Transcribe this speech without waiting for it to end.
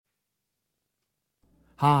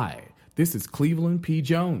Hi, this is Cleveland P.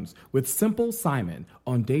 Jones with Simple Simon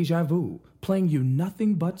on Deja Vu, playing you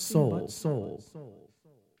nothing but soul.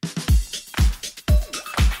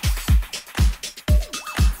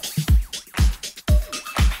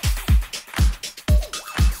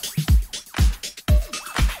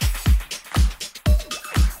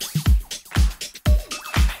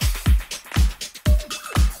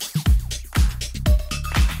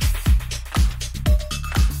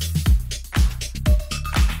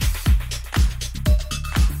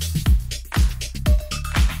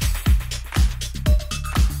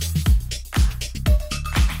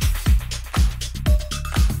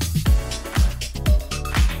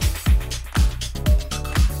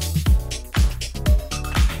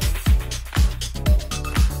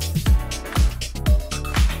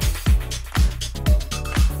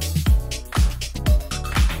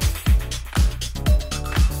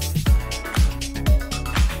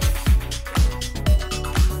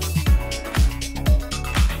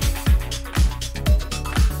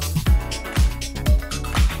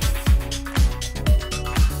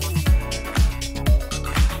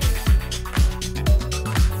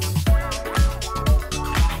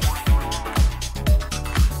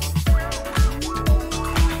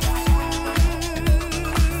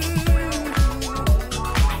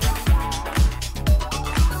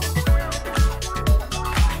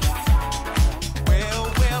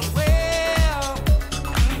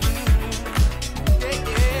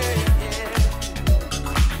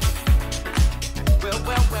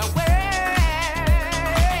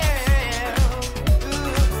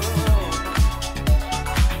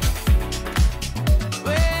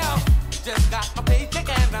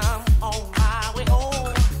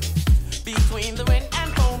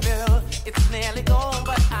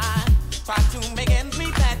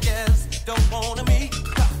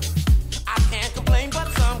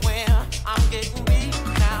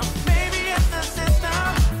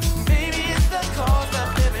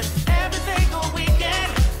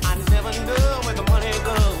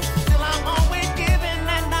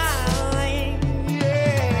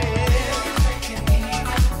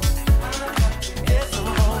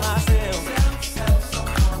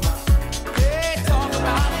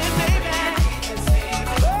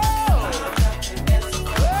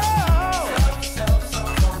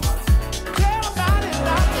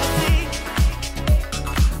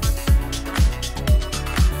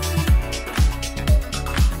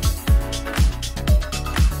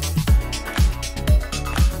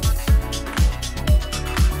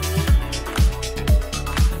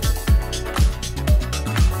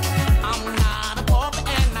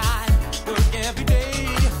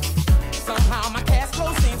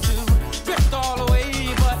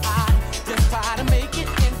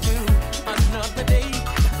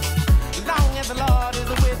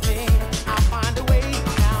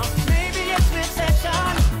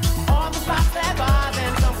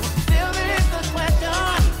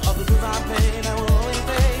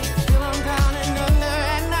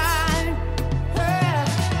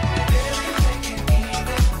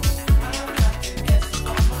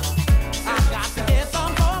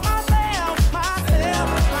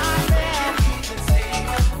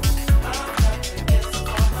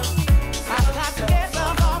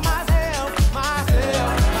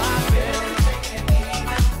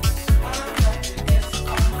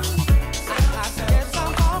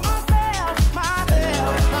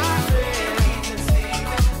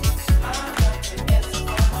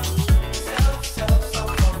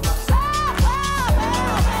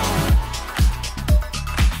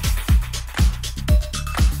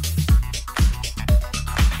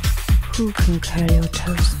 Who can curl your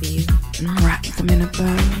toes for you and wrap them in a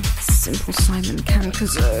bow? Simple Simon can,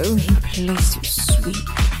 'cause oh, he plays so sweet,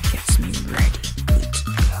 gets me ready, good to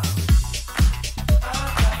go.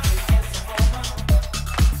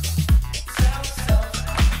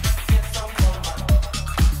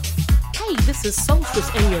 Hey, this is Solstice,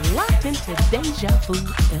 and you're locked into Deja Vu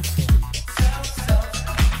FM.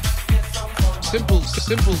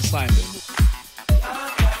 Simple Simon.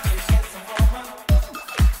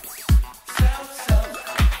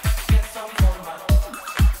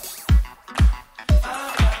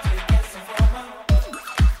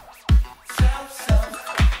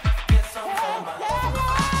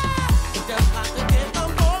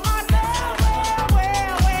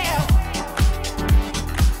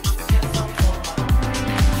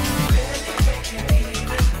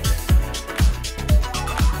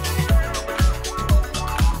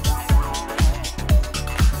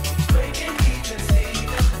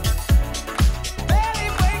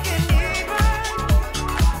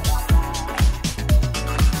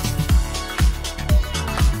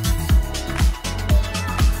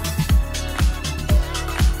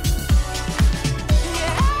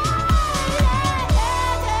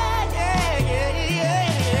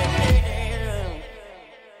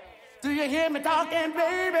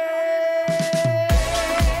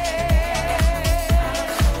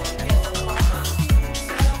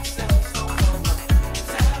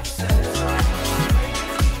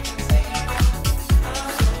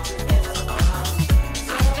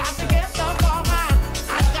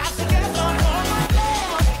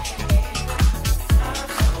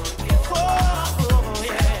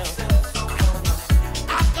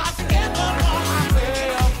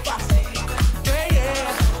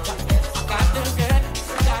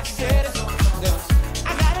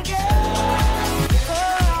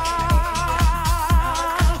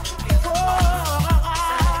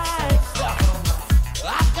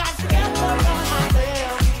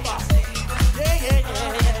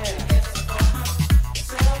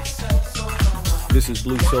 This is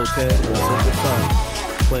Blue Soul Ted and Simple Simon,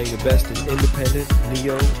 playing the best in independent,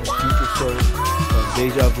 neo, and future soul on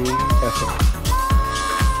Deja Vu FM.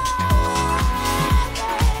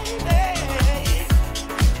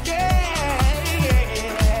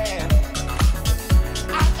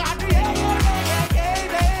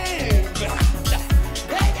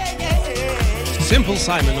 Simple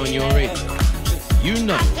Simon on your radio. You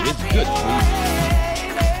know it's good for you.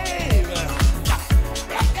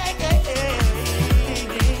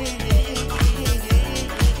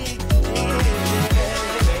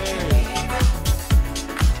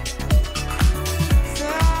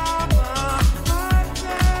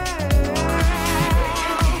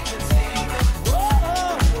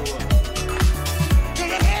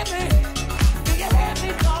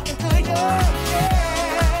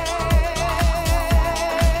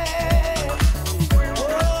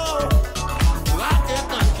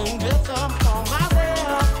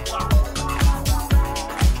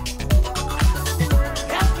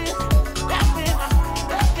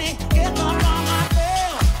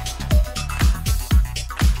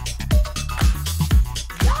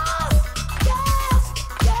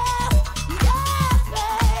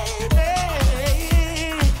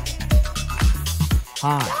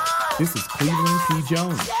 Hi, this is Cleveland P.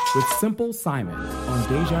 Jones with Simple Simon on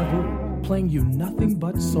Deja Vu, playing you nothing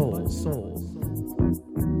but soul.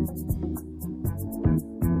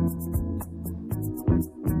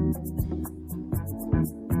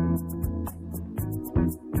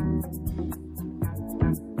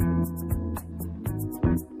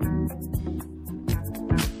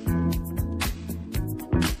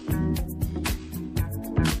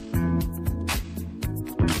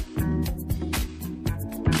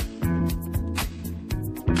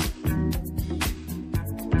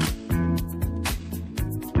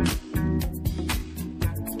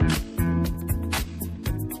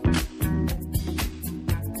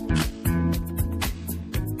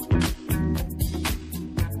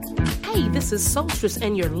 This is Solstice,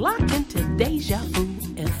 and you're locked into Deja Vu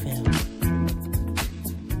FM.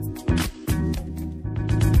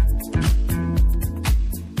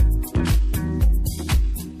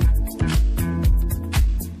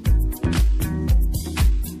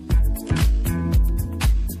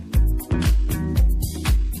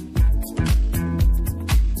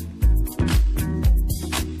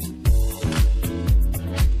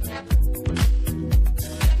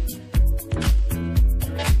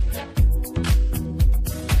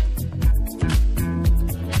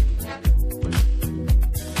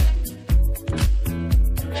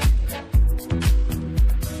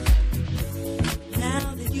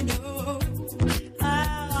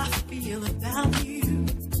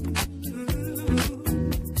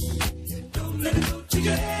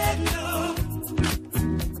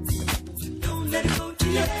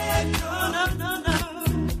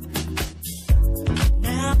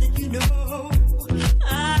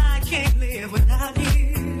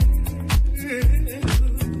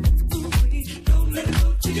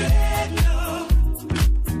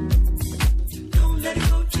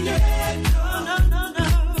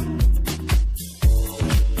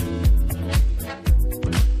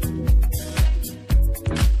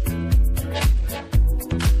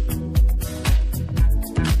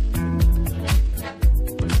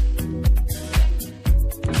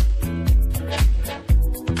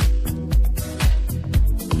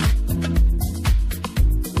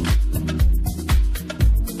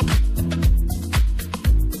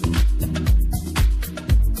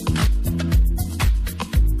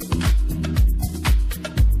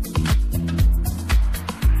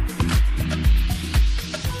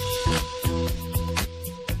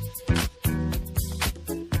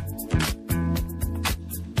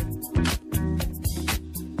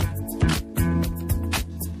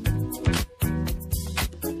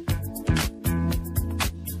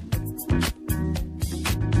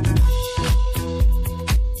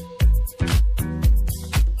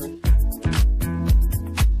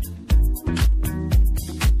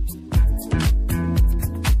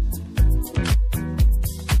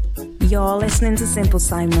 You're listening to Simple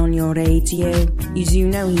Simon on your radio. You do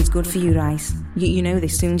know he's good for you, right? You know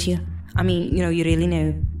this, don't you? I mean, you know, you really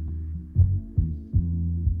know.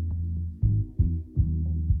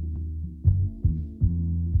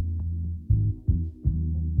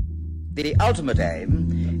 The ultimate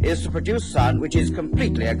aim is to produce sound which is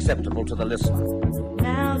completely acceptable to the listener.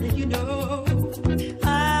 Now that you know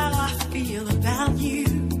how I feel about you,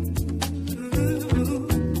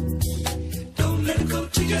 don't let it go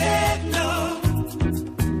to your head, no.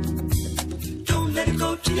 Don't let it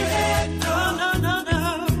go to your head, no, no, no,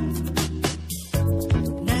 no.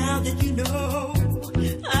 Now that you know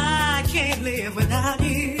I can't live live without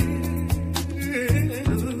you.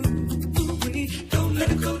 Don't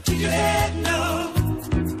let it go to your head, no.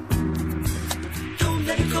 Don't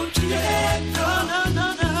let it go to your head, no, no,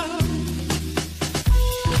 no, no.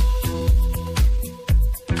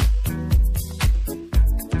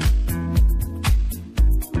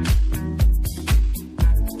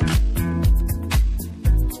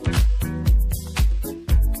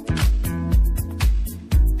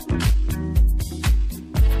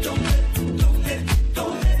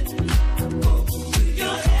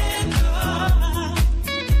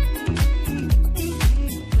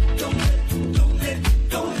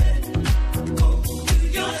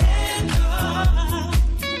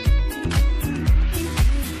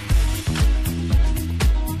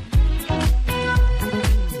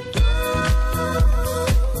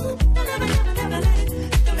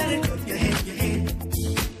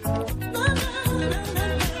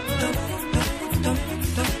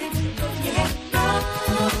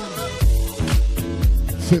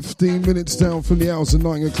 Minutes down from the hours of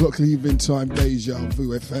 9 o'clock leaving time, Deja Vu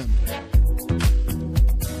FM.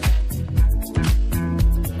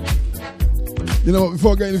 You know what,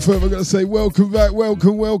 before I go any further, I've got to say welcome back,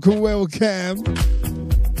 welcome. Goes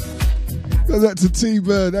out to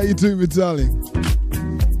T-Bird, how you doing, my darling?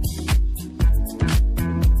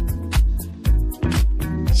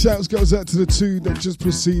 Shouts goes out to the two that just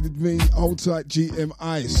preceded me, Hold Tight GM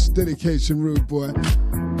Ice, dedication rude boy.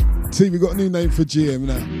 T, we got a new name for GM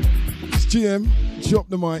now. It's GM, Drop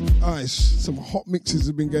the Mic, Ice. Some hot mixes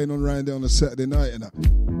have been going on around there on a Saturday night. And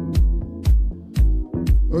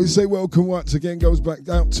we say welcome once again goes back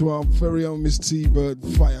out to our very own Miss T-Bird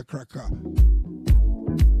Firecracker.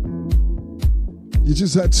 You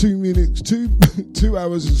just had 2 minutes, two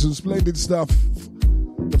hours of some splendid stuff.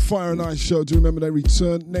 The Fire and Ice show. Do remember they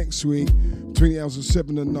return next week between the hours of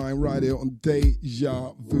 7 and 9 right here on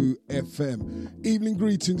Deja Vu FM. Evening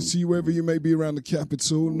greetings to you wherever you may be around the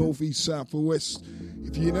capital, north, east, south or west.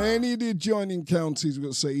 If you're in any of the adjoining counties,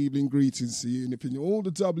 we'll say evening greetings to you. And if you're in all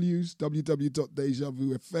the W's,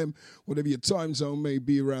 www.dejavufm, whatever your time zone may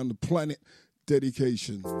be around the planet,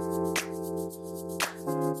 dedication.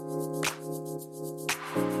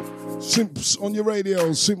 Simps on your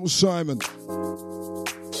radio, Simple Simon.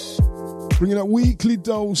 Bringing a weekly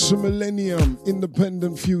dose of Millennium,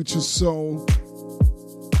 independent future soul.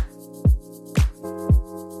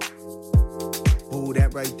 Ooh,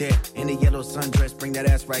 that right there, in the yellow sundress, bring that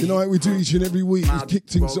ass right. You know how we do each and every week, we kick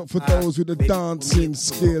things up for those with the dancing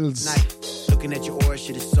skills. Looking at your aura,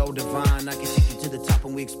 shit is so divine. I can take you to the top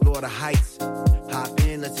and we explore the heights. Hop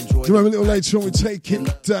in, let's enjoy. Do you remember a little later on we take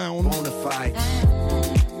it down? Bonafide.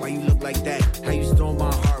 Why you look like that? How you stole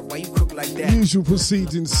my heart? Why you crook like that? Usual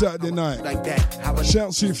proceedings Saturday night. Like that.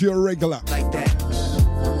 Shout to you if you're a regular. Like that.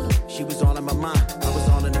 She was all in my mind. I was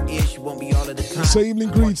all in the ear. She won't be all of the time. So evening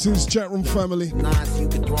greetings, chat room family. Nine, so you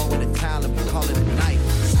can throw in a towel and we call it a night.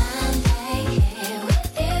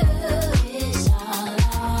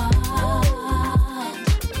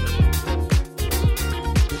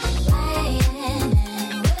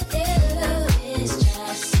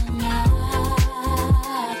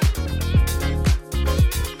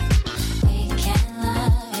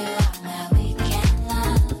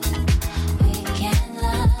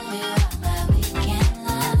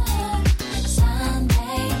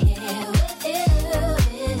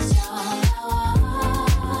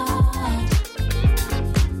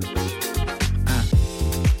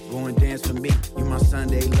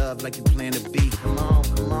 Like you plan to be. Come on.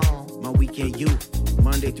 My weekend you.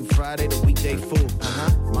 Monday through Friday, the weekday fool.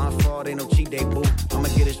 My fault, ain't no cheat day, boo. I'ma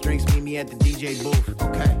get us drinks, meet me at the DJ booth.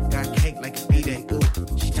 Okay. Got cake like a B-day, ooh.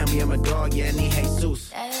 She tell me I'm a dog, yeah, I need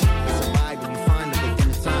Jesus. It's a vibe when you find it within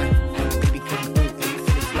the time. Baby, come through, and you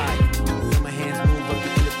finish slide. Feel my hands move up to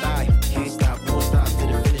the thigh. Can't stop, won't stop to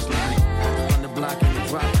the finish line. On the block in the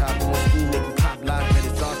drop top, on school, make you pop lock, let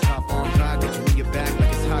it all top on dry. Get you in your back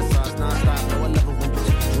like it's hot sauce, non-stop. No, I love it when you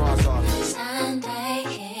take the draws off. Sunday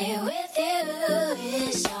here with you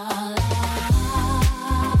is all I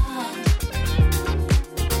want.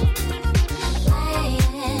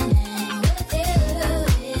 Playing with you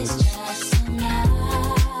is just enough.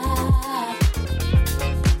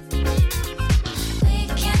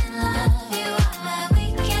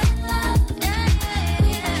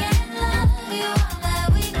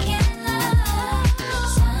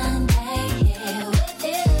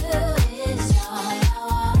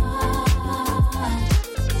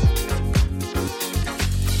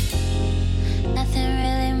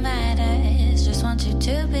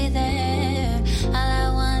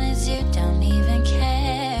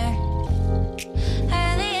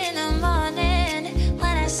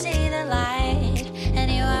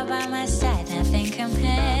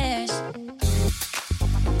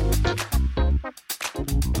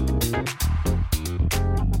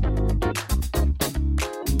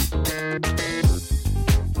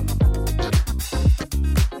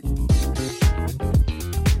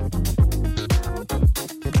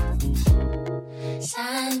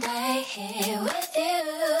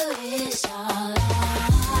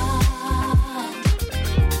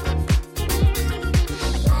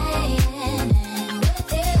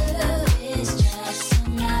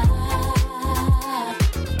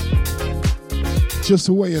 just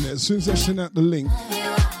away in it. As soon as I send out the link,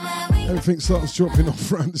 everything starts dropping off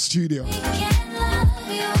around the studio.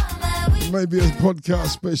 Maybe a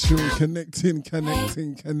podcast special, connecting.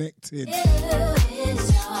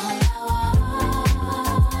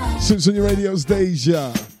 Since on your radio's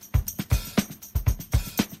Deja.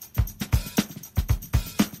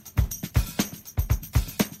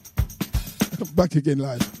 Back again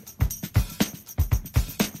live.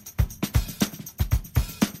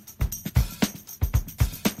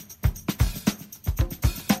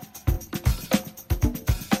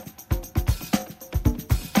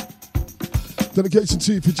 Dedication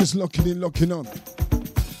to you if you're just locking in, locking on.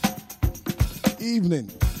 Evening.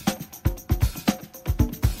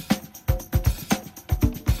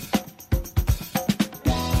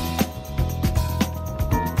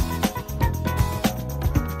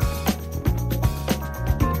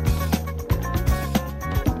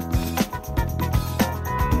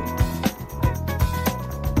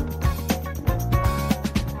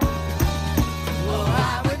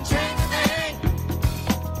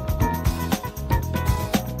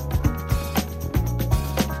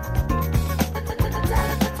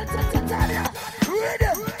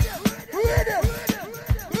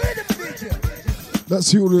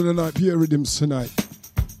 That's the order of the night, pure rhythms tonight.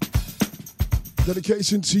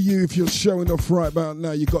 Dedication to you if you're showing off right about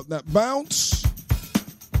now. You got that bounce.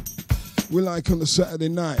 We like on the Saturday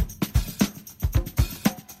night.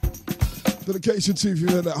 Dedication to you if you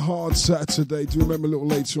had that hard Saturday. Do remember a little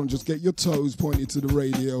later on, just get your toes pointed to the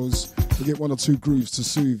radios. We'll get one or two grooves to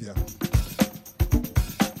soothe you.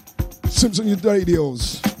 Sims on your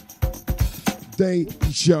radios.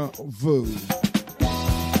 Deja Vu.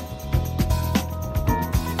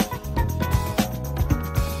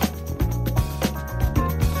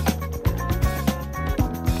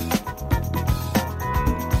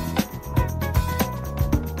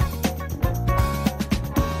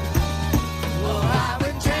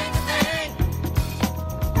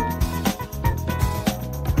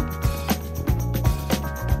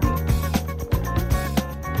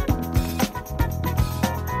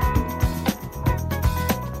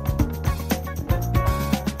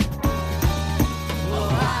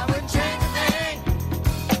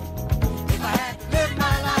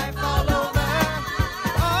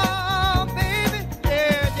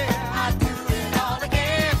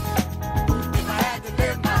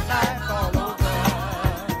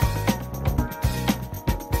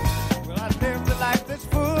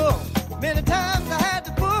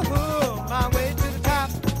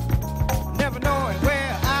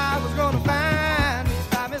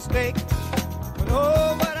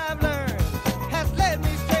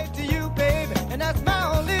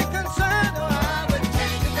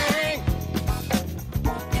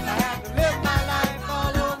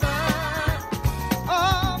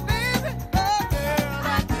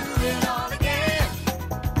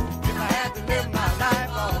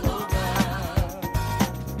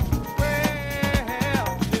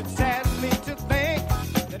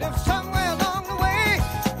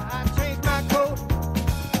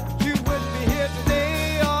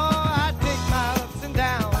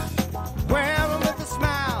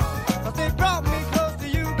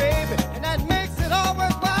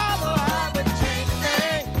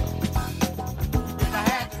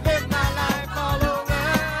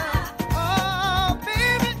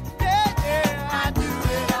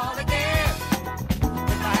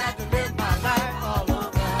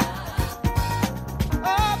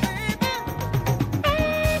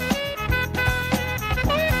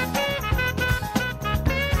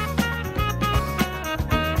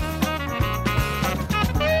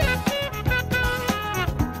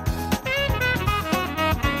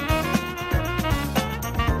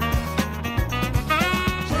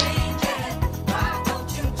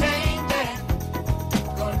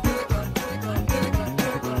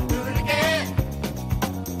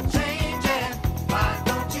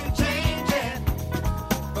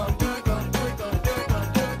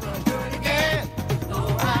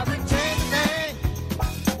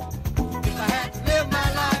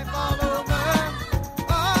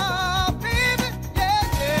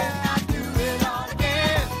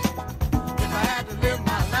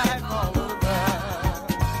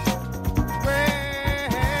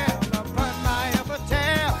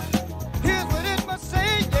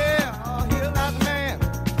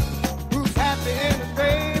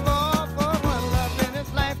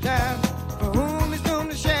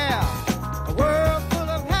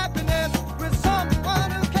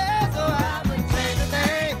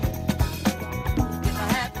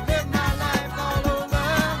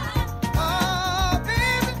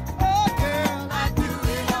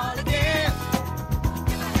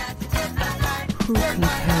 Who can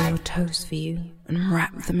curl your toes for you and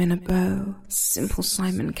wrap them in a bow? Simple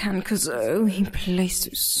Simon can, 'cause oh, he plays so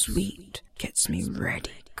sweet. Gets me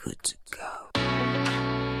ready, good to go.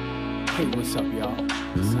 Hey, what's up, y'all?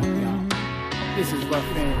 What's up, y'all? This is Rough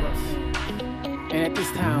Ends. And at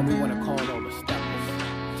this time, we want to call all the steppers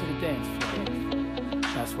to the dance floor.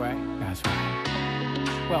 That's right, that's right.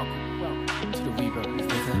 Welcome to the Rebirth.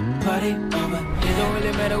 Party over. It don't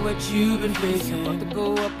really matter what you've been facing. About to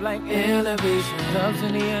go up like elevation. Love's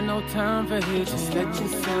in the air, no time for hitching. Just let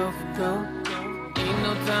yourself go. Ain't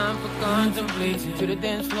no time for contemplating. To the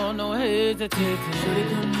dance floor, no hesitating. So they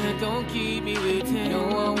come here, don't keep me waiting. No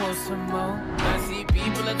one wants some more. I see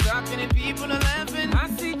people are talking and people are laughing. I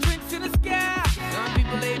see drinks in the sky. Some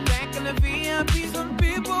people lay back in the VIP. Some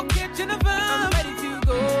people catching the vibe. I'm ready to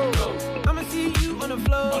go. I'ma see you on the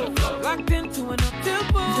floor. Locked into an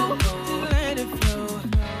up-tempo. Let it flow.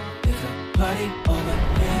 There's a party over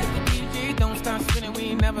there. The DJ don't stop spinning. We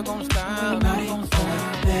ain't never gonna stop. Party over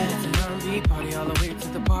there. It's an R&B party all the way to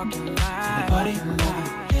the parking lot. Party over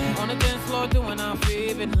there. On the dance floor doing our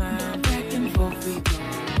favorite line. Back and forth we go.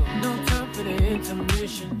 No time for the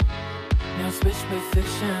intermission. Now switch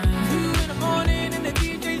positions. 2 in the morning and the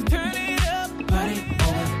DJ's turn it up. Party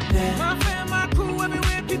over there. My fam, my crew,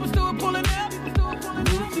 everywhere. People still pulling up.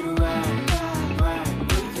 Move to the right,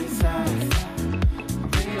 move to the side.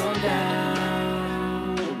 Bring it on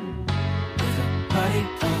down. There's a party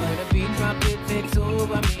over. The beat drop, it takes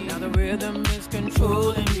over me. Now the rhythm is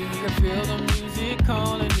controlling me. I feel the music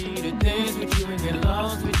calling me to dance with you and get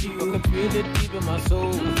lost with you. I can feel it deep in my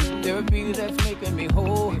soul. Therapy that's making me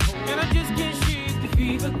whole. And I just can't shake the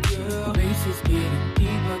fever, girl. Bass is getting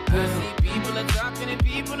deeper, girl. I see people are talking and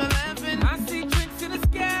people are laughing. I see drinks in the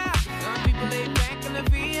sky. Some people lay back in the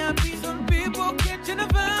VIP. Some people catching the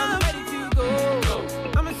vibe. I'm ready to go.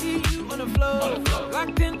 I'ma see you on the floor.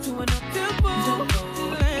 Locked into an up-tempo.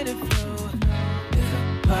 Let it flow. There's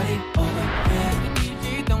a party over there. The DJ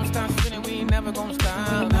don't stop spinning. We ain't never gonna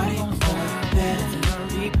stop. Party over there. It's an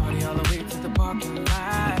R&B party all the way to the parking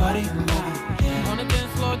lot. Party over there. On the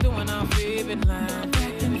dance floor doing our favorite line.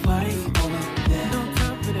 Back and party over there. No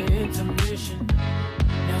time for the intermission.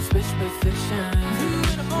 Now switch positions.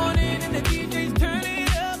 2 in the morning and the DJ's turn it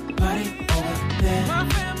up. Party over there. My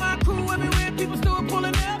fam, my crew, everywhere. People still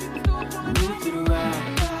pulling up. Move to the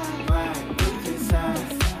right, move to the side.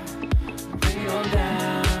 Bring it on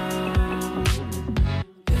down.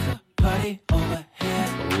 There's a party over here.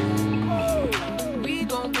 We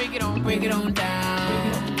gon' break it on down.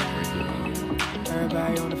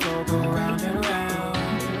 Everybody on the floor go round and around.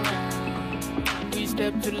 We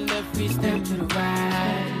step to the left, we step to the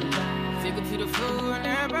right. Take it to the floor and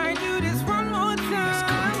everybody do this one more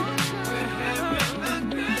time. We're having a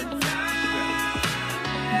good time.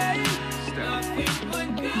 Nothing but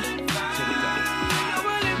good vibes.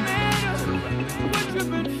 Well, it matters what you've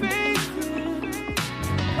been facing.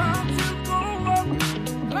 Won't you go up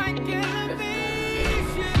like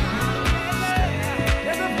elevation?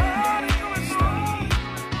 There's a party going on.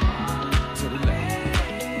 To the left,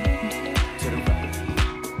 to the right.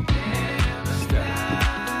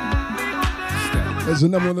 There's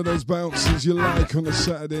another one of those bounces you like on a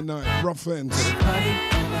Saturday night. Rough Ends.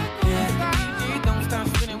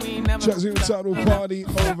 Tracks entitled Party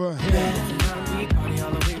Over Here. Party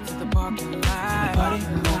all the way to the parking lot. Party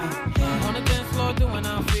on the dance floor doing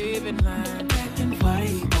our favorite line. Back and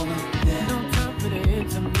party over there. No time for the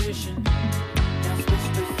intermission. Now switch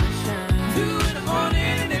positions. 2 in the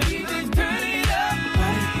morning and the DJ's turn it up.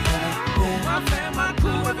 Party over there. My fam, my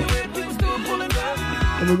crew, everywhere. People still pulling up.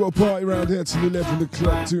 And we've got a party around here till 11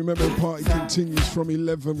 o'clock. Do remember the party continues from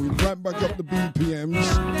 11. We ramp back up the BPMs.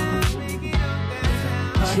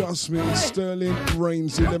 Trust me, Sterling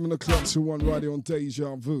reigns 11 o'clock to 1 right here on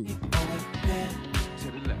Deja Vu.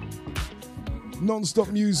 Non-stop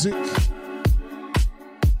music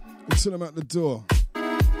until I'm at the door.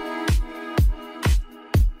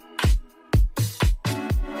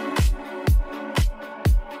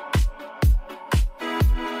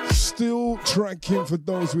 Still tracking for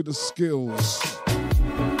those with the skills.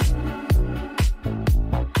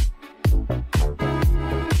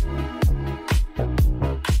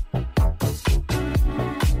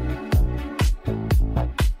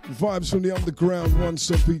 Vibes from the underground, one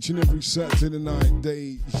stop each and every Saturday night.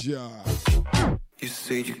 Deja. You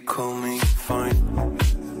say you call me fine.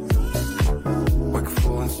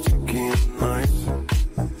 Microphone's ticking nice.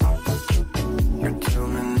 You tell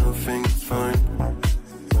me nothing's fine.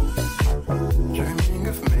 Dreaming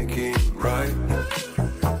of making right.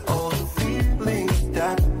 All the feelings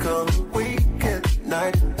that come weak at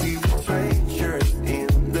night. We were strangers in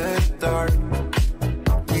the dark.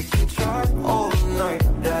 We can try all night.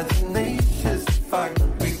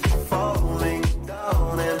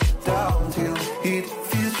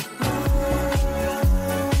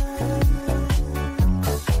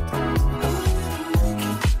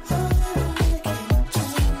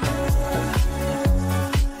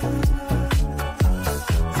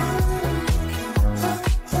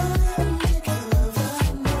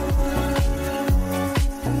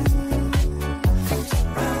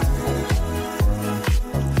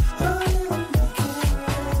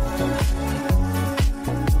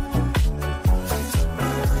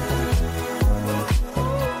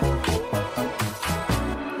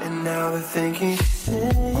 And now they're thinking she's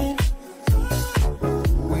saying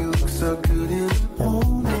we look so good in the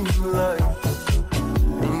morning light.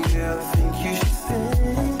 And yeah, I think you should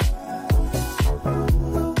stay.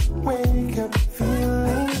 Wake up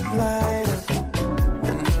feeling lighter.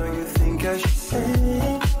 And now you think I should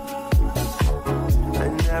say I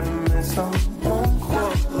never met someone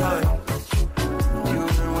quite like you.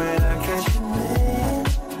 And when I catch your name,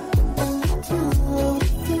 do all the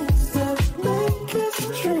things that make us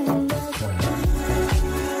dream.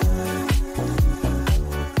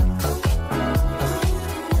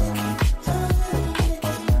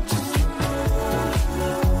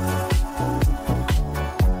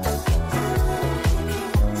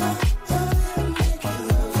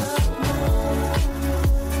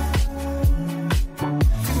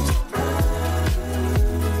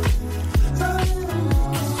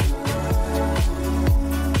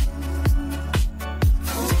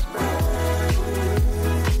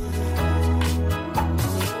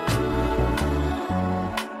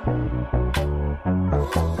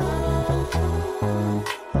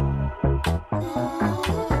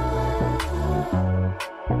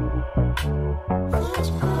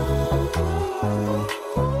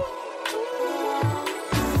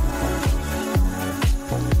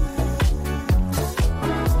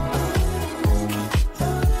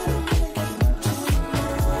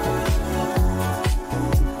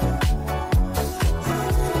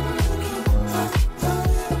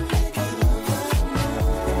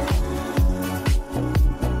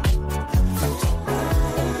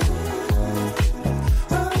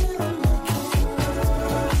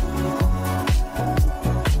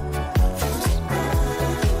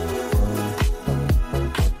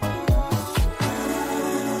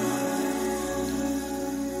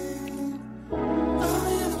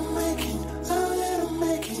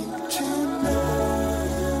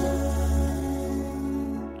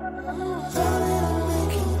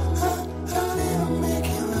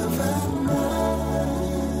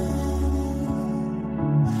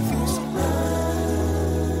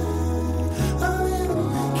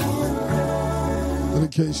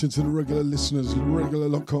 Dedication to the regular listeners, the regular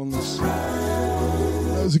lock-ons.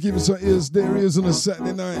 Those who give us our ears, their ears on a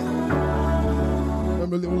Saturday night.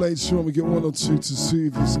 Remember a little later on we get one or two to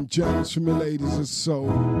soothe you, some jams from your ladies of soul.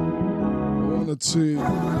 One or two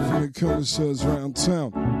from your connoisseurs around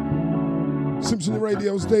town. Simpson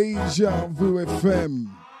Radio's Deja Vu FM.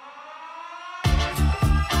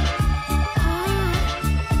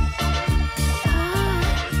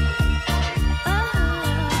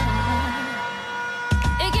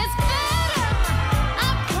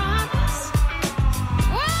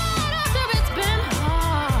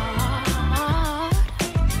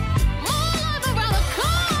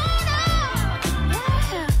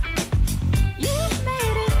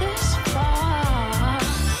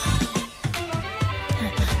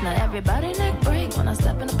 Everybody neck break when I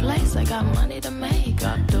step in a place. I got money to make,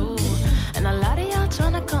 I do. And a lot of y'all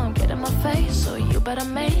tryna come get in my face, so you better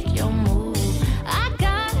make your move. I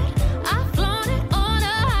got it, I flaunt it on a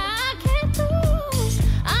high, I can't lose.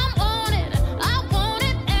 I'm on it, I want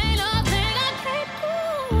it, ain't nothing I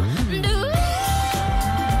can't do.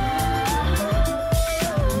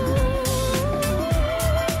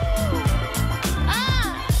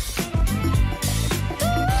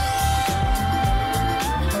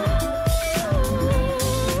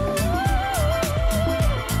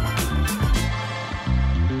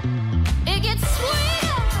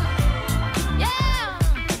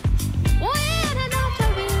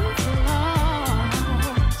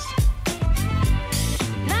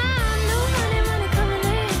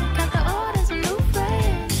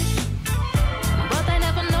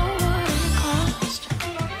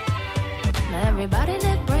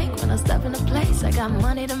 I got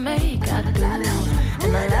money to make, I do.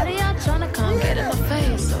 And a lot of y'all tryna come get in my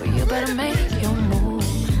face, so you better make your move.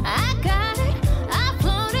 I got it, I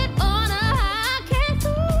flaunt it on a high, I can't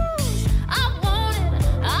lose. I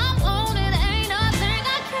want it, ain't nothing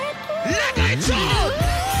I can't do. Let me talk!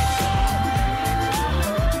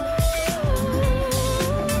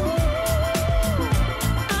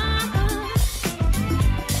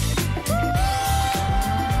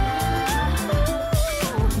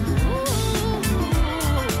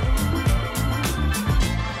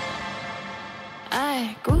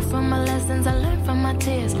 I learned from my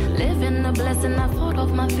tears. Live in the blessing, I fought off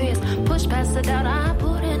my fears. Push past the doubt, I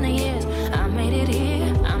put in the years. I made it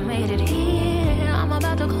here, I made it here. I'm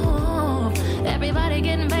about to go off. Everybody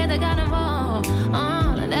getting paid, they got involved.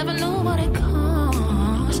 I never knew what it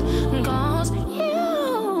cost. Cause you.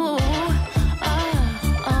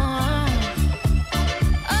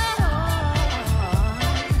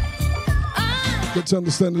 to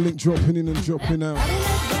understand the link dropping in and dropping out.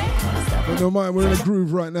 But no mind, we're in a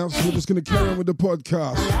groove right now, so we're just going to carry on with the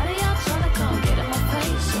podcast.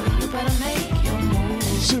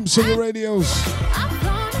 Simps on the radios.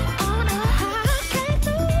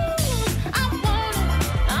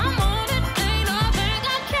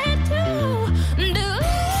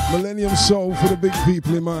 Millennium soul for the big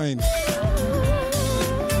people in mind.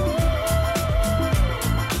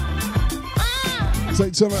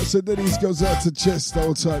 Take time out, said Daddy's goes out to Chest,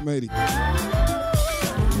 hold tight, matey.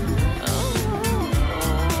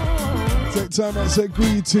 Take time out, said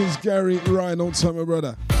greetings, Gary, Ryan, hold tight, my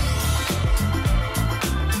brother.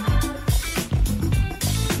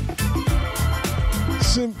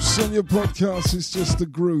 Simps on your podcast, it's just a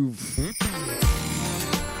groove.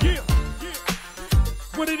 Yeah.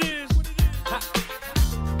 What it is,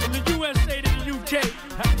 from the USA to the UK,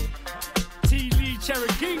 T. Lee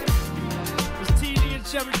Cherokee, it's T. Lee and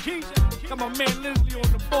Cherokee, got my man Leslie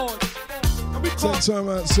on the board. Take time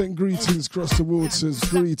out, send greetings across the waters,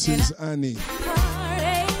 greetings Annie.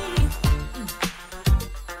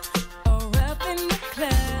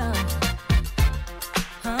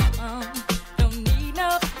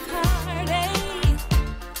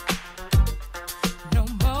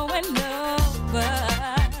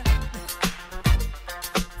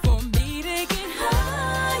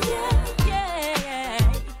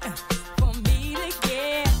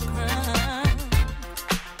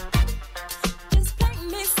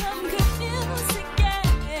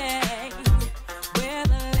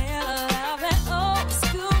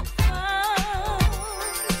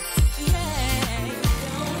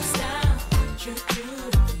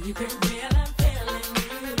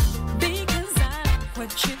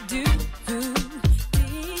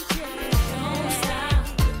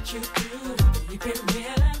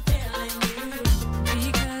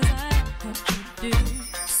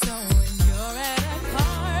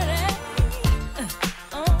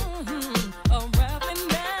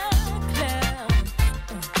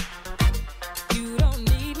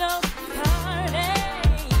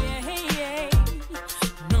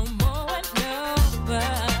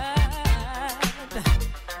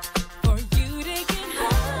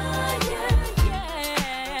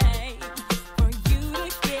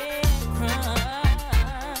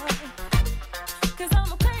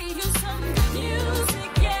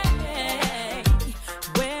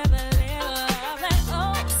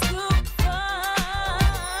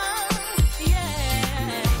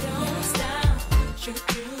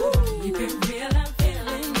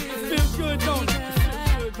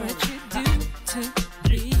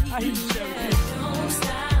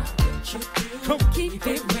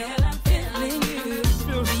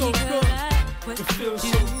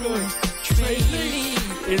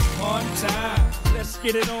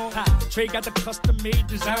 Trey got the custom-made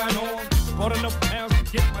design on. Bought enough pounds to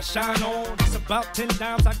get my shine on. It's about 10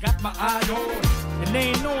 dimes I got my eye on. And they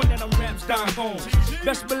ain't knowing that I'm raps dying on.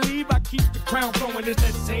 Best believe I keep the crown flowing. It's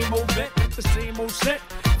that same old vet with the same old set.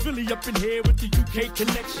 Philly up in here with the UK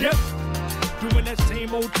connection. Yep. Doing that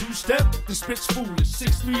same old two-step. The spit's foolish,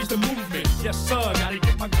 6'3's the movement. Yes, sir, gotta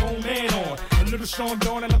get my grown man on. A little Sean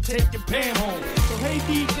Dawn and I'm taking Pam home. So hey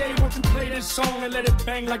DJ, won't you play this song and let it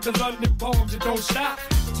bang like the London bombs? It don't stop.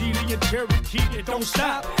 T. Lee and Cherokee, it don't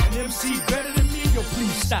stop. An MC better than me, yo,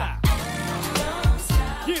 please stop. Don't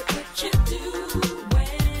stop what you do when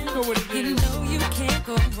you know what it is. You know you can't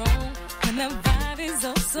go wrong when the vibe is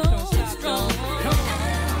oh so strong. Come on.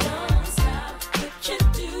 Don't stop what you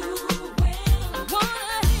do when I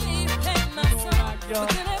wanna hear you play my song. We're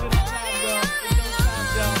gonna party on and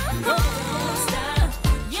on. Don't stop,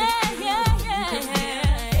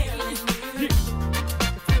 It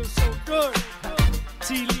feels so good.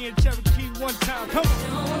 T. Lee and Cherokee one time, come on.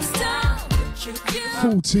 Don't stop what you do.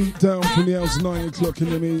 40 down from the hours 9 o'clock in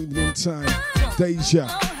the evening time. Deja.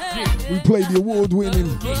 We played the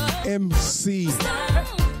award-winning MC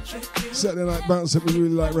Saturday Night Bounce that we really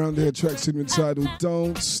like round here. Tracks entitled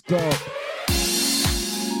Don't Stop.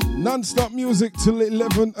 Non-stop music till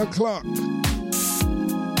 11 o'clock.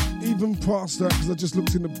 Even past that, because I just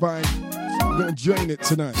looked in the bag. I'm going to drain it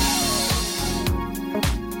tonight.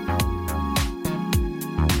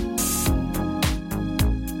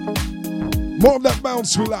 More of that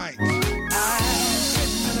bounce we like.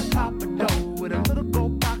 Sitting in a pop a dough with a little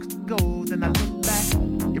gold box to go. Then I look back.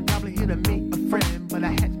 You're probably here to meet a friend, but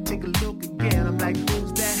I had to take a look again. I'm like,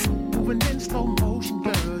 who's that? Moving in slow motion,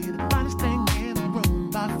 girl. You're the finest thing in the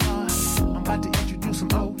room by far. I'm about to introduce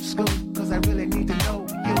some old school, cause I really need to know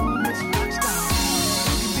you, Miss Rockstar.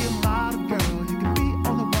 You can be a model girl. You can be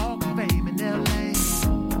on the Walk of Fame in LA.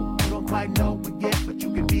 You don't quite know it yet, but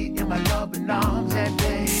you can be in my loving arms that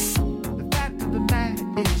day. The fact of the matter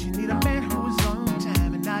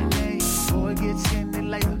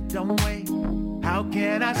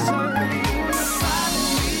I say you're driving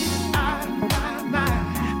me out of my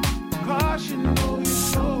mind, 'cause you know you're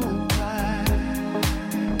so right.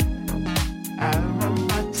 I'm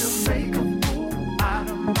about to make a fool out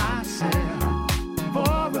of myself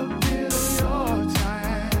for a bit of your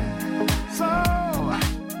time. So,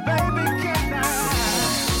 baby, can I?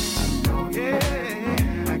 Yeah,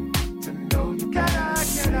 I get to know you. Can I?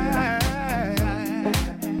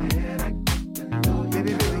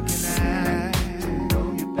 Baby, baby, can I? Know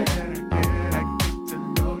you better. Can I get to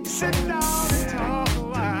know you? Sit down and talk a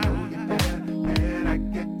while. Can I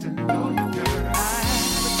get to know you, girl? I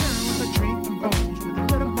return with a drink and rolls with a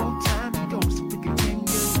little more time to go so we continue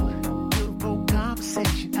beautiful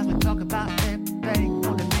conversation as we talk about everything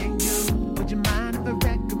on the menu. Would you mind if I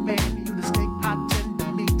recommend you the steak I tend to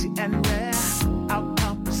meet you and rare? Our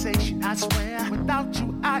conversation, I swear, without you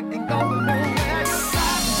I ain't going nowhere. You're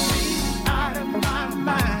driving me out of my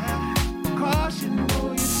mind, 'cause you know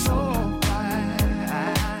you're so right.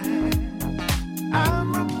 I'm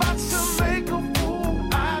about to make a fool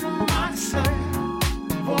out of myself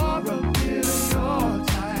for a bit of your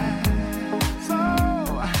time. So,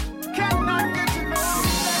 can I get to know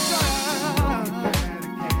you better?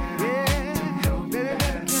 Yeah, baby,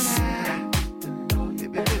 baby, can I? Baby,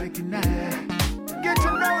 baby, can I? Get to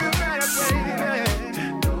know you better, baby.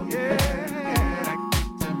 Yeah,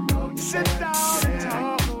 sit down and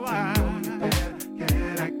talk a while.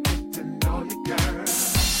 Can I get to know you, girl?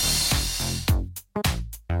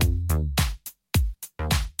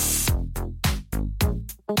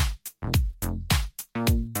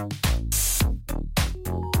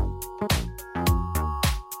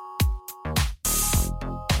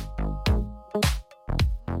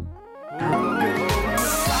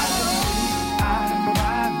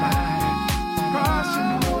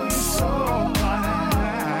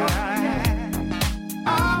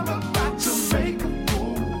 I'm about to make a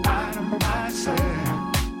fool out of myself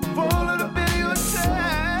for a little bit of your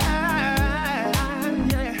time.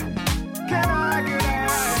 Yeah, can I get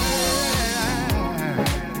out,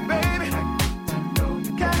 baby?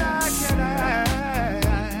 Can I?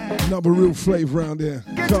 Another real flavour round here.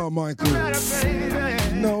 Carmichael.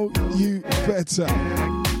 Know you better.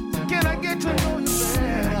 Can I get to know you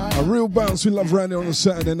better? A real bounce we love round here on a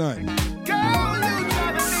Saturday night. Girl, you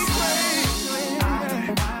driving me crazy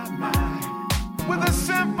with a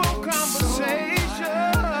simple conversation.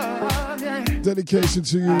 Yeah. Dedication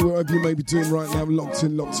to you, whatever you may be doing right now. Locked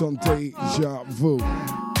in, locked on Deja Vu.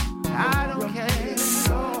 I don't care.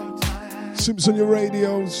 Simps on your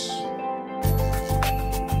radios.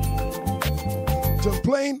 Just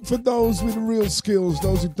playing for those with real skills,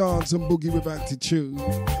 those who dance and boogie with attitude. Do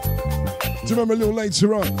you remember a little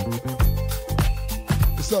later on?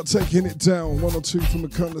 We start taking it down. One or two from the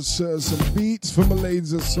connoisseurs, some beats from the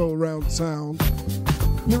ladies of soul around town.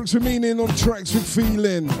 Lyrics with meaning on tracks with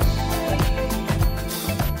feeling.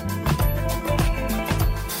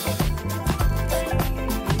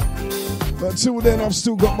 But until then, I've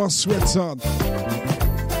still got my sweat on.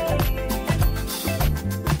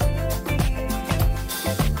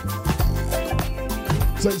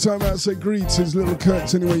 Take time out, say greetings, little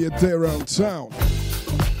Kurtz, anyway you're there around town.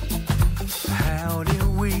 How did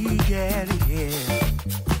we get here?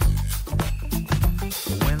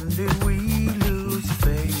 When did we lose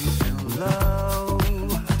faith in love?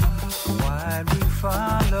 Why'd we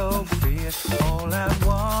follow fear all at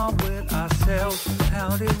war with ourselves?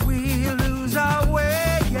 How did we lose our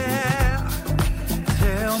way? Yeah.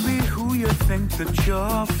 Tell me who you think that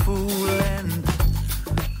you're fooling.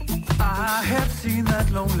 I have seen that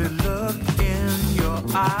lonely look in your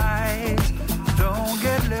eyes. Don't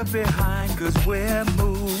get left behind, 'cause we're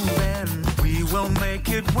moving. We will make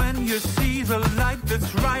it when you see the light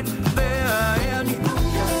that's right there. And you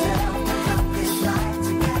move yourself, help this light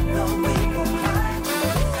together. We will climb.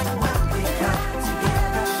 When we climb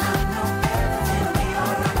together, I know everything will be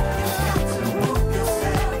alright. You got to move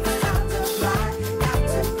yourself, got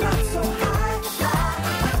to fly so high.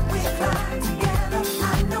 When we climb together,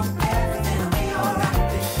 I know everything will be alright.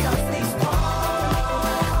 Because these walls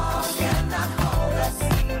cannot hold us.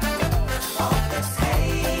 All this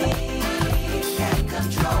hate can't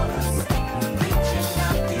control us. Reaching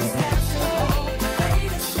out these hands.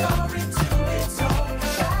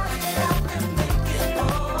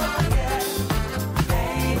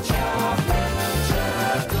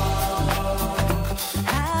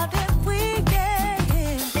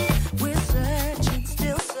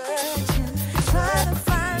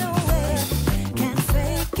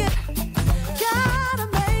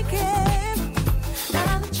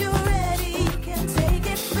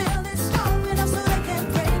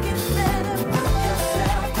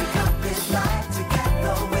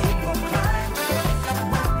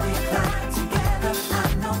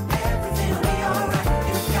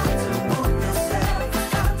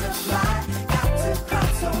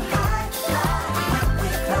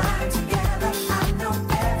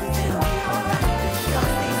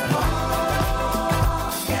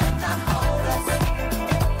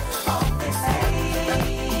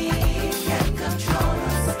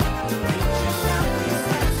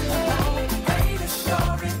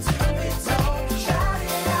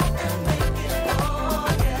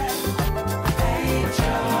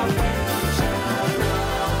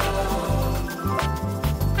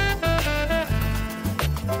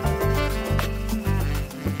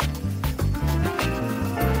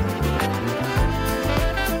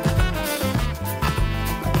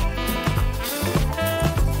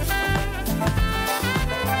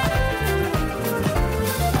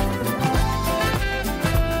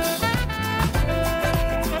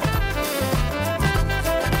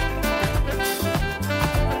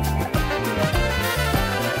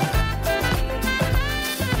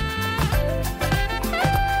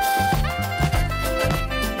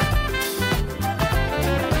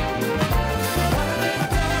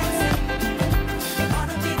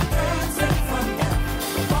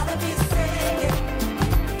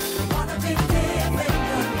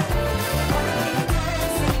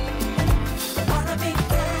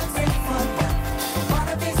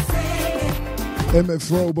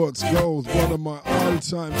 MF Robots Gold, one of my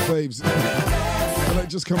all-time faves. And it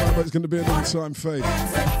just come out, but it's going to be an all-time fave.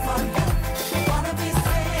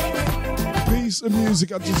 Piece of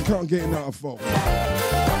music I just can't get enough of.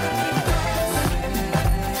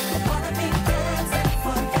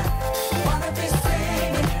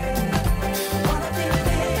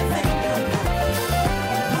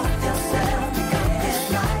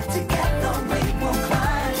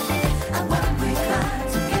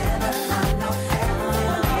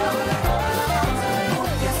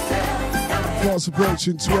 Fast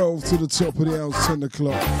approaching 12 to the top of the hour, 10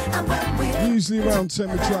 o'clock. Usually around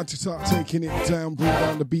 10 we try to start taking it down, bring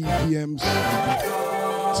down the BPMs.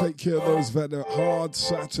 Take care of those that are hard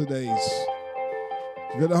Saturdays.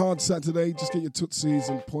 If you've got a hard Saturday, just get your tootsies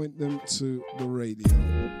and point them to the radio.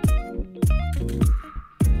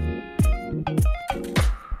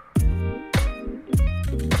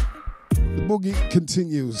 The boogie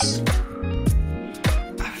continues.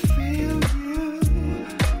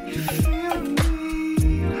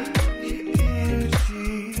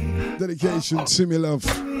 Dedication to me love.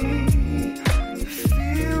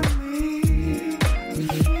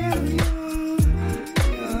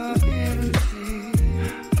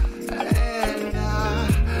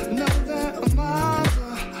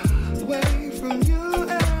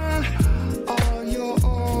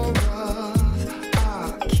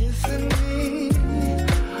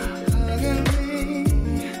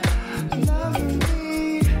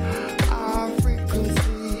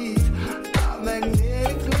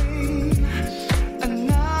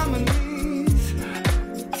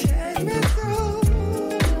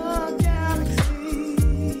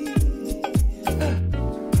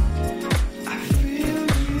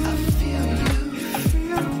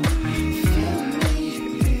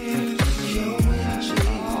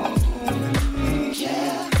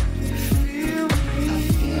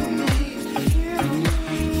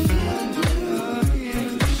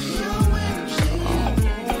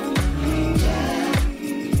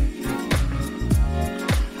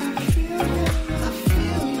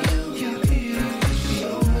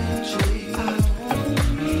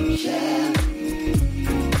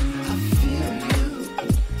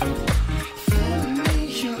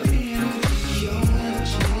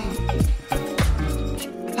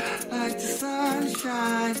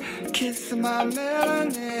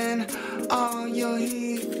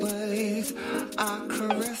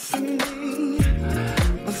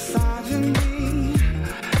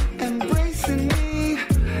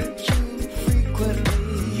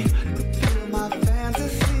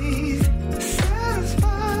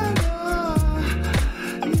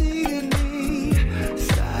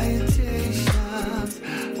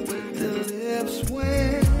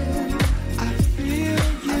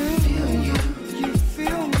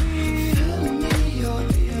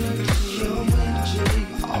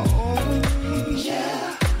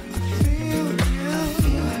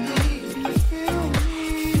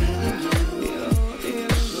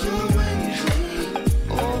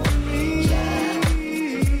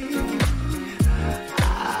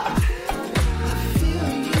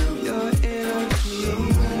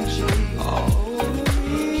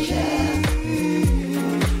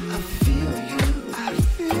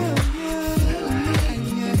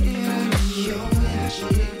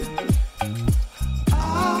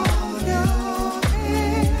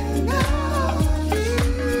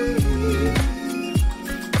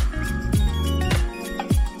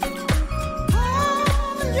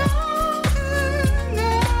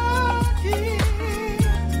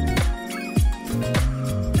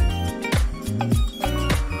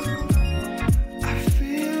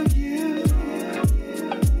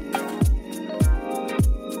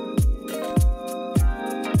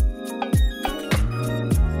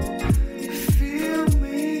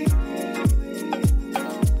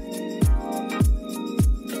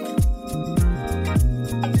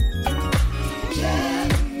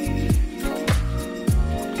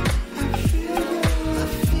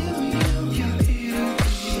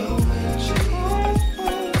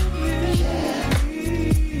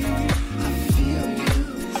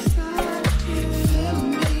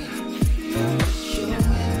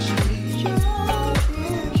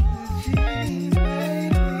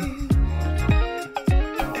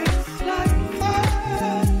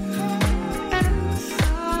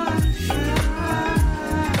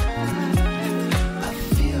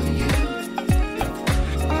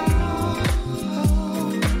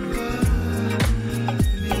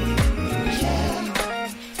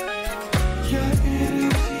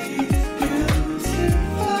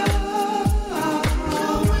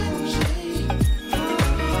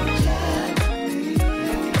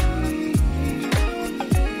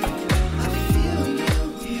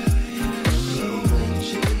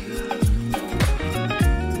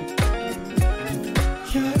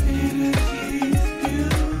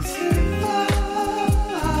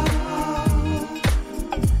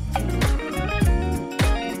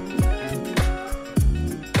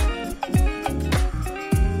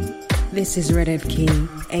 This is Red Ed Key,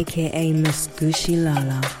 aka Miss Gucci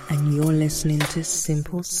Lala, and you're listening to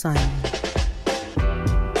Simple Simon.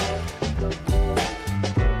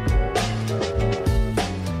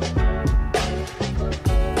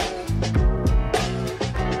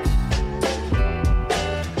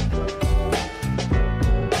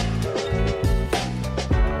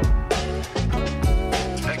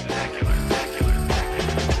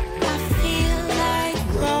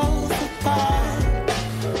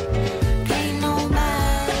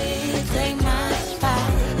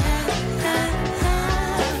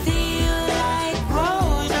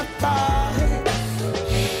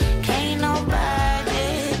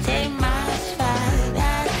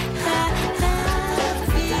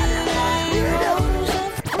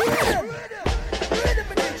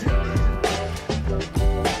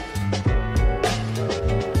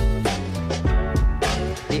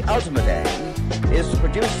 Ultimate aim is to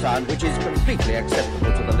produce sound which is completely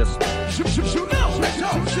acceptable to the listener.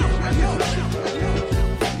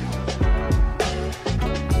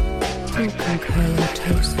 Coca-Cola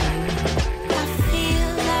toast.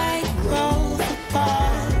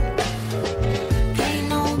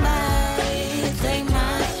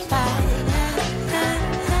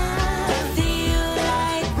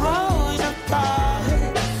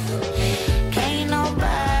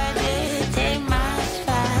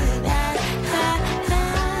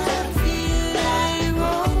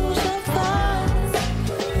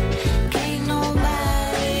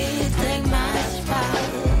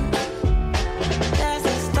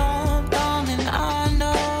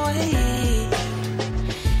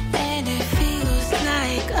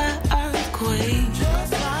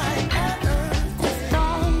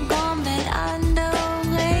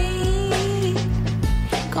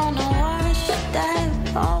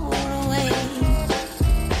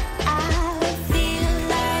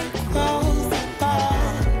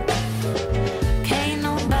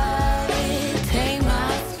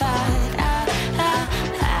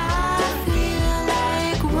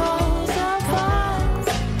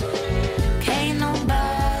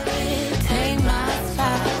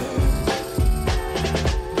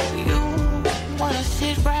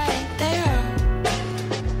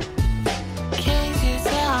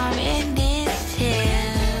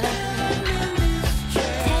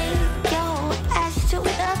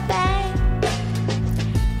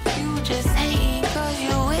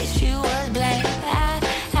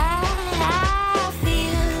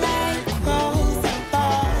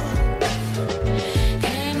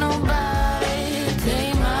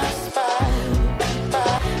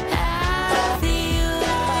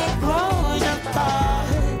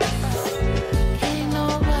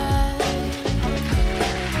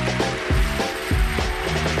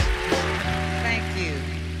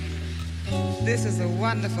 This is a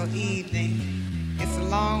wonderful evening. It's a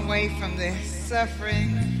long way from the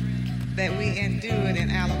suffering that we endured in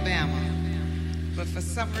Alabama. But for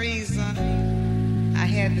some reason, I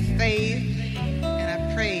had the faith and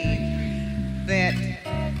I prayed that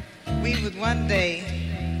we would one day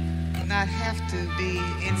not have to be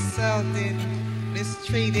insulted,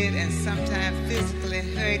 mistreated, and sometimes physically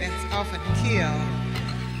hurt and often killed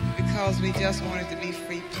because we just wanted to be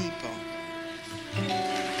free people.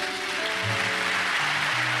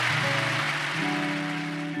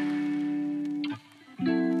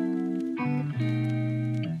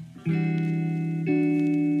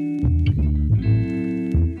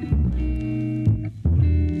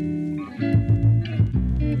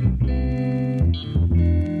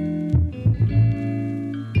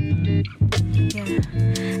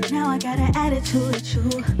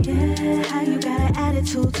 Yeah, how you got an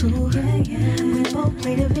attitude too? Yeah. We both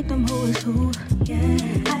play the victim who is who. Yeah,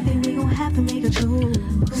 I think we gon' have to make a truce.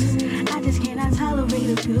 I just cannot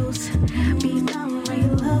tolerate abuse. Be mama when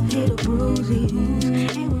you love, hate or bruises.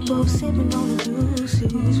 And we both sipping on the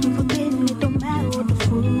juices. We forbidden, it don't matter what the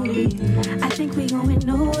fruit is. I think we going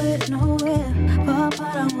nowhere. But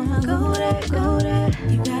I wanna go there.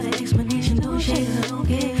 You got an explanation, don't shake, I don't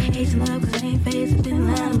care. Hate to love, cause I ain't faced a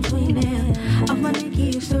thin line between them. Off my neck, you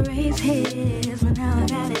used to raise hairs, but now I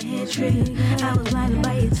got a head trick. I was blinded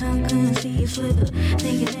by your tongue, couldn't see you slither.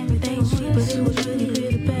 Thinking everything was sweet, but it was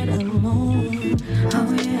really better alone.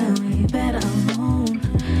 Oh yeah, we better alone.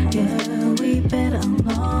 Yeah, we better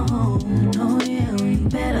alone. Oh yeah, we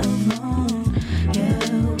better alone.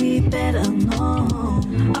 Yeah, we better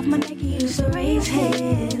alone. Off my neck, you used to raise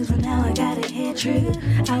hairs, but now I got a head trigger.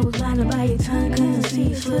 I was blinded by your tongue, couldn't see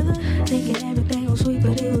you slither. Thinking everything was sweet,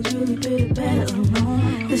 but it was really better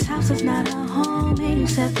alone. This house is not a home, and you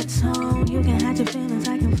set the tone. You can hide your feelings,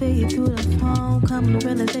 I can feel you through the phone. Come to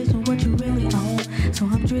realization what you really own. So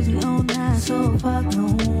I'm drizzy on 9, so fuck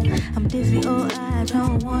no. I'm dizzy, oh I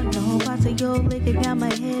don't want no parts of your liquor. Got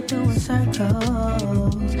my head doing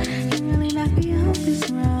circles. You really knock me off this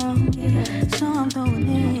round, so I'm throwing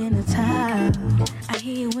in the towel. I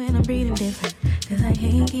hear you when I'm breathing different, cause I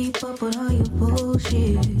can't keep up with all your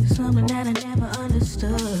bullshit. Something that I never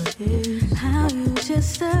understood is how you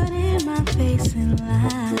just stood in my face and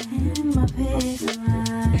lied, in my face and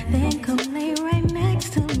lied. Then come lay right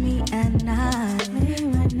next to me at night, lay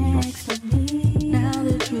right next to me. Now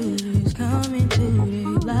the truth is coming to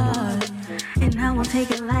the light, and I won't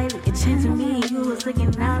take it lightly. It changed me, you was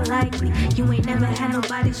looking not likely. You ain't never had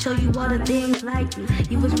nobody show you all the things like me.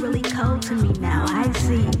 You was really cold to me, now I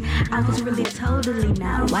see. I was really totally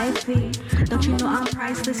not wifey. Don't you know I'm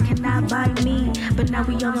priceless, cannot buy me. But now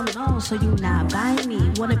we all alone, so you not buy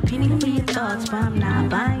me. Want a penny for your thoughts, but I'm not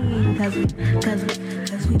buying. Cause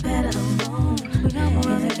we better alone. We don't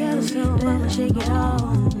want to together, so I'ma shake it off.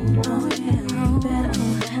 Oh yeah, we better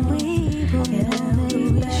alone. We should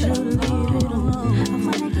leave it alone. I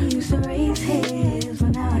wanna get used to raise his,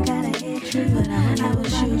 but now I gotta hit you. But I would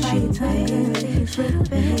shoot you tight and slip,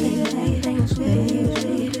 baby. Anything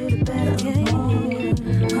sweet, you better alone.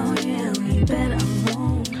 Oh yeah, we better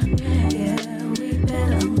alone. Yeah, we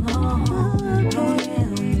better alone. Oh yeah,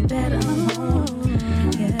 we better alone.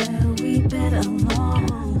 Yeah, we better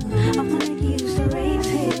alone. I wanna get used to raise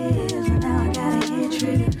his, but now I gotta hit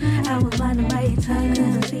you. I was blinded by your tongue,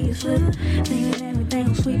 couldn't see you slip. Thinking everything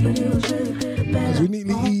was sweet, but it was really better. As we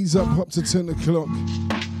neatly ease up to 10 o'clock.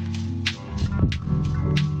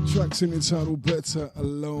 Tracks in entitled Better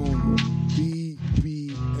Alone,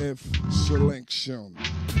 BBF Selection.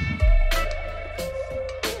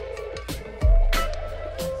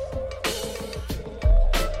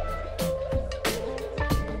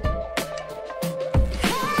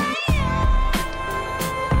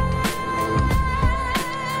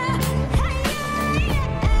 Hey,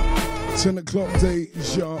 10 o'clock,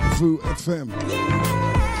 Deja Vu FM.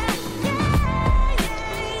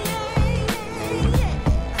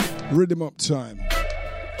 Rhythm up time.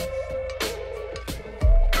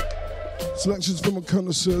 Selections from a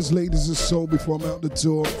connoisseur's ladies of soul before I'm out the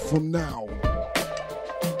door from now.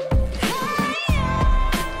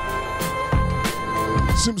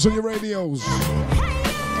 Simps on your radios.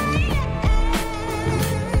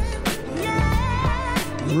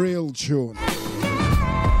 Real tune.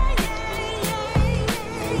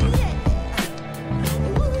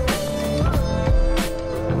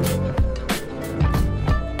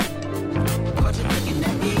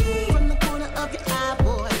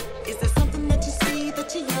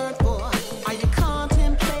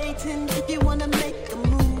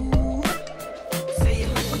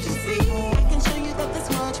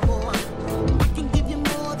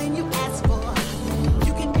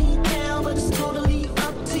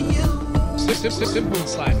 Simple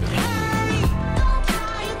Simon.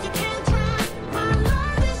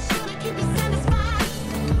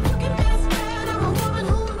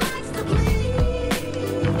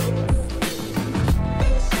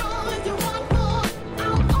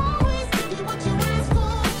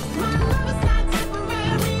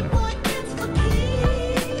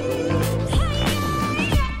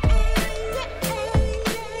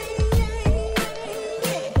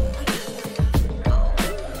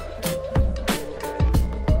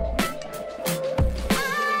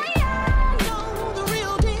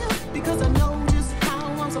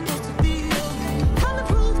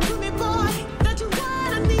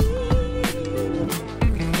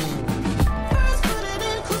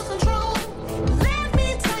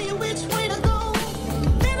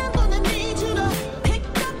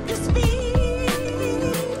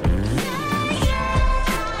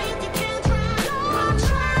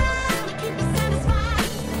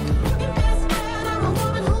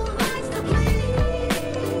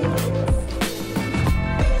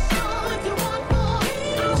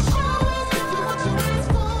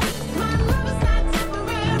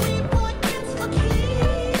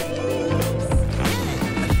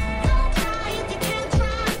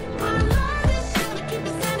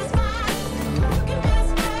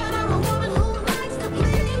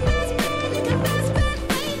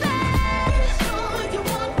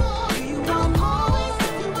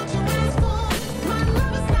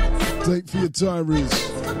 Date for your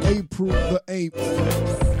diaries, April the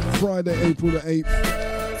 8th, Friday, April the 8th.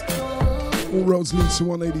 All roads lead to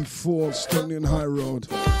 184 Stonian High Road.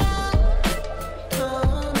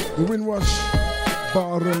 The Windrush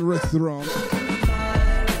Bar and Restaurant.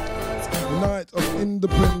 A night of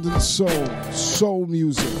independent soul, soul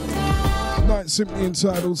music. A night simply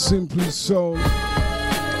entitled Simply Soul.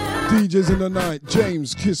 DJs in the night,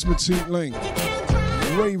 James, Kiss Matite Lane,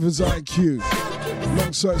 Ravers IQ,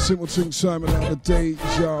 alongside Simple Twin Simon out of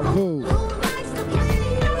Deja Vu.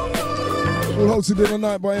 All hosted in the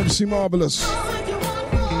night by MC Marvelous.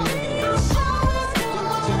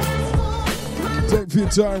 Date for your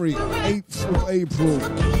diary, 8th of April,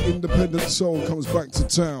 Independent Soul comes back to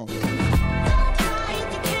town.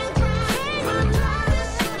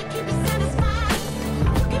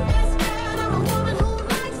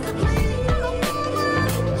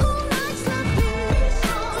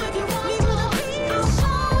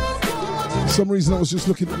 For some reason I was just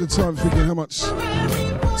looking at the time thinking how much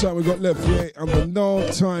time we got left. Yeah, under no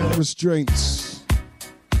time restraints.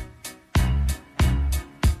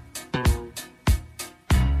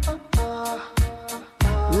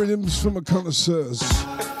 Rhythms from a connoisseurs.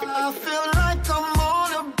 I feel like I'm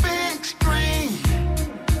on a big screen,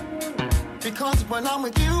 because when I'm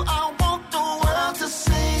with you I want the world to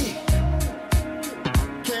see.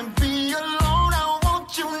 Can't be alone, I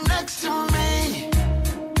want you next to me.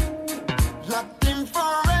 Locked in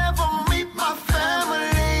forever, meet my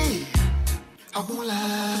family. I won't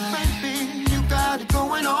lie, baby, you got it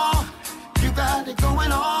going on. You got it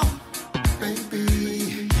going on,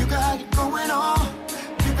 baby. You got it going on.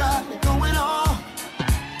 You got it going on.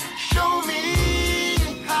 Show me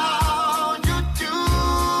how you do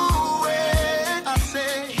it. I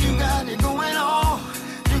say you got it going on.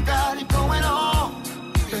 You got it going on,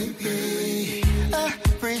 baby.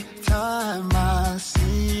 Every time I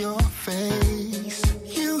see your face,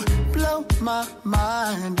 you blow my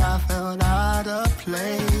mind. I felt out of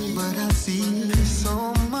place, but I see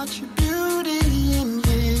so much beauty in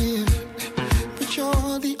you. But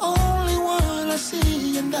you're the only one I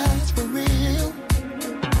see, and that's for real.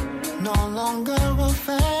 No longer a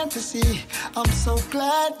fantasy. I'm so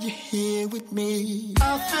glad you're here with me.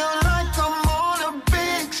 I feel like I'm on a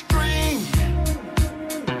big screen,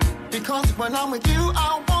 because when I'm with you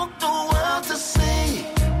I want the world to see.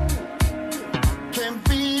 Can't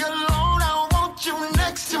be alone, I want you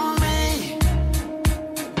next to me.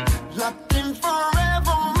 Locked in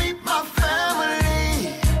forever, meet my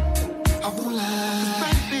family. I won't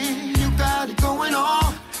lie, baby, you got it going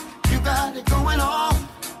on. You got it going on,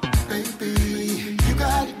 baby. You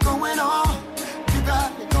got it going on. You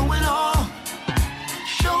got it going on.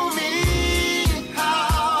 Show me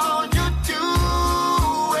how you do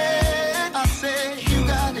it. I say you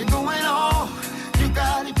got it going on. You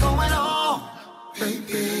got it going on,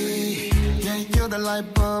 baby. Yeah, you're the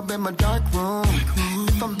light bulb in my dark room.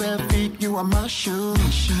 If I'm bare feet, you are my shoe.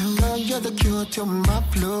 Girl, you're the cure to my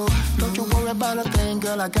flu. Don't you worry about a thing,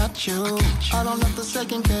 girl, I got you. I don't have to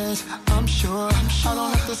second guess, I'm sure. I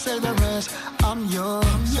don't have to say the rest, I'm yours.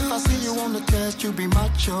 If I see you on the test, you be my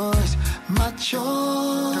choice. My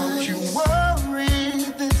choice. Don't you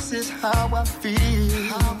worry, this is how I feel.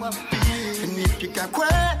 And if you got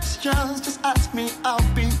questions, just ask me, I'll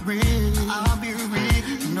be real.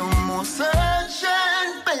 No more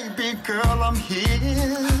searching, baby girl, I'm here.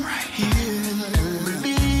 Right here.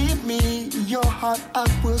 Believe me, your heart I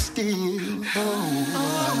will steal.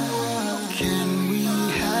 Can we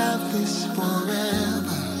have this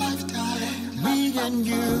forever? Lifetime. Me and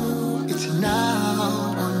you, it's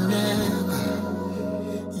now or never.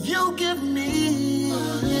 You give me,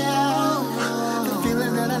 the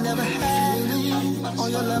feeling that I never had. Oh,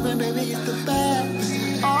 your loving, baby, is the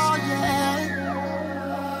best. Oh, yeah.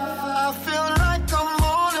 I feel like I'm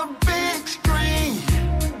on a big screen,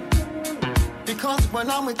 because when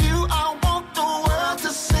I'm with you, I want the world to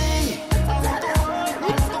see.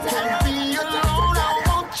 Can't be alone, I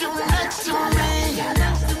want you next to me.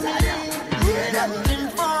 Nothing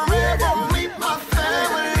forever, meet my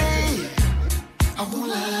family. I won't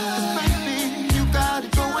lie, baby, you got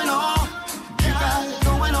it going on. You got it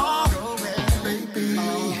going on, baby.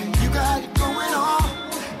 You got it going on.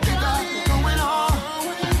 You got it going on.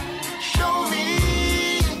 Show me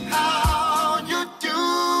how you do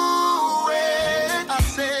it. I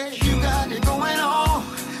say you got it going on.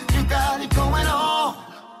 You got it going on,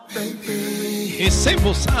 baby. It's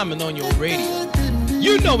Simple Simon on your radio.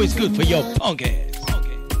 You know it's good for your punk ass.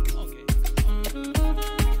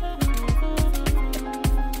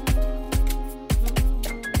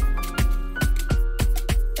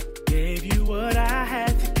 Gave you what I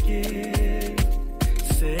had to give.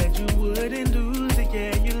 Said you wouldn't lose it,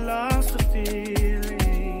 yeah, you lost the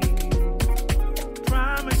feeling.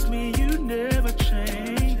 Promise me you never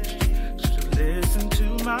change. Should listen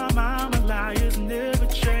to my mama, liars never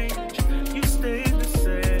change. You stay the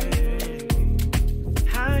same.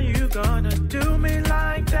 How you gonna do me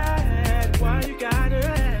like that? Why you gotta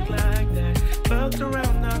act like that? Fucked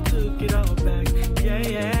around, I took it all back. Yeah,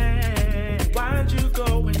 yeah.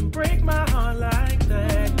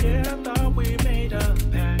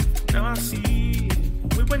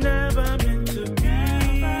 never meant to be.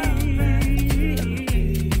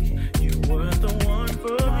 You were the one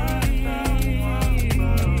for me.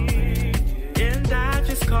 And I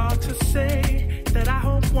just called to say that I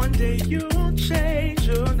hope one day you'll change.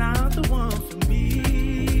 You're now the one for me.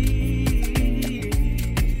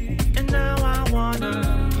 And now I wanna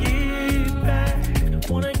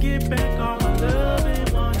get back all my love and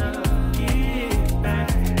wanna get back.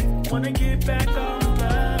 Wanna get back all my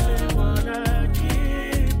love and wanna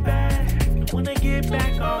get back. Wanna get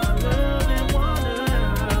back all my love and wanna.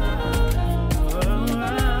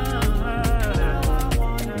 Now I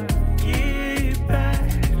wanna get back.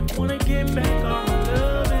 Wanna get back all my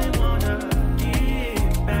love and wanna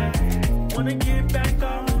get back. Wanna get back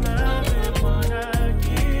all my love and wanna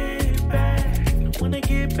get back. Wanna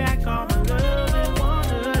get back all my love and wanna.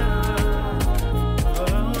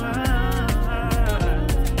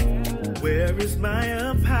 Where is my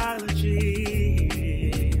apology?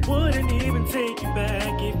 Wouldn't even take you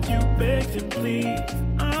back if you begged and pleaded.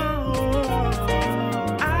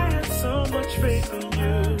 Oh, I had so much faith in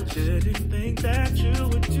you. Didn't think that you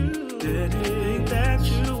would do. Didn't think that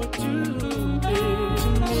you would do it to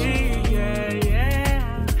me. Yeah,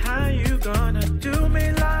 yeah. How you gonna do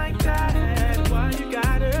me like that? Why you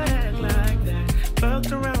gotta act like that?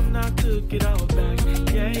 Fucked around, I took it all back.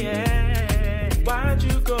 Yeah, yeah. Why'd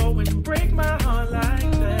you go and break my heart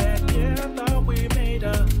like that? Yeah, I thought we made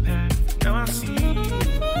a pact. Now I see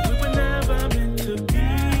we were never meant to be.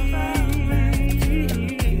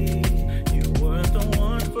 You were the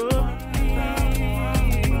one for me.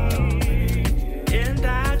 And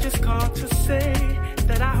I just called to say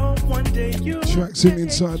that I hope one day you Tracks him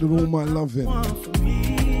inside with all my loving.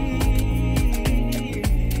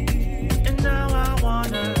 And now I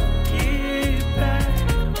wanna get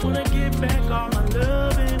back. Wanna get back all my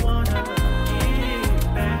love and wanna get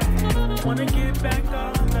back. Wanna get back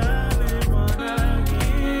all my love and wanna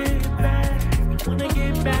get back. Wanna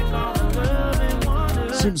get back all my love and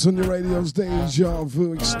wanna. Simps on your radio's Deja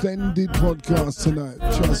Vu extended podcast tonight.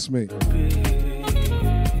 Trust me.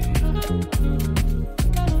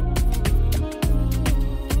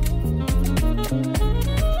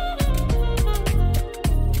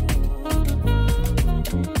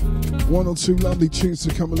 One or two lovely tunes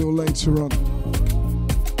to come a little later on.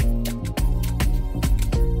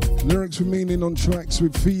 Lyrics with meaning on tracks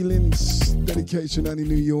with feelings. Dedication Annie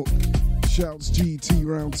New York. Shouts GT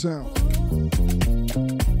round town.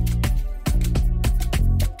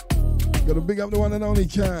 Gotta big up the one and only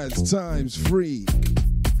Kaz. Times free.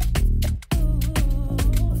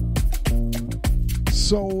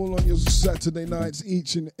 Soul on your Saturday nights,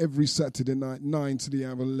 each and every Saturday night, 9 to the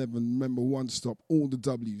hour 11. Remember, one stop, all the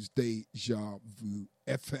W's, Deja Vu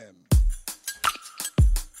FM.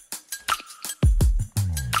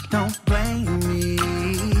 Don't blame me.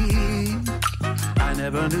 I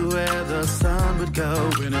never knew where the sun would go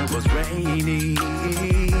when it was raining.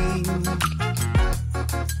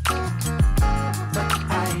 But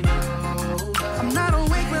I know I'm not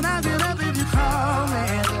awake when I get up if you call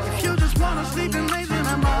me. If you just wanna sleep in late, then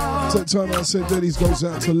I'm all. That time I said Daddy's goes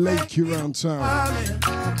out to Lake around town.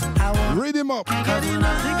 Read him up. Cause when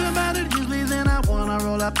I think about it, usually then I wanna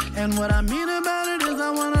roll up. And what I mean about it is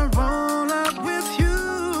I wanna roll up with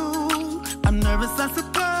you. I'm nervous, I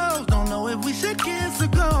suppose. Don't know if we should kiss or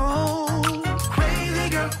go. Crazy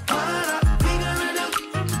girl, what are we gonna do?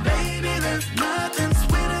 Baby, there's nothing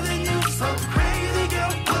sweeter than you. So crazy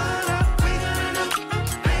girl, what are we gonna do?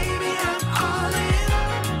 Baby, I'm all in.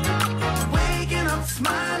 Waking up,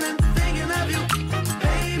 smiling, thinking of you.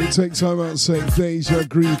 Baby. We take time out and say Deja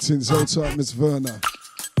greetings. Hold tight, Miss Verna.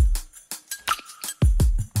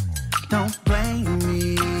 Don't blame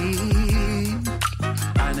me.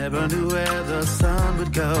 I never knew where the sun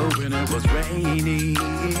would go when it was raining.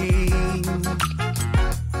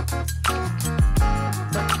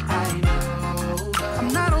 But I know I'm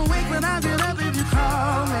not awake when I get up if you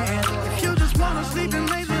call me. If you just wanna sleep in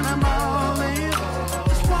late, then I'm all in.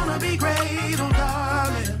 Just wanna be great, oh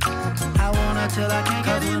darling. I wanna till I can't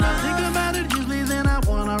get enough. Think about it, usually then I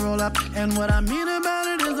wanna roll up. And what I mean about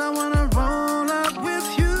it is I wanna roll up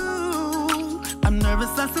with you. I'm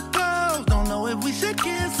nervous, I suppose. Don't know if we should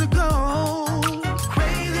kiss or go.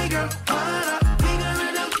 Crazy girl, what are we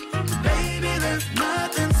gonna do? Baby, there's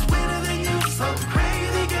nothing sweeter than you. So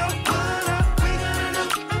crazy girl, what are we gonna do?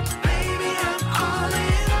 Baby, I'm all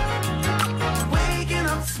in. Waking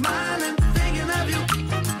up, smiling, thinking of you.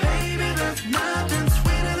 Baby, there's nothing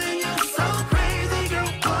sweeter than you. So crazy girl,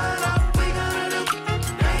 what are we gonna do?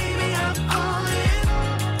 Baby, I'm all in.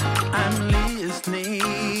 I'm listening.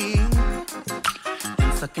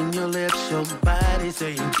 Sucking your lips, your body me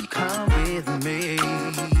say you can come with me.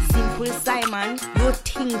 Simple Simon, you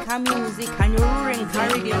think of music and you rank a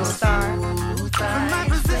radio star. From my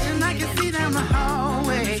position, I can see down the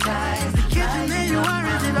hallway. The kitchen, there you are,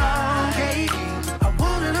 is it okay? I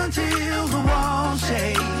want it until the walls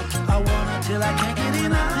shake. I want it till I can't get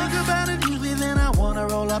in. I think about it usually, then I wanna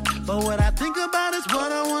roll up. But what I think about is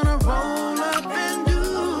what I wanna roll up and do.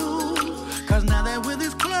 Cause now that we're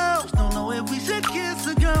this close, don't know if we should kiss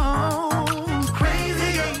or go.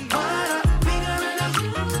 Crazy girl, what are we gonna do?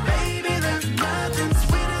 Baby, there's nothing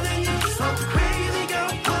sweeter than you. So crazy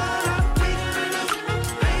girl, what are we gonna do?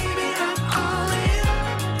 Baby, I'm all in.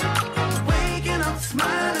 Waking up,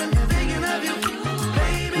 smiling, thinking of you.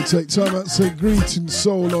 Baby, We take time out to say greetings,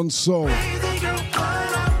 soul on soul.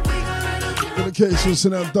 Dedication,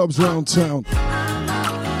 send out dubs round town.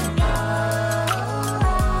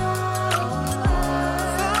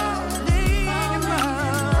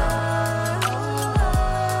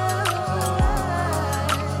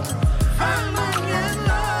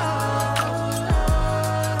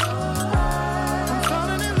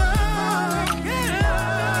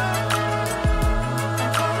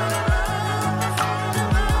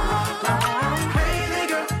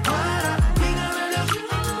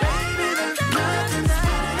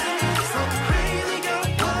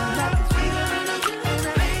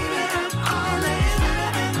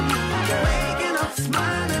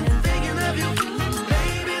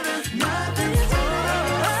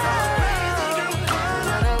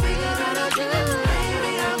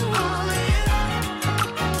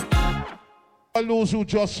 Those who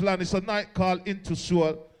just land, it's a night call into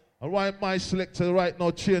Soul. And right, my selector right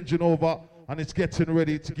now changing over, and it's getting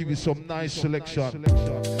ready to give you some nice selection.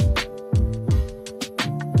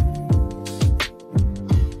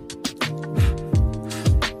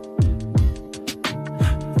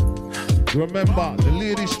 Remember, the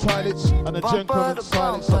ladies' toilets and the gentlemen's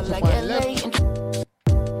toilets are to my left.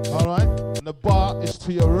 Alright, and the bar is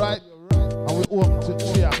to your right, and we open to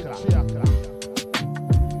Chiaka.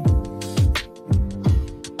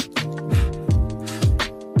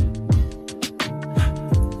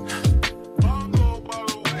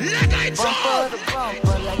 Bumper to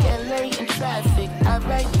bumper, like LA in traffic. I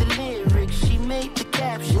write the lyrics, she made the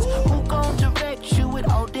captions. Who gon' direct you with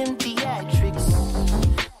all them theatrics?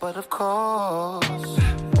 But of course,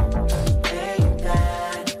 ain't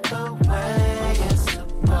that the way it's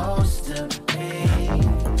supposed to be?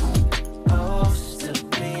 Supposed to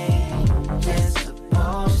be, it's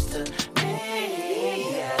supposed to be.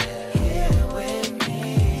 Yeah, here with me,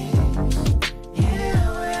 here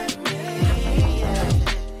with me, yeah.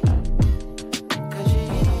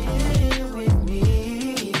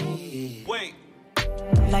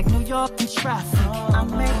 Like New York in traffic, I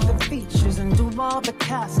make the features and do all the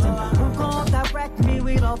casting. Who gon' direct me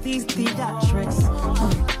with all these theatrics?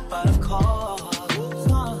 But of course,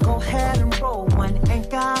 go ahead and roll one, ain't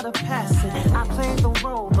gotta pass it. I play the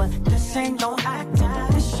role, but this ain't no acting.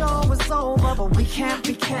 This show is over, but we can't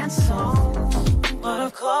be canceled. But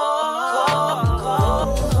of course,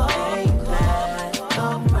 ain't that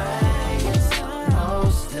the way it's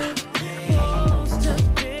supposed to be?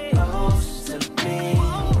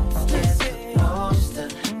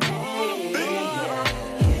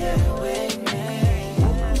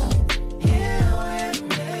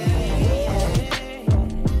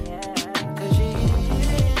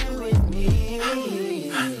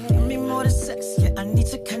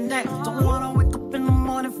 Don't wanna wake up in the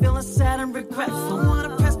morning feeling sad and regretful. Don't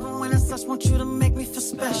wanna press me when it's such, want you to make me feel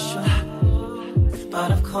special.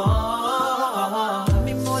 But of course, give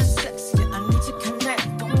me more than sex, yeah, I need to connect.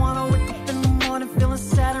 Don't wanna wake up in the morning feeling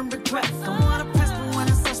sad and regretful. Don't wanna press me when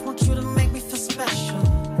it's such, want you to make me feel special.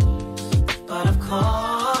 But of course,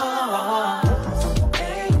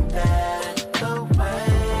 ain't that the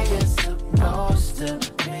way it's supposed to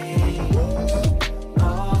be?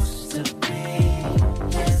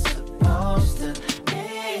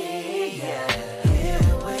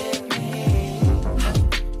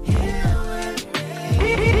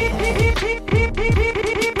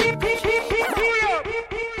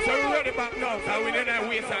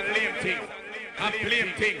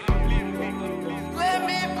 Let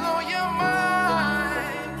me blow your mind.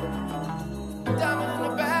 Down in the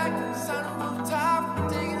back, sunroof top,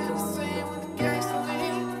 digging in the same with the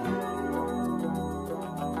gasoline.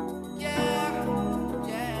 Yeah,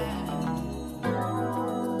 yeah.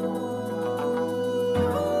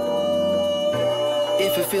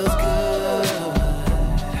 If it feels good,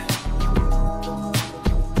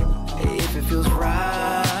 if it feels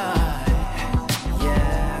right,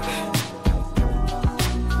 yeah.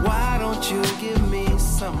 Why don't you give me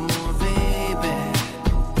some more, baby?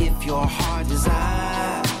 If your heart desires.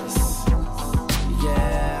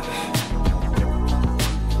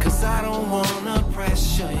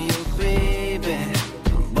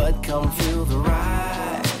 come feel the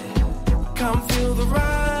ride. Come feel the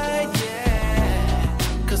ride,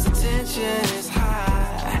 yeah. Cause the tension is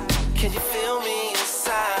high. Can you feel me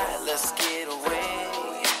inside? Let's get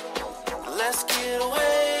away. Let's get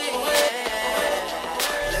away, yeah.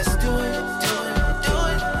 Let's do it, do it, do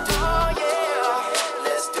it, do it, yeah.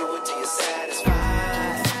 Let's do it till you're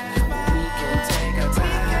satisfied. We can take our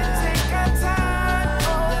time, take our time.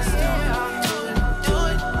 Let's do it, do it, do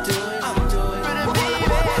it, do it. I'm doing it, baby.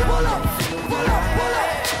 Pull up, pull up, pull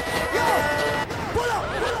up. Yo, pull up,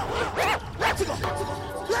 pull up. Let's go,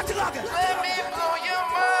 let's go again. Let me blow your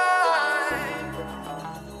mind.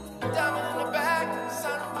 Diamond in the back,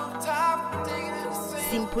 sunroof top, digging in the sea.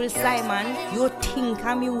 Simple Simon, you think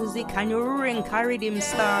of music and you rank a rhythm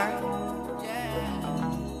star.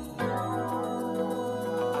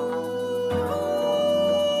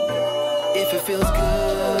 If it feels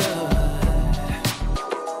good,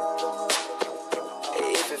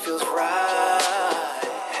 if it feels right,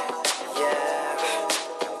 yeah.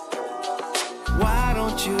 Why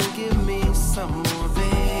don't you give me some more,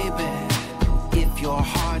 baby? If your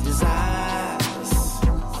heart desires,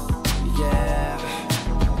 yeah.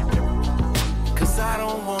 Cause I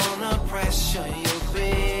don't wanna pressure you,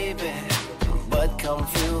 baby. But come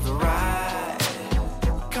feel the ride.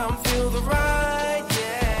 Come feel the ride,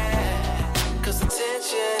 yeah. Cause the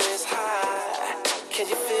tension is high. Can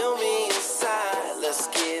you feel me inside? Let's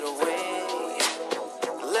get away.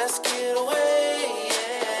 Let's get away,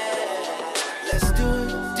 yeah. Let's do it,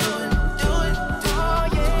 do it, do it, do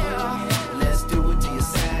it, yeah. Let's do it till you're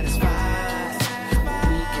satisfied.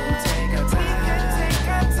 We can take our time, take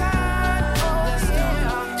our time. Let's do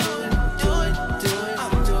it, do it, do it, do it.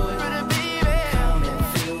 I'm doing it, baby. Come and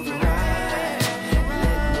feel the ride.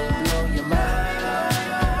 Let me blow your mind.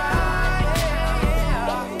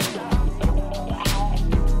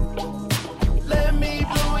 Let me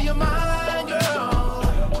blow your mind, girl.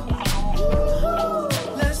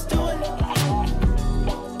 Let's do it.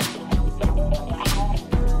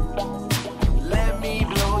 Let me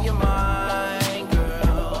blow your mind,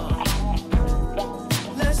 girl.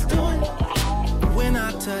 Let's do it. When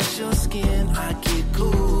I touch your skin, I get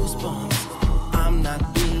goosebumps. I'm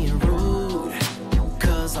not being rude,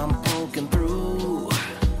 cause I'm poking through.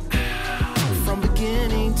 From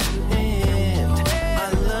beginning to end,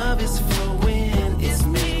 our love is flowing. It's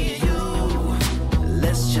me and you.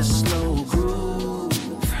 Let's just slow groove.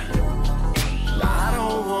 I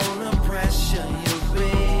don't wanna pressure you,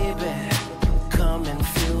 baby. Come and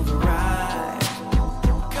feel the ride.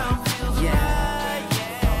 Come feel the ride,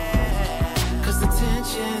 yeah. Cause the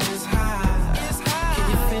tension is high. Can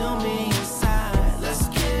you feel me inside? Let's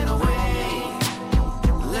get away.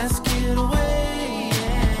 Let's get away,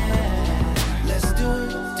 yeah. Let's do it,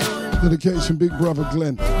 do it. Dedication, Big Brother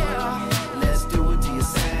Glenn. Let's do it till you're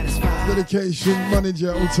satisfied. Dedication,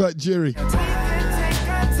 Manager, all tight Jerry. Let's do it,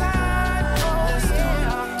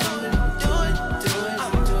 do it, do it, do it.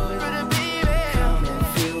 I'm doing it, baby. Come and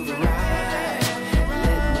feel the ride.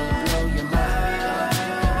 Let me blow your mind.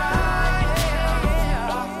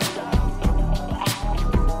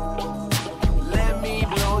 Let me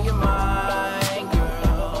blow your mind,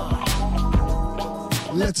 girl.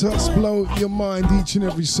 Let us blow your mind each and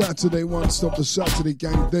every Saturday. One stop the Saturday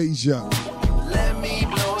Gang Deja. Let me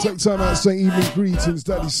blow Take time out, say evening greetings,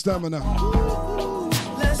 Daddy Stamina.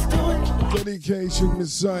 Let's do it. Dedication,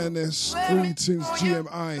 Miss Zioness. Greetings, GM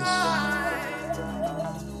Eyes.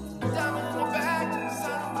 Diamond in the back,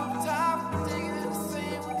 sunroof top, digging in the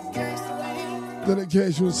sea with gangsta lean.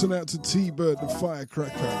 Dedication was sent out to T-Bird, the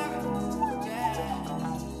firecracker.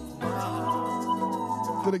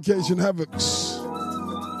 Dedication, Havocs.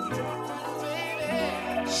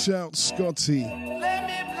 Shout, Scotty. Let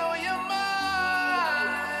me blow your mind,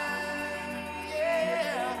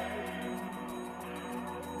 yeah.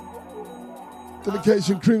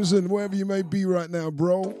 Dedication, Crimson, wherever you may be right now,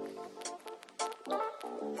 bro.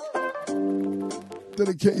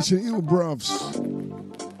 Dedication, Ill Bruvs.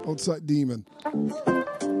 Outside Demon.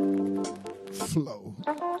 Flow.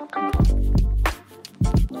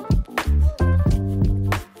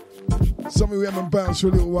 Something we haven't bounced for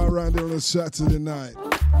a little while around here on a Saturday night.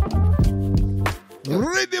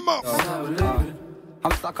 Read him up.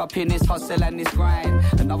 I'm stuck up in this hustle and this grind.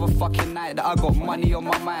 Another fucking night that I got money on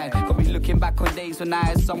my mind. Got me looking back on days when I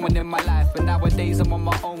had someone in my life. But nowadays I'm on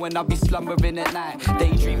my own when I be slumbering at night.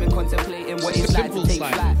 Daydreaming, contemplating what it's like to take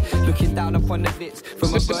flight. Looking down upon the bits from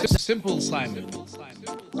a bird. Simple Simon.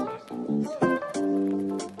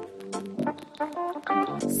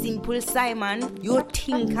 Simple Simon, you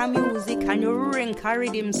think of music and you rank a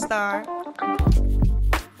rhythm star.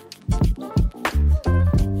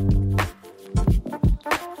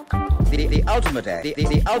 ultimate aim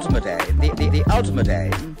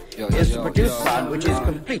is to produce sound which is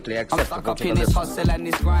completely acceptable to the listener. Hustle and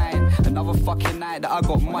this grind. Another fucking night that I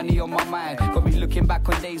got money on my mind. Got me looking back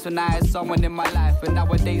on days when I had someone in my life. But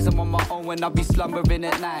nowadays I'm on my own when I be slumbering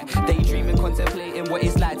at night. Daydreaming, contemplating what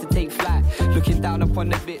it's like to take flight. Looking down upon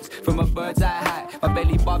the bits from a bird's eye height. My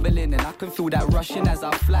belly bubbling and I can feel that rushing as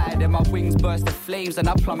I fly. Then my wings burst the flames and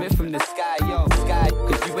I plummet from the sky. Yo, sky,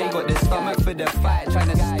 cause you ain't got the stomach for the fight. Trying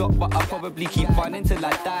to stop but I'll probably keep running till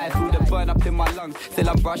I die. Feel the burn up in my lungs, till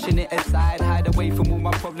I'm brushing it aside. Hide away from all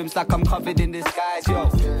my problems like I'm covered in disguise. Yo,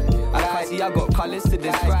 I can't see I got colours to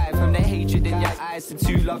describe. From the hatred in your eyes to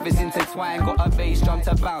two lovers intertwined. Got a bass drum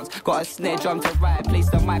to bounce, got a snare drum to ride. Place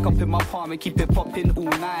the mic up in my palm and keep it popping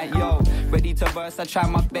all night. Yo, ready to burst, I try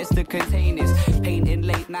my best to contain this. Painting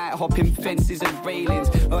late night, hopping fences and railings.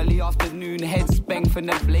 Early afternoon, head spang from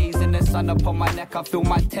the blaze. And the sun upon my neck, I feel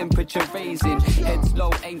my temperature raising. Heads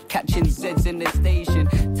low, ain't catching Z's in the station.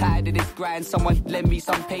 Tired of this grind, someone lend me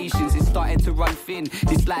some patience. It's starting to run thin,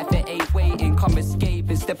 this life it ain't waiting. Come escape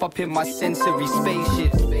and step up in my sensory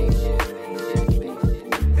spaceship.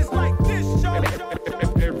 It's like this, yo.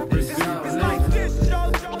 It's like this,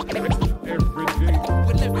 yo. Every day.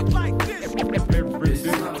 We live it like this. Every day. It's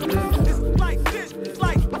like this. It's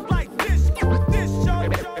like this. This, yo.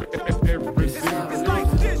 Every day. It's like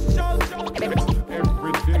this, yo.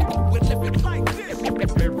 Every day. We live it like this. Every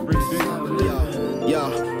day. Yeah,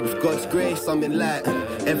 with God's grace, I'm enlightened.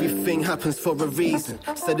 Everything happens for a reason,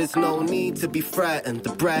 so there's no need to be frightened.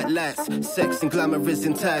 The bright lights, sex and glamour is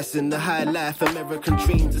enticing. The high life, American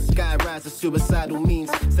dreams, the sky rise of suicidal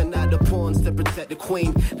means. Send out the pawns to protect the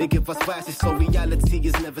queen. They give us vices so reality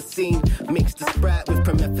is never seen. Mix the Sprite with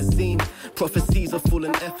promethazine. Prophecies are full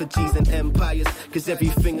in effigies and empires, cause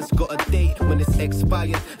everything has got a date when it's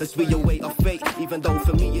expired. As we await our fate, even though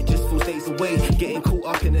for me it just feels days away. Getting caught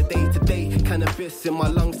up in the day-to-day. Cannabis in my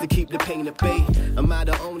lungs to keep the pain at bay. Am I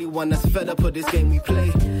the only one that's fed up of this game we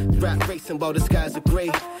play? Rap racing while the skies are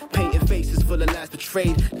grey. Painting faces full of lies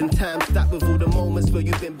betrayed. Then time stacked with all the moments where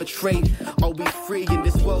you've been betrayed. Are we free in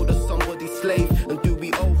this world or somebody's slave? And do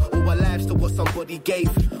we owe all our lives to what somebody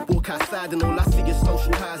gave? Walk outside and all I see is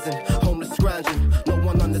social housing. Homeless scrounging, no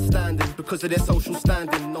one understanding. Because of their social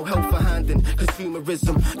standing, no help for handing.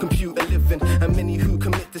 Consumerism, computer living. And many who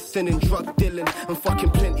commit to sinning, drug dealing. And fucking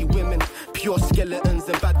plenty women. Pure skeletons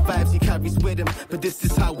and bad vibes he carries with him. But this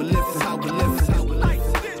is how we live, this is how we live, this is how we live. Like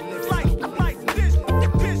this,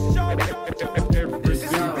 this,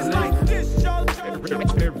 yo. It's like this, yo. Every day.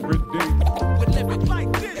 We live it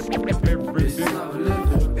like this. Every day.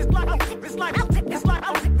 It's like this, yo. Every day.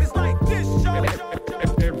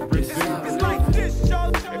 It's like this, yo.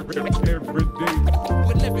 Every day.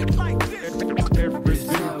 We live it like this. Every day.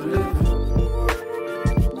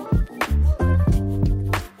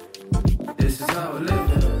 This is how we live.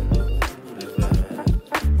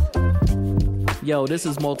 Yo, this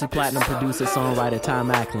is multi-platinum producer, songwriter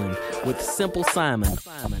Tom Ackland with Simple Simon.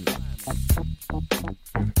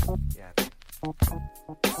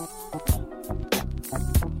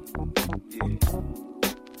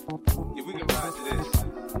 Yeah, we can ride to this.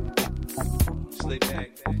 Slay back.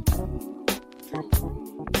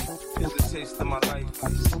 Here's a taste of my life.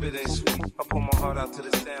 Spit ain't sweet. I pour my heart out to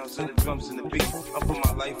the sounds of the drums and the beat. I put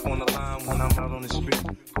my life on the line when I'm out on the street.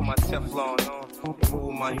 Put my Teflon on,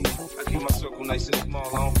 remove my heat. I keep my circle nice and small.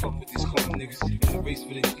 I don't fuck with these corner niggas. In the race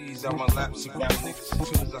for the G's, I run laps around niggas. As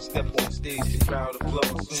soon as I step on stage, the crowd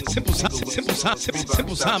applause. Simple Simon.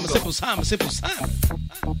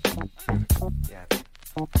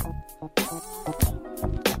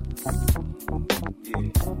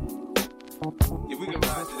 Yeah, we can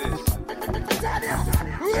ride to this.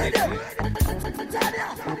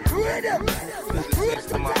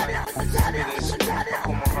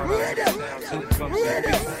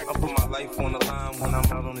 I put my life on the line when I'm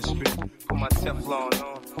out on the street. Put my Teflon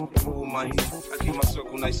on, remove my heat. I keep my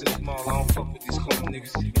circle nice and small. I don't fuck with these corner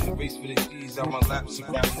niggas. In the race for the G's, I run laps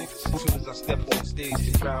around niggas. As soon as I step on stage,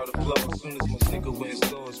 the crowd applause. As soon as my nigga win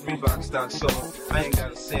stores, Reebok stock sold. I ain't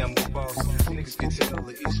gotta say I'm the boss. Niggas get to know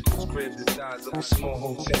the East Coast cribs the size of a small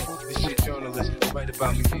hotel. This shit journalists write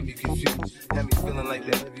about me, keep me confused. Had me feeling like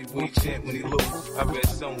that heavyweight champ when he lose. I read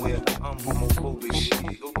somewhere I'm homophobic.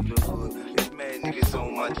 Shit, open the hood. It's mad niggas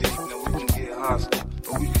on my dick. Now we can get hostile,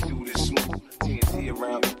 but we can do this smooth. TNT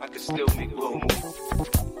around, I can still make blow move.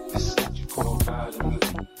 This is what you call riding with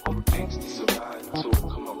me. All the things to survive until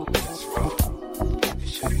come up with this road. To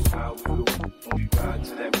show you how we do when we ride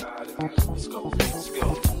to that ride again. Let's go, let's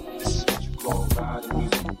go. This is what you call riding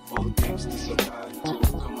with me. All the things to survive until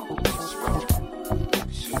come up with this road.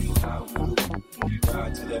 To show you how we do when we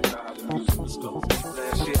ride to that ride again. Let's go.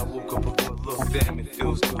 Last year I woke up a look, damn, it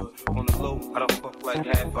feels good. On the low, I don't fuck like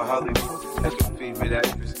half of Hollywood. That's my favorite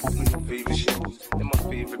actress, my favorite shows, and my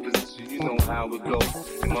favorite position. You know how it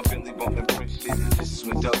goes. And my Bentley bumping Prince shit. This is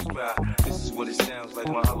when doves cry. This is what it sounds like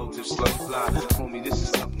when hollow tips slow fly. Homie, this is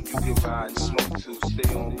something you can ride and smoke to.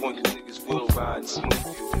 Stay on point, cause niggas will ride and smoke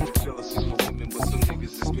you. Jealousy for women, but some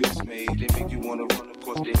niggas is dismayed. They make you wanna run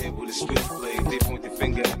across their head with a switch blade. They point their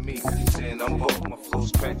finger at me, saying I'm bold. My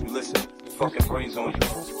flow's cracked. You listen. Fucking brains on you.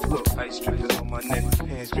 Look, ice dripping on my neck,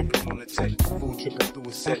 hands dripping on the tech, food dripping through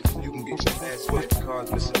a set. You can get your ass wet,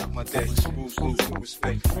 cars missing up my deck, screws loose with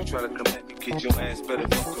respect. You try to come at me, get your ass better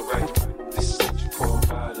fuck correct. This is what you call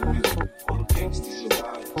riding music. All the gangsters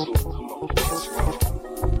survive, so come on, let's roll.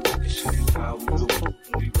 And show you how we do it.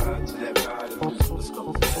 When we ride to that riding music, let's go,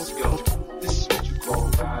 let's go. This is what you call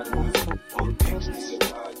riding music. All the gangsters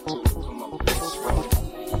survive, so come on, let's roll.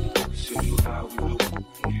 And show you how we do it.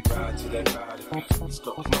 To that ride, let's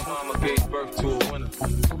go. My mama gave birth to a winner.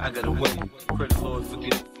 I got a winner. Pray the Lord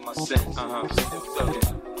forgive me for my sins. Still thugging,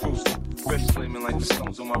 cruising, wrist flaming like the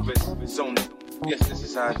stones on my wrist. Zoning. Yes, this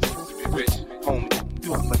is how it feels to be rich, homie.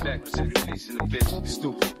 You off my back, cause every face in the bitch.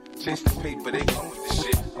 Stupid. Chase the paper, they come with the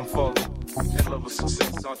shit. I'm falling. And love of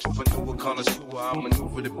success, entrepreneur, connoisseur. I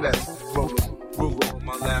maneuver the best. Ruger on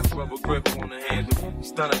my lap, rubber grip on the handle.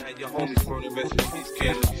 Stunner at your homies burning rest in peace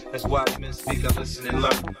candles. That's why men speak, I listen and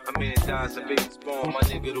learn. A man dies, a baby's born. My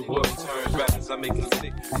nigga, the world turns. Rappers, I make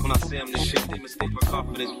mistakes. When I say I'm the shit, they mistake my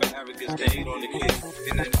confidence for arrogance. They hate on the kid.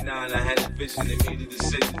 In 99, I had a vision and made a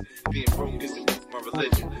decision. Being broke is my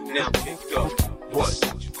religion. Now I'm picked up. What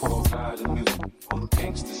you call riding music? All the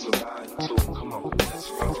gangsters are riding too. Come on, let's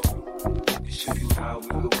roll. And show you how we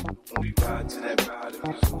do when we ride to that riding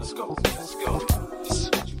music. Let's go, let's go. This is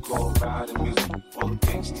what you call riding music. All the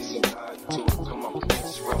gangsters are riding too. Come on,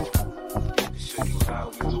 let's roll. And show you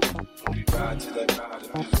how we do when we ride to that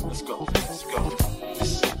riding music. Let's go, let's go.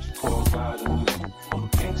 This is what you call riding music. All the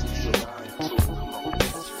gangsters are riding too. Come on,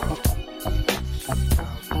 let's roll.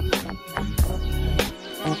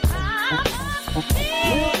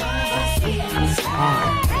 Hi,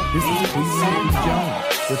 this is Cleveland P. Jones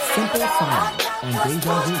with Simple Simon on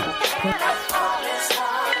Deja Vu.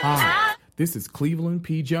 Hi, this is Cleveland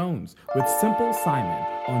P. Jones with Simple Simon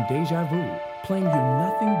on Deja Vu, playing you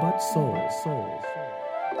nothing but soul.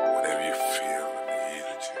 Whenever you feel the need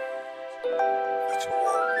that you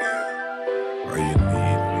want me, or you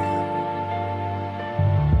need me,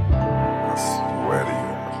 I swear to you,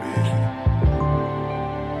 baby.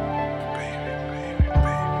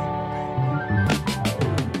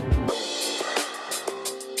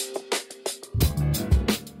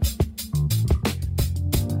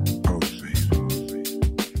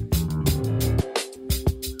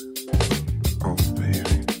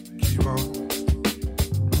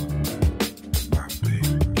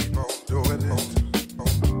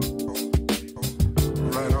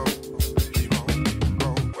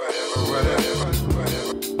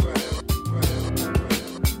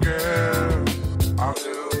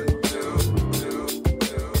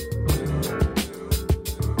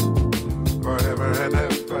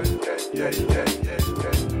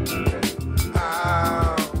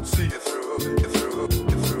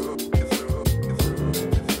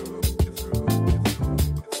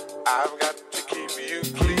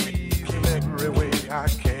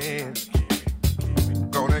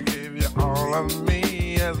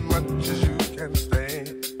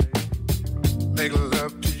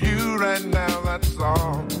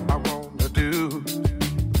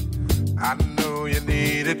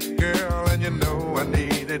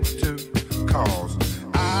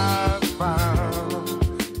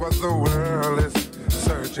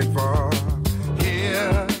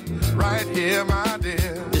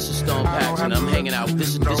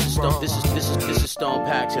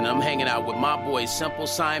 Simple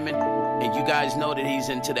Simon, and you guys know that he's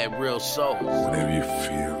into that real soul. Whenever you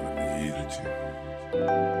feel the need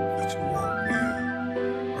that you want me,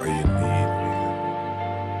 or you need me,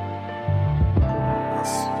 I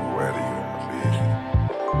swear to you,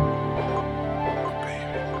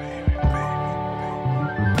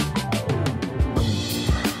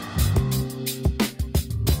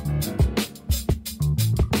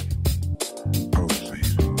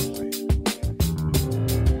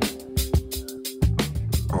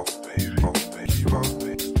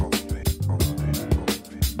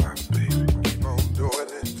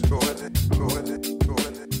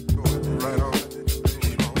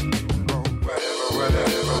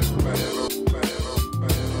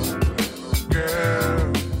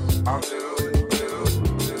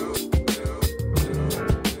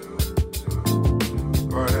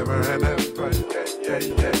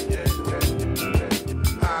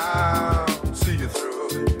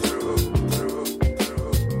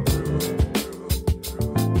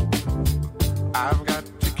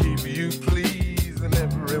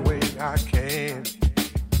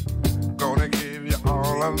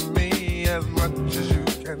 all of me as much as you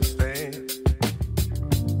can stand.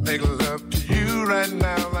 Make love to you right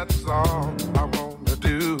now, that's all I wanna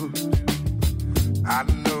do. I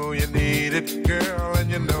know you need it, girl,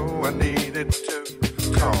 and you know I need it too.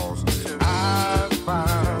 'Cause I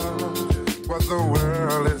found what the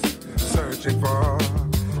world is searching for.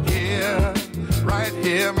 Here, right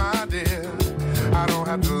here, my dear, I don't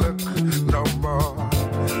have to look no more.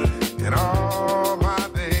 In all my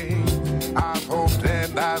days, I've hoped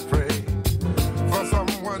and I prayed for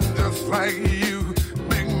someone just like you.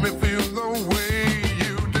 Make me feel the way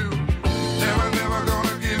you do. Never, never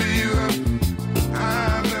gonna give you up.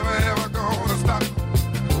 I'm never, ever gonna stop.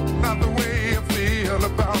 Not the way I feel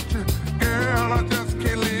about you. Girl, I just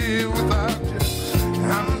can't live without you.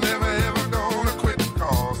 I'm never, ever gonna quit,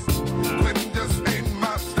 'cause quitting just ain't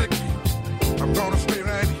my stick. I'm gonna stay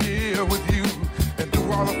right here with you and do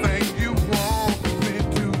all the things you want me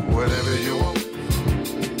to, whatever you want.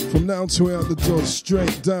 From now to out the door,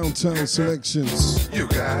 straight downtown selections. You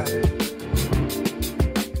got it.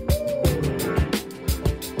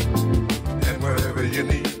 And whatever you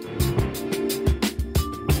need.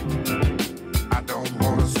 I don't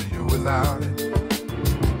wanna see you without it.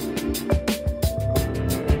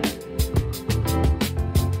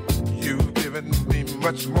 You've given me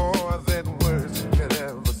much more than words could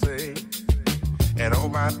ever say. And oh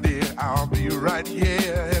my dear, I'll be right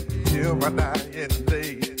here until my dying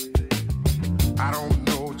day. I don't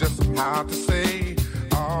know just how to say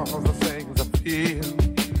all the things I feel.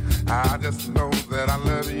 I just know that I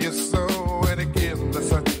love you so, and it gives me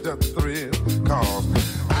such a thrill. 'Cause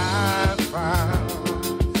I found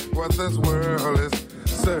what this world is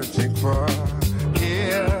searching for.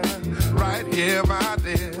 Here, right here, my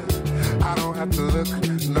dear, I don't have to look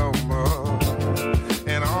no more.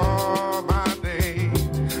 In all my days,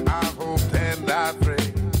 I've hoped and I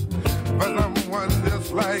prayed for someone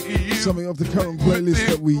just like you. Something off the current playlist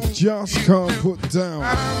that we just can't put down.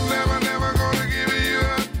 I'm never, never gonna give you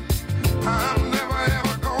up. I'm never,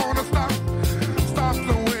 ever gonna stop. Stop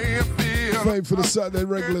the way I feel. Played for the Saturday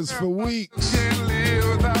regulars for weeks. Can't live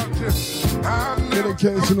without you. I'm never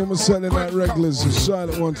Dedication on my Saturday night regulars, the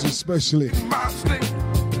silent ones especially. my stick.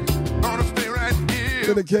 Gonna stay right here.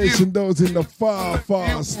 Dedication those in the far,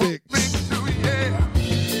 far sticks.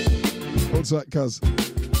 What's that, cuz?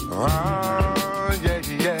 Oh, yeah,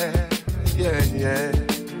 yeah, yeah, yeah,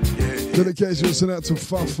 yeah. Dedication was sent out to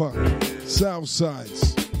Fafa, South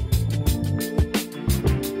Sides.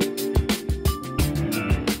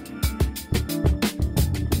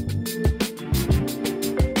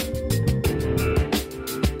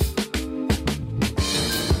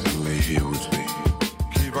 Lay here with me.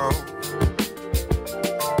 Keep on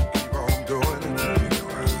doing it. You know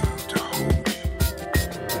I love to hold you.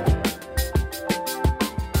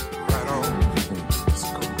 Right on. Let's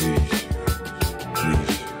go, please.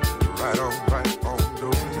 Right on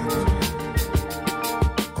doing it.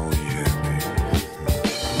 Oh yeah, baby.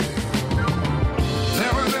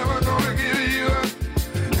 Never, never gonna give you up.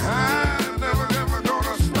 I'm never, never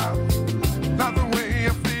gonna stop. Not the way I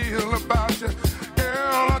feel about you.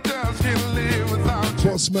 Girl, I just can't live without you.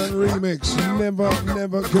 Bossman remix,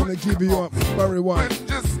 never gonna give you up. Barry White.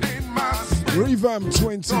 Revamp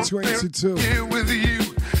 2022. Here with you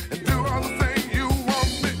and do all the things you want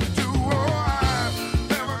me to do. Oh, I'm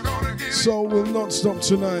never gonna give Soul will not stop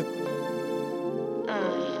tonight.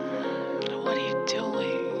 What are you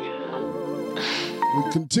doing? We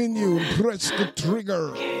continue and press the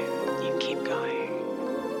trigger. You keep going.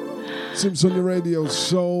 Sims on your radio,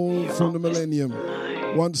 Soul from the Millennium.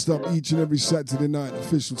 One stop each and every Saturday night,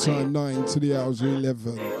 official time 9 to the hours of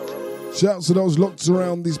 11. Shouts to those locked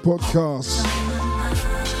around these podcasts.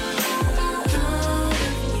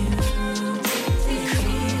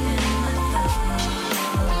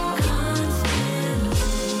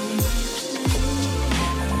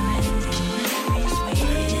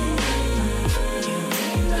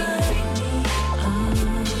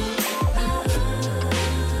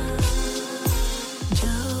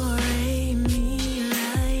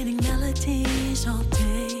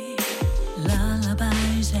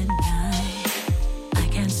 Lullabies at night. I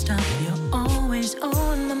can't stop, you're always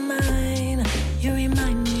on my mind. You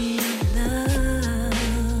remind me of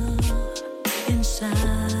love inside.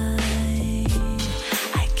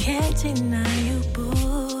 I can't deny you,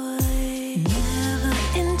 boy. Never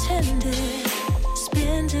intended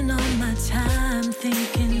spending all my time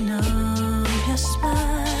thinking of your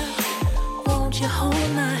smile. Won't you hold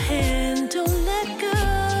my hand? Don't let go.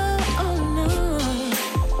 Oh no.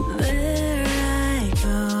 There I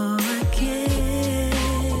go again.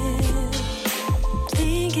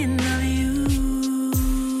 Thinking of you.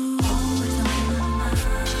 Always on my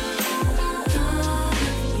mind.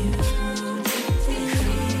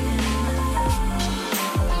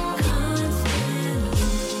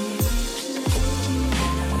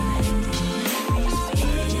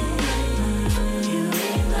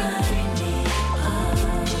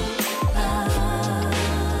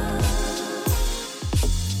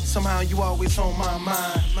 Somehow you always on my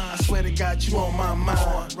mind. I swear to God, you on my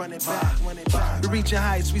mind. Run it back. We reaching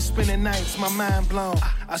heights, we spending nights, my mind blown.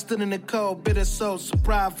 I stood in the cold, bitter soul, so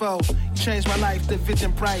bravo. You changed my life, the vision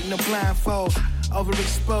bright, no blindfold.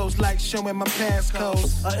 Overexposed, like showing my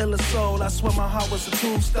passcodes. A iller soul, I swear my heart was a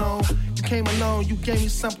tombstone. You came alone, you gave me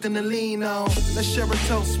something to lean on. Let's share a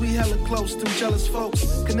toast, we hella close to jealous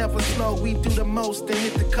folks. Can never slow, we do the most and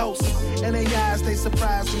hit the coast. And they eyes, they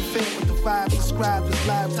surprised me fit with the vibe described as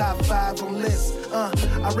live top 5 on list.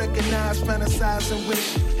 I recognize, fantasize, and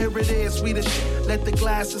wish. Here it is, we the shit. Let the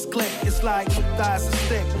glasses click. It's like thighs are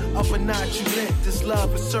thick. Up a notch, you lit. This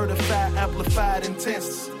love is certified, amplified,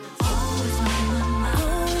 intense.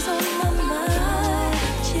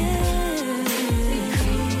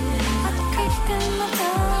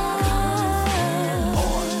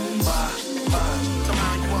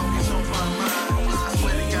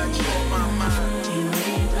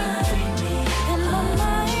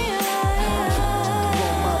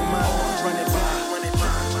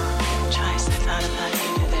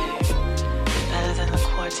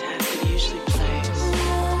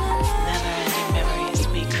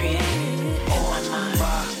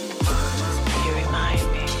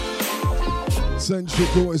 Central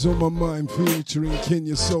Court is on my mind, featuring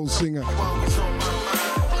Kenya soul singer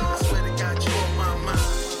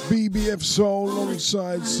BBF Soul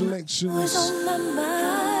alongside selections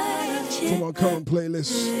from our current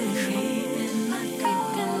playlist.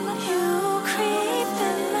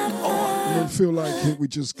 I don't feel like it, we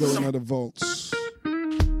just go another vaults.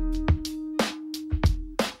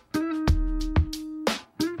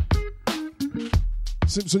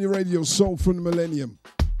 Sips on your radio, Soul from the Millennium.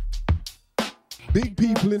 Big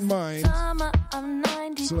people in mind.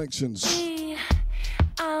 Selections.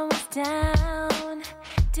 I was down,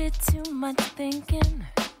 did too much thinking.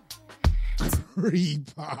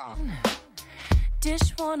 Reaper.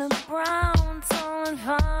 Dish water brown, tall and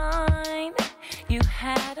fine. You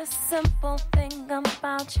had a simple thing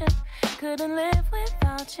about you. Couldn't live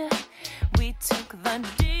without you. We took the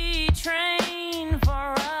D train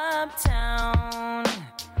for uptown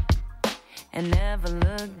and never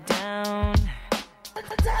looked down.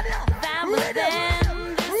 That was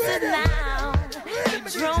then, this is now. You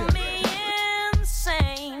drove me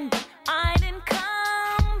insane, but I didn't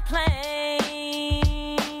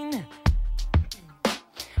complain.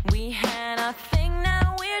 We had our thing,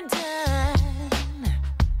 now we're done.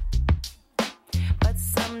 But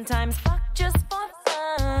sometimes fuck just for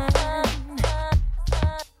fun.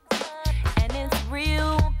 And it's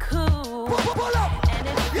real cool. And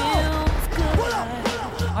it feels good.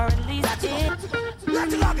 Or at least it.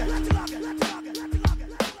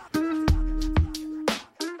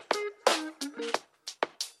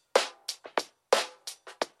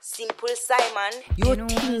 Simple Simon, you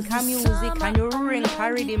think of music and you ring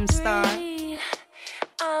carry them star. I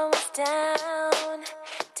was down,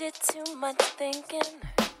 did too much thinking,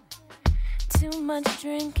 too much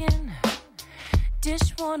drinking.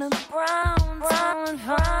 Dish water brown, tall and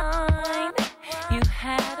fine. You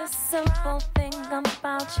had a simple thing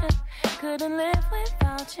about you. Couldn't live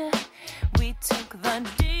without you. We took the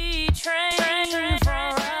D train for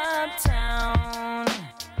uptown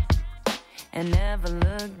and never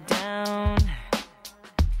looked down.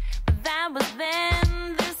 But that was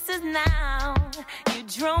then, this is now. You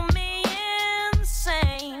drove me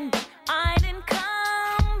insane, but I didn't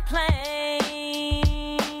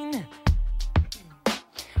complain.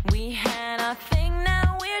 We had our thing,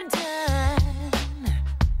 now we're done.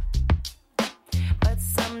 But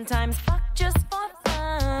sometimes fuck just for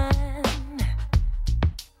fun.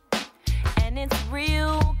 And it's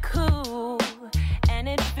real cool. And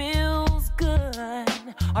it feels good.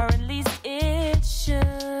 Or at least it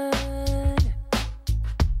should.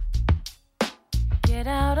 Get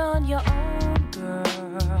out on your own,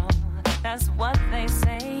 girl. That's what they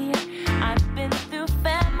say. I've been through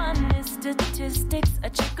feminist statistics. A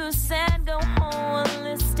chick who said go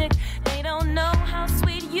holistic. They don't know how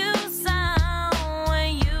sweet you sound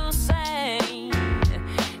when you say,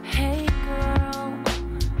 hey girl,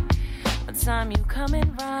 what time you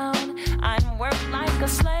coming round? I'm worked like a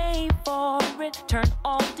slave for it. Turn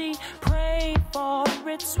all D, pray for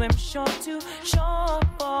it. Swim short to shore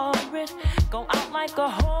for it. Go out like a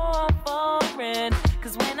whore for it.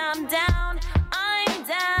 Cause when I'm down, I'm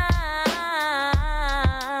down.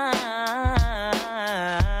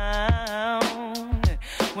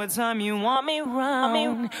 What time you want me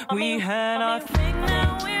round? We had our thing,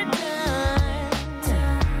 now we're done.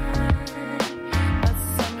 But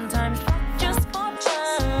sometimes just for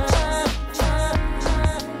fun.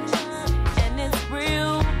 And it's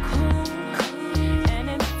real cool. And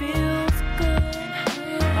it feels good.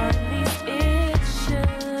 Or at least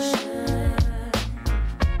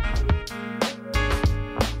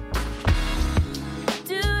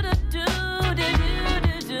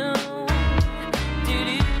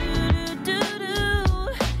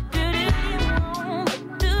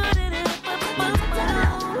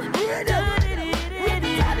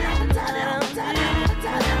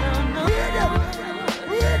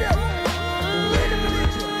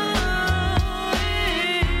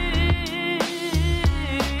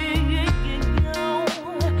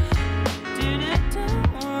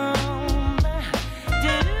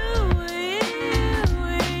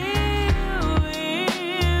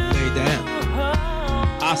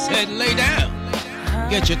I said lay down.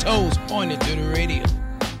 Get your toes pointed to the radio.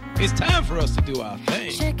 It's time for us to do our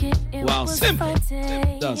thing. While Simple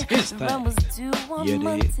does his thing. You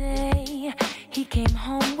did. He came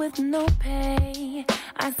home with no pay.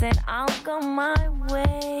 I said I'll go my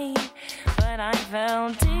way, but I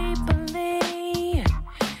fell deeply,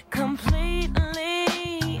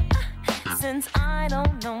 completely. Since I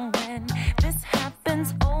don't know when this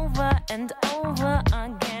happens over and over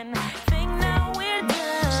again. Think now we're done.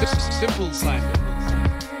 Simple Simon.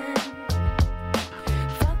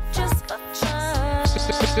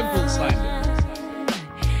 Simple Simon.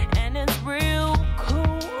 And it's real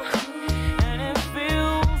cool, and it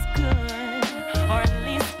feels good, or at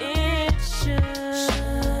least it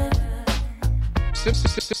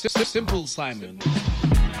should. Simple Simon.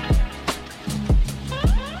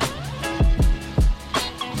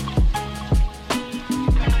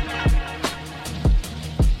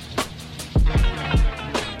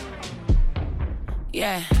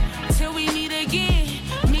 Yeah, till we meet again.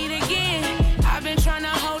 I've been trying to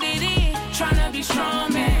hold it in, trying to be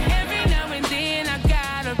strong, man. Every now and then I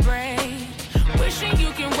gotta break, wishing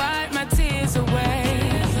you can wipe my tears away.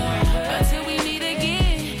 Until we meet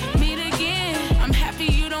again. I'm happy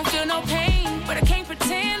you don't feel no pain, but I can't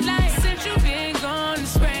pretend like since you've been gone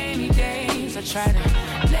this rainy days. I try to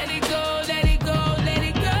let it go, let it go, let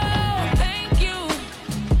it go. Thank you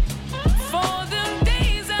for them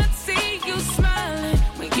days I'd see you smiling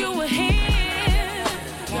when you were here.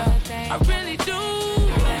 I really do.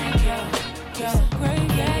 Thank you. You're so great.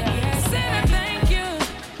 Yeah. Said I thank you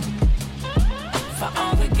for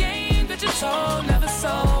all the game that you told, never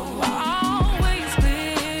sold. I always been.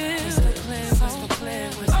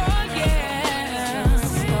 Oh yeah.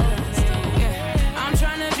 I'm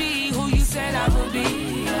trying to be who you said I would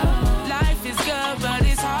be. Life is good, but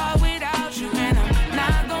it's hard without you, and I'm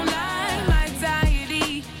not gonna lie. My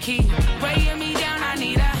anxiety keep weighing me down. I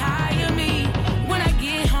need a higher me when I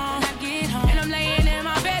get home.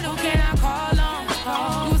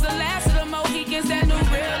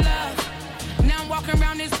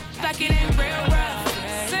 Around this like it ain't real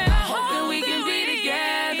rough. Said I hope that we can be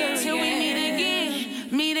together till we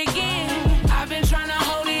meet again. I've been trying to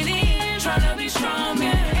hold it in, trying to be strong,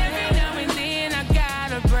 man. Every now and then I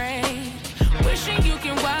gotta break, wishing you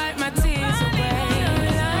can wipe my tears away.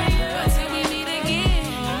 But till we meet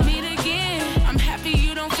again. I'm happy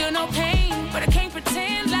you don't feel no pain, but I can't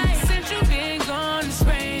pretend like since you've been gone this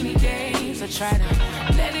rainy days. I try to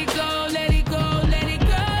let it go, let it go, let it go.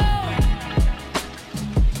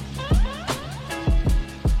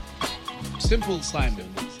 Simple Simon.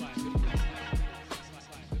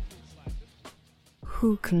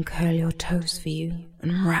 Who can curl your toes for you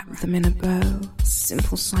and wrap them in a bow?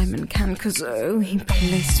 Simple Simon can, 'cause oh, he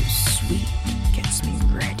plays so sweet, gets me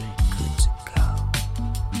ready, good to go.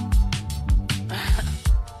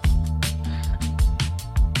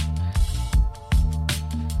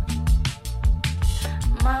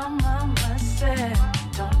 My mama said,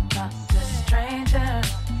 don't talk to strangers,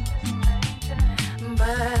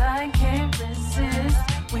 but I can't resist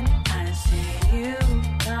when I see you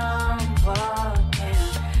come walking.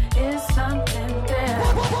 It's something there.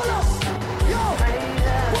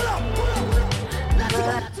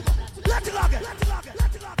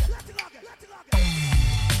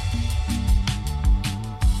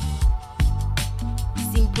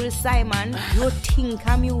 Simple Simon, you think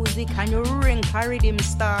of music and you rank a rhythm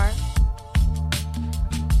star.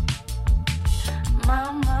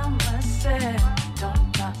 My mama said,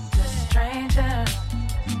 don't talk to strangers,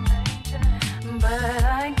 but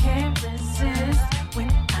I can't resist when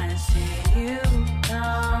I see you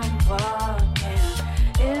come walking.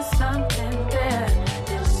 It's something there,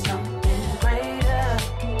 it's something greater,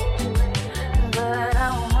 but I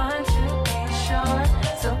want to be sure,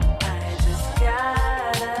 so I just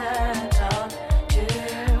gotta talk to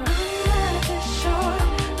you. I'm not just sure,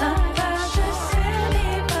 I'm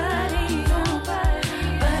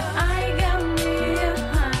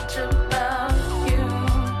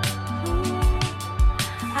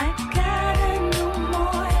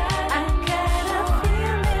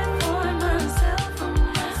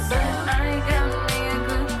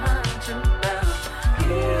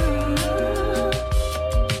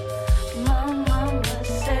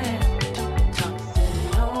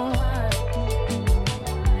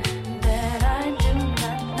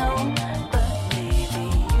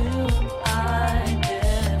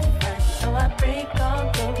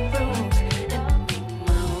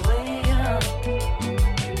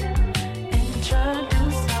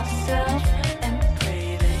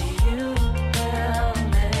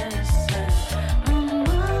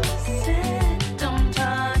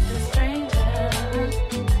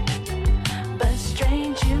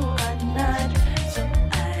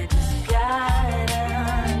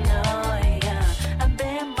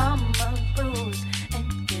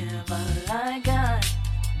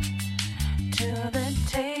to the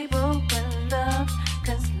table with love,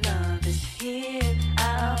 'cause love is here.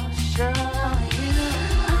 I'll show you.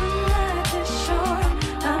 I'm not too sure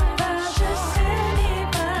about just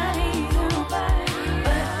anybody who, but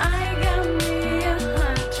I got me a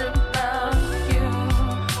hunch about you.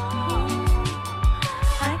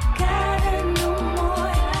 I gotta know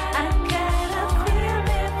more. I gotta feel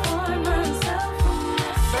it for myself,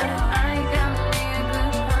 but I got me a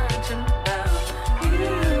good hunch about you.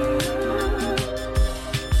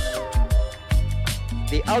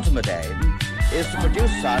 The ultimate aim is to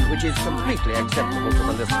produce sound which is completely acceptable to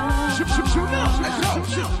the listener.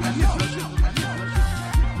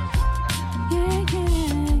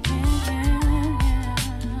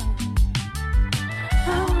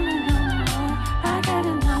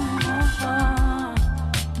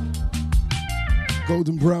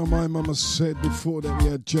 Golden Brown, my mama said before that we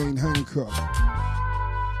had Jane Hancock.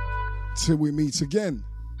 Till we meet again.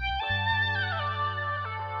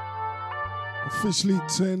 Officially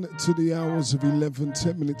 10 to the hours of 11,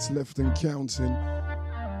 10 minutes left and counting.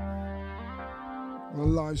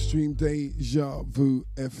 On live stream Deja Vu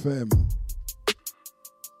FM.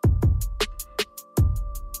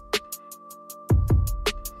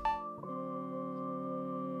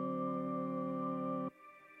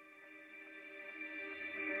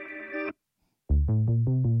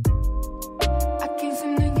 I can't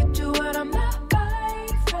seem to get you out of my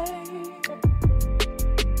life.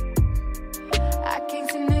 I can't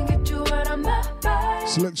seem to get you out of my life.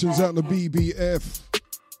 Selections out in the BBF.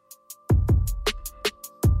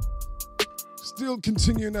 Still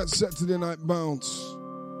continuing that Saturday night bounce.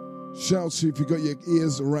 Shout to if you got your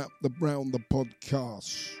ears wrapped around the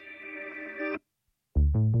podcast.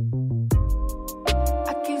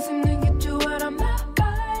 I can't seem to get you out of my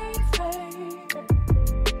life.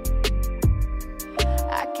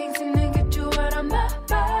 I can't seem to get you out of my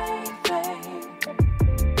life.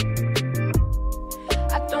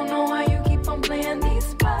 I don't know why you keep on playing these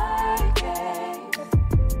spy games,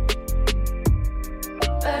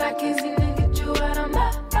 but I can't seem to get you out of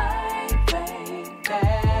my life,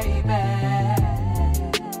 baby.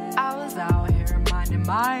 I was out here minding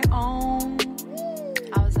my own.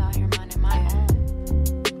 I was out here minding my own.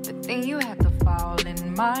 But then you had to fall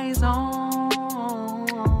in my zone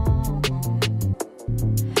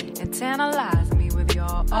and tantalize me with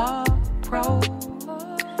your approach.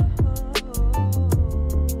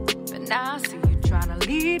 But now I see you trying to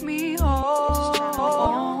lead me home.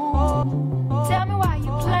 Tell me why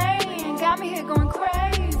you playing, got me here going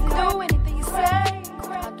crazy. Do anything you say,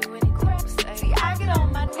 I'll do anything you say. See, I get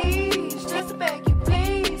on my knees just to beg you,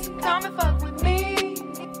 please come and fuck with me.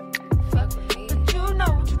 But you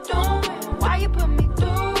know what you're doing. Why you put me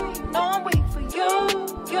through? You know I'm weak for you.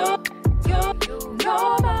 No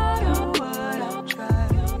matter what I try,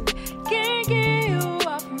 can't get you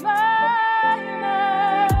off my mind.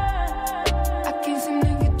 I can't seem to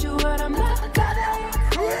get you out of my life.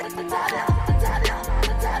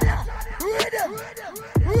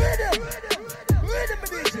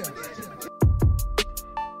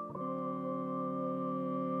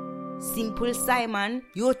 Simple Simon,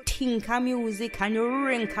 you think of music and you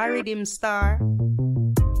rank a rhythm star.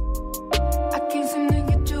 I can't seem to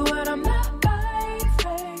get you out of my life.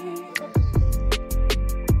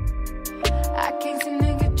 I can't seem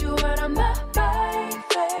to get you out of my life.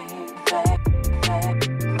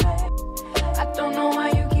 I don't know why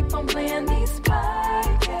you keep on playing these spy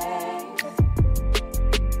games,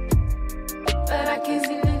 but I can't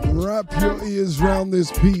seem to get you. Wrap your ears round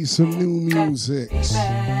this piece of new music.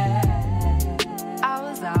 I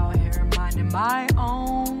was out here minding my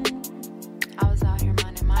own. I was out here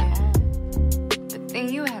minding my own. But then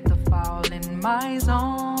you had to fall in my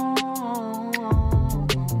zone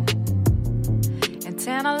and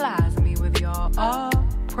tantalize me with your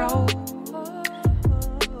approach.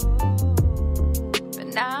 But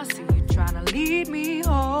now I see you trying to lead me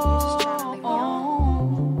home.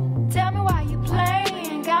 Tell me why you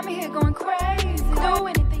playing, got me here going crazy. Do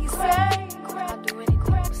anything you say, I'll do anything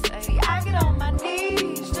you say. See, I get on my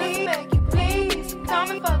knees just to beg you, please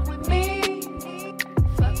come and fuck with me.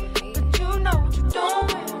 But you know what you're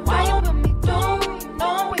doing. Why you put me through? You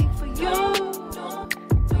know I'm weak for you.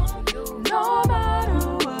 No matter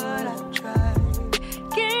what I try,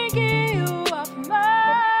 can't get you off my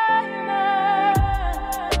mind.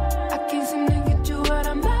 I can't seem to get you out.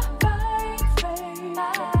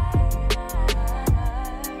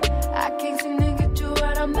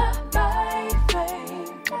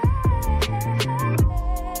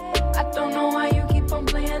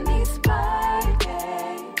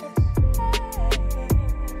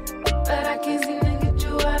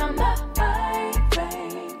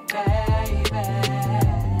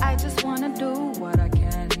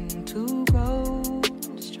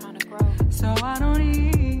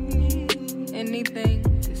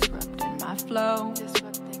 flow.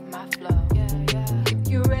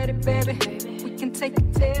 If you ready, baby, we can take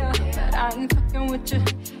it there. But I ain't fucking with you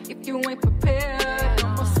if you ain't prepared.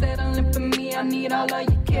 Don't go settling for me, I need all of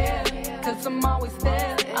your care. Cause I'm always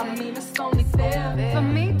there, I mean it's only fair for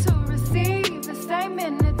me to receive the same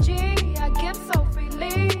energy I give so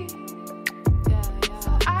freely.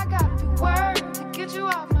 So I gotta do work to get you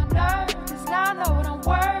off my nerves. Cause now I know what I'm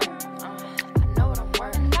worth.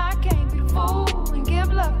 And I can't be the fool and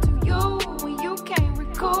give love to you when you can't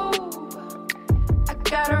recoup. I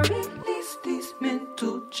gotta release these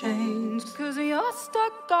mental chains. Cause you're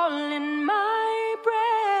stuck all in my brain.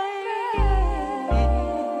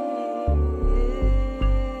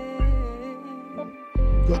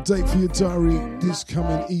 Got a date for your diary this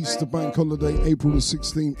coming Easter bank holiday, April the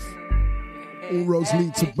 16th. All roads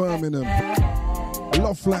lead to Birmingham.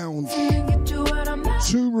 Loft Lounge.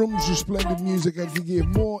 2 rooms of splendid music. I can give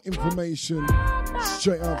more information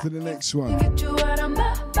straight after the next one.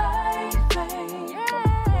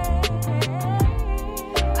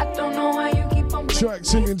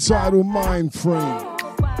 Tracks entitled Mind Frame.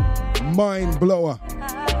 Mind Blower.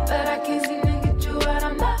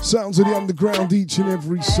 Sounds of the underground each and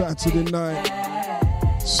every Saturday night.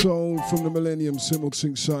 Soul from the Millennium,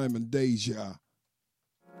 Simulting Simon, Deja.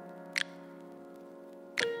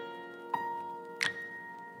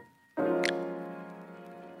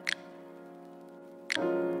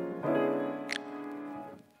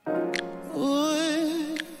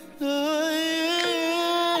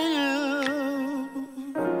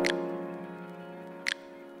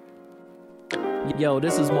 Yo,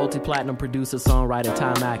 this is multi-platinum producer, songwriter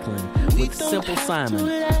Ty Macklin with Simple Simon.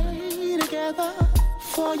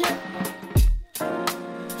 For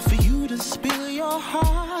you to spill your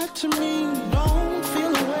heart to me, don't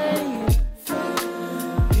feel away.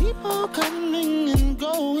 People coming and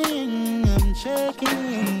going, I'm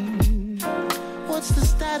checking. What's the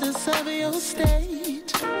status of your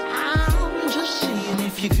state? I'm just seeing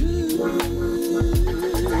if you're good.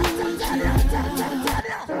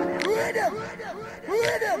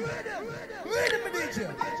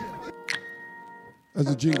 As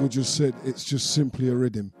the jingle just said, it's just simply a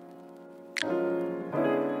rhythm.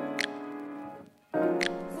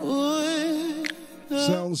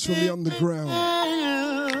 Sounds from the underground.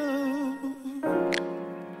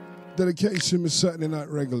 Dedication with Saturday night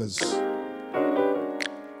regulars.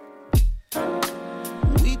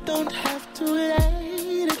 We don't have to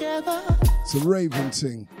lay together. It's a raving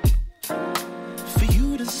thing. For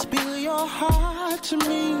you to spill your heart to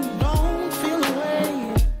me, don't feel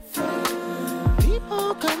away.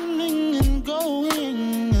 People coming and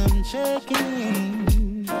going, I'm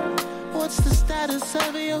checking. What's the status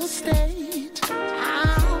of your state?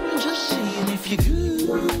 I'm just seeing if you're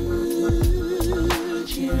good,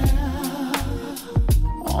 yeah.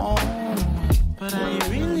 Oh, but are you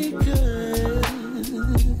really good?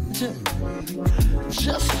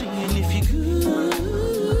 Just seeing if you're good.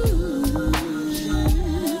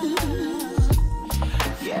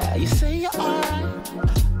 Yeah, you say you're alright,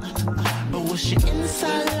 but what's your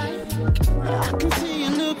inside like? I can see you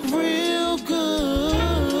look real good.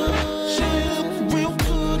 You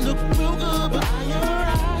look real good, but are you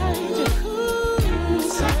right?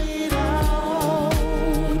 Inside out.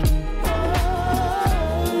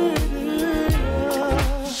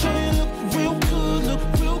 You look real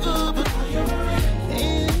good, but are you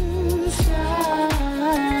inside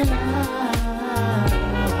out?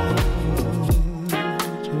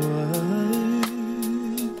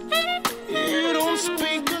 You don't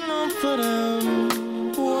speak enough of them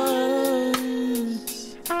words.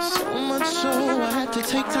 So much so I had to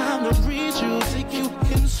take time to read you. Think you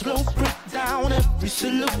can slow break down every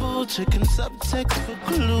syllable, checking subtext for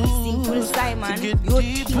clues. Simple Simon, to get your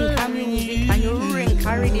deeper tinker music and your ring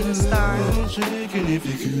carry them star. Checking if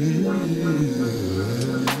you could.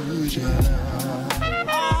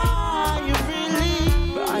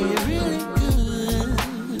 Are you really good?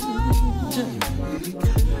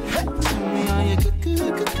 Tell me, are you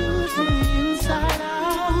good from the inside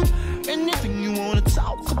out? Anything you wanna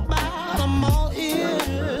talk about, I'm all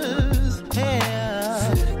ears.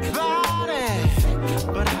 Yeah, body,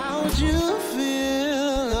 but how would you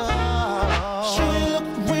feel? Sure you look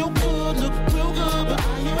real good, but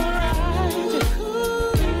are you right?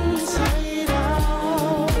 Inside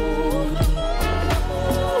out.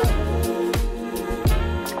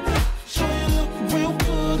 Sure you look real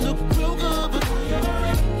good, but are you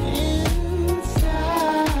right? Inside out.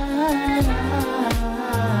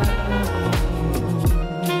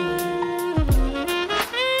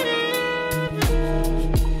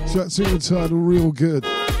 Track single title, Real Good.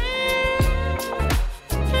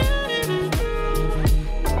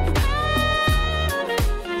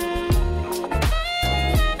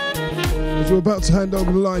 We're about to hand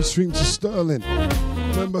over the live stream to Sterling.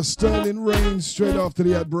 Remember, Sterling reigns straight after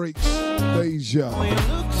the ad breaks. Deja.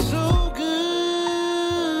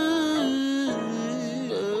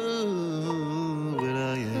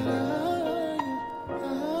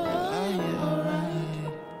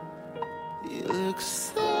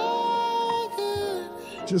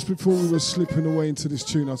 Just before we were slipping away into this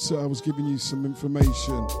tune, I said I was giving you some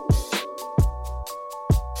information.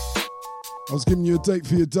 I was giving you a date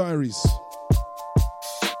for your diaries.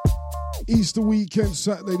 Easter weekend,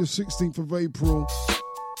 Saturday the 16th of April.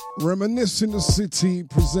 Reminisce in the City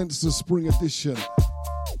presents the spring edition.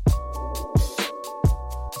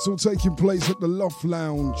 It's all taking place at the Loft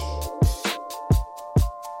Lounge.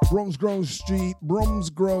 Bromsgrove Street,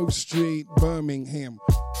 Birmingham.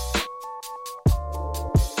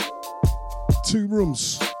 2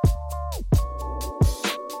 rooms.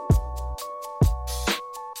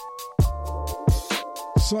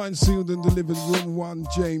 Signed, sealed and delivered, room 1,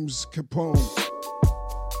 James Capone.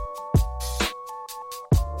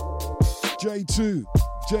 J2,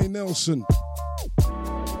 J Nelson.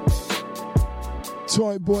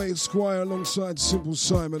 Toy Boy Esquire alongside Simple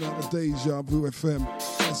Simon at the Deja Vu FM.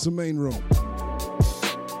 That's the main room.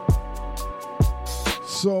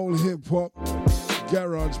 Soul, hip hop,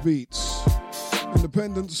 garage beats,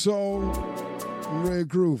 independent soul, and rare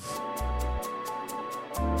groove.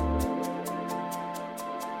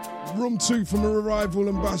 Room 2 from a Revival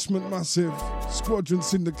and Bashment Massive. Squadron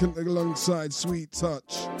Syndicate alongside Sweet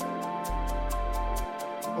Touch.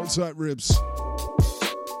 On-site ribs.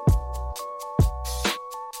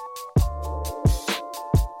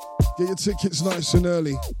 Get your tickets nice and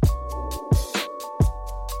early.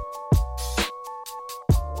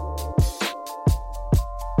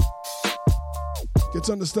 Get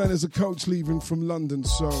to understand there's a coach leaving from London,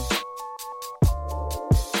 so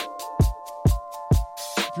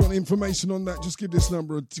if you want information on that, just give this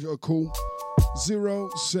number a call.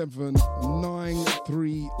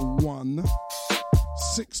 07931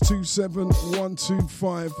 627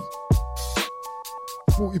 125.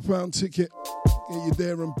 £40 ticket. Get you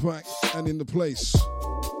there and back and in the place.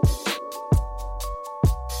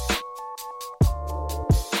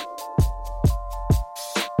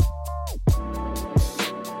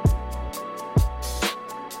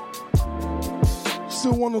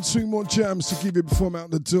 Still 1 or 2 more jams to give you before I'm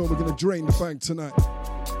out the door. We're going to drain the bag tonight.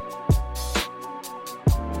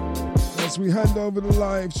 As we hand over the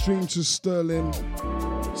live stream to Sterling,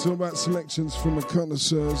 it's all about selections from the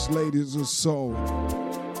connoisseurs, ladies of soul.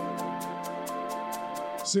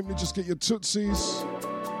 Simply just get your tootsies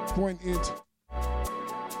pointed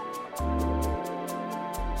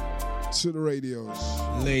to the radios.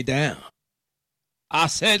 Lay down. I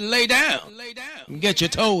said lay down. Lay down. Get your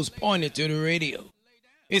toes pointed to the radio.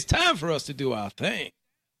 It's time for us to do our thing,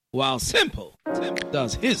 while Simple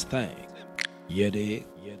does his thing. You dig?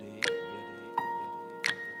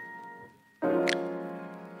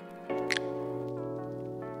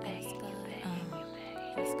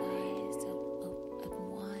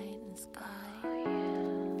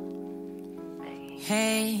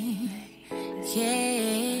 Hey,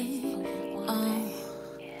 yeah,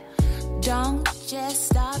 don't just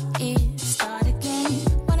stop it, start again.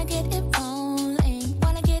 Wanna get it rolling,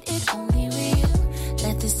 wanna get it only real.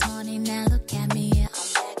 Let this honey now look at me,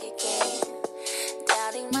 I'm back again.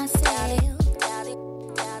 Doubting myself, doubting.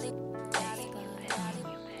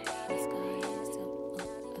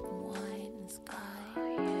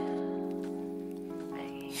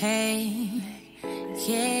 Hey,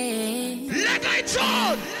 yeah. Let I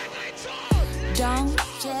talk! Don't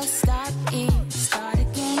just stop it, start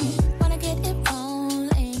again. Wanna get it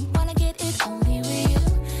rolling, wanna get it only real.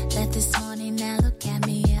 Let this morning now look at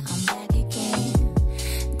me, I'm back again.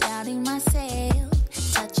 Doubting myself,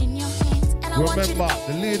 touching your hands, and I want you to Remember,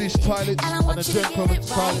 the ladies' toilets and the gentlemen's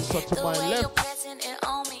toilets are to my left.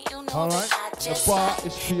 Alright, the bar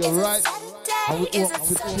is to your right. And we walk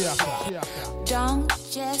with Chiaka. Don't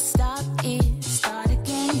just stop it, start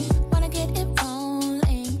again. Wanna get it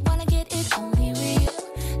rolling, wanna get it only real.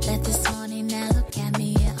 Let this morning now look at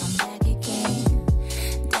me, I'm back again.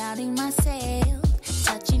 Doubting myself,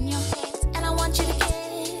 touching your hands, and I want you to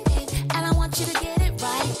get it, and I want you to get it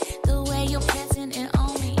right. The way you're pressing it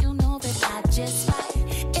on me, you know that I just fight.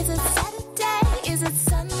 Is it Saturday? Is it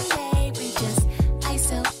Sunday? We just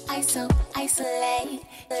isolate.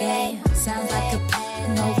 Yeah, sounds like a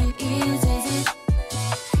plan. No, it is it?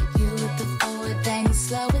 You with the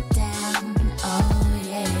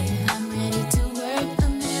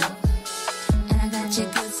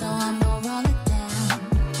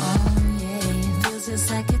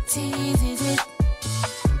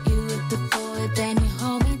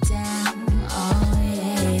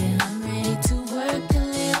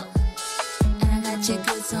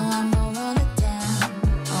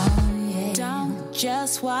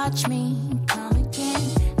just watch me come again.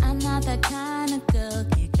 I'm not that kind of girl.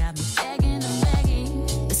 You got me begging and begging.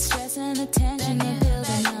 The stress and the tension you're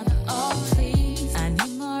building up. Oh, please, I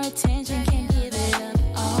need more attention. Can't give it up.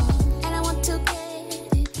 Oh, and I want to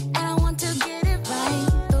get it, and I want to get it right.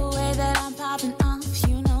 The way that I'm popping off,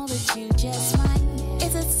 you know that you just might.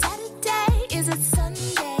 Is it Saturday? Is it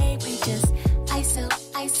Sunday? We just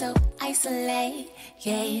isolate.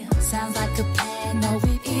 Yeah, sounds like a plan. No,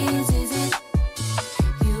 it is it?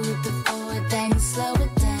 You whip it forward, then you slow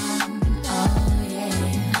it down. Oh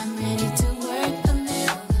yeah, I'm ready to work a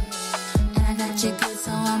little, and I got you good,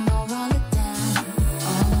 so I'm gonna roll it down.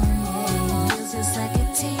 Oh yeah, feels just like a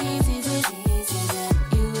tease, is it?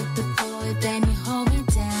 You whip it forward, then you hold me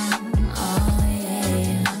down. Oh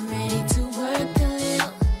yeah, I'm ready to work a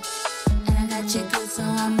little, and I got you good, so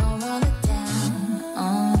I'm gonna roll it down.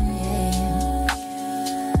 Oh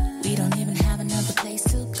yeah, we don't even have another place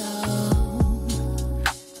to go.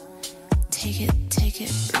 Take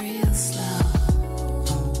it real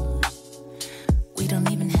slow. We don't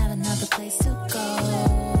even have another place to go.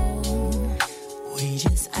 We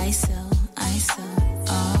just ISO.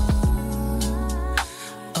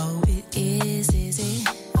 Oh, it is it?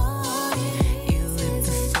 You whip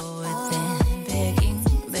the forward, then begging.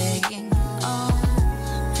 Oh,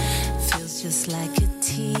 feels just like a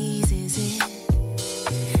tease, is it?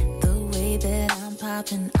 The way that I'm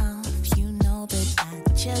popping off, you know that I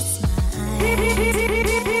just might.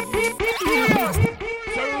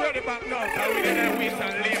 So we ready back now, because we didn't waste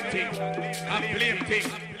and lame thing. And blame thing.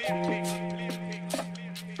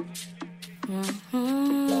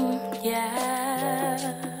 Yeah.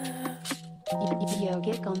 Yo,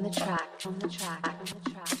 get on the track.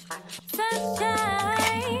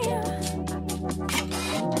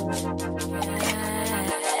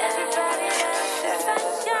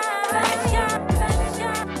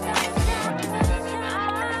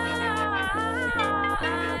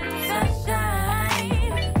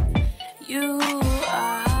 You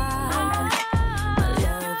are my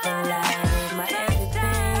love and life, my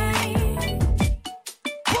everything.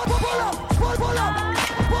 Pull up.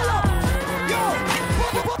 Yo,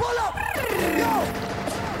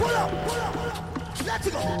 pull up. Let's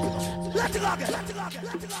go again.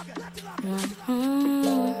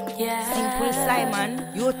 Yeah. Simple Simon,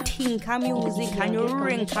 you think of music and you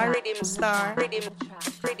ring a rhythm star. Rhythm.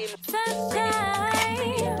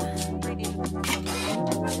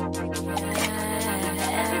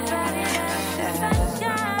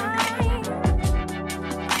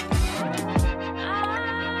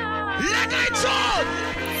 Let it talk.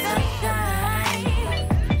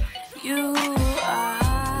 You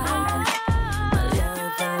are my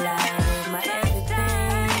love and life, my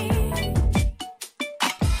everything.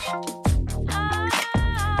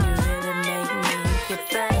 You really make me get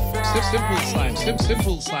better. Simple slime. Simple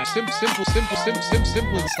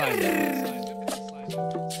slime.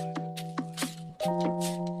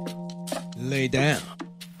 Lay down.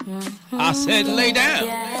 I said lay down.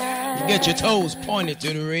 Get your toes pointed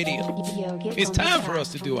to the radio. It's time for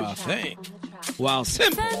us to do our thing, while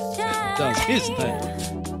Simple does his thing.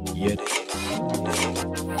 Yeah.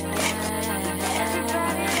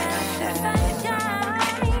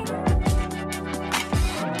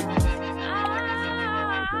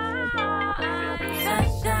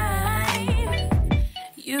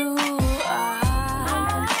 You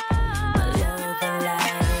are my love and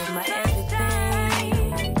life, my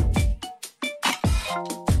everything.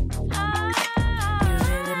 You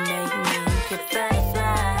really make me get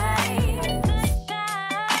butterflies.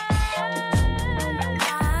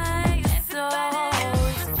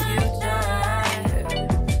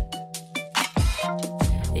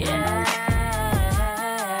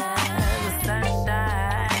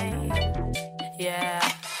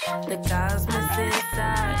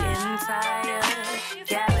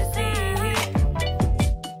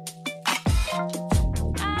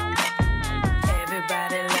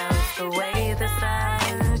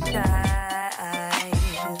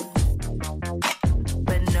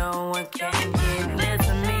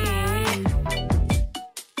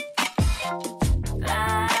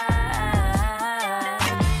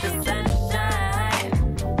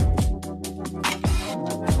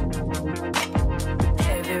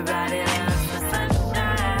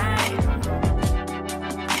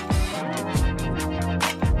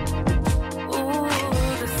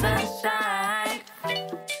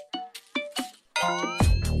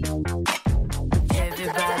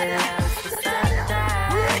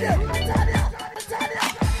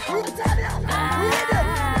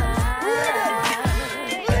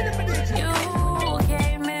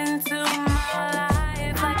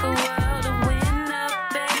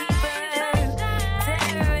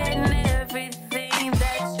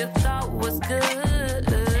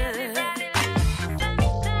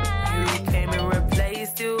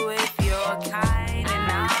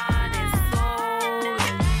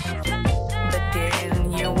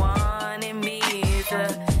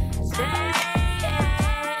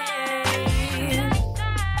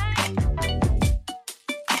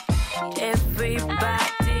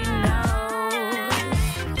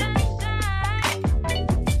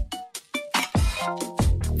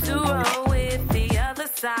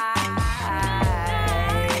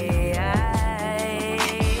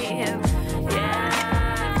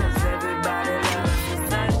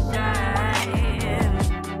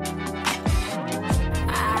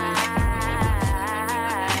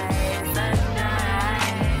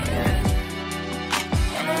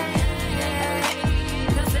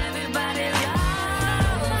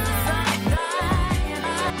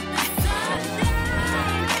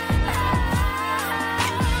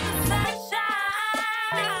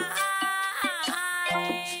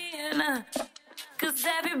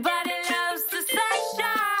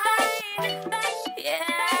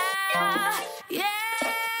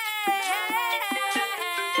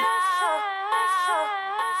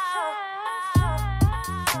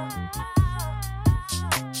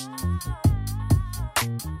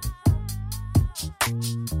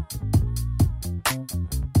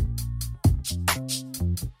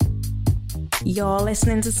 You're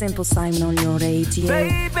listening to Simple Simon on your radio.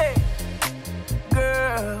 Baby,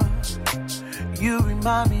 girl, you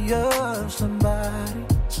remind me of somebody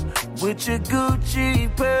with your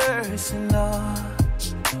Gucci purse and all.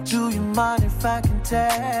 Do you mind if I can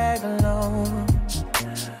tag along?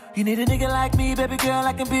 You need a nigga like me, baby girl,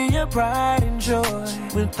 I can be your pride and joy.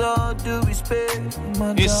 With all due respect,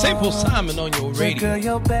 my It's dog. Simple Simon on your radio. Girl,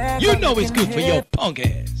 your back, You know it's good for your punk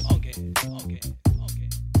ass.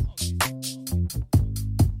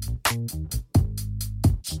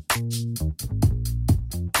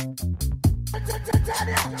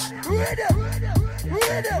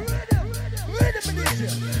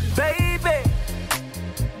 Baby,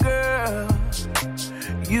 girl,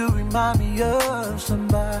 you remind me of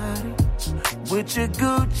somebody with your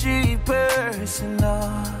Gucci purse and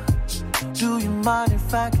all. Do you mind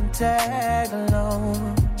if I can tag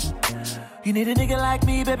along? You need a nigga like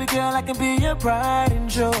me, baby girl, I can be your pride and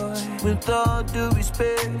joy. With all due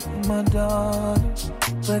respect, my darling.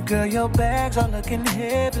 But girl, your bags are looking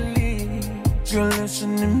heavily. Girl,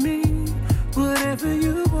 listen to me. Whatever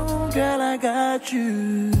you want, girl, I got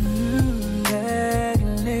you. Bag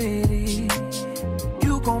lady,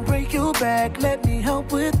 you gon' break your back. Let me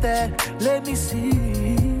help with that. Let me see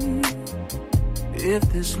if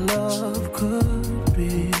this love could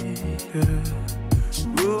be.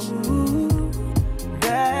 Ooh,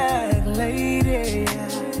 bag lady,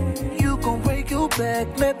 you gon' break your back.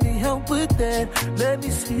 Let me help with that. Let me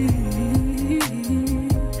see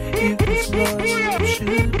if this love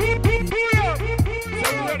should be.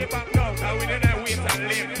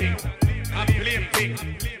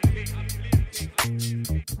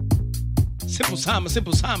 Simple Simon,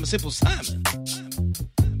 Simple Simon, Simple Simon.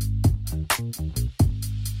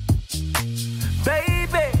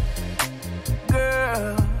 Baby,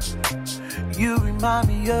 girl, you remind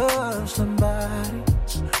me of somebody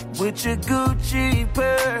with your Gucci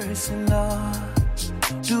purse and all.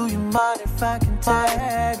 Do you mind if I can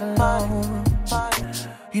tag along?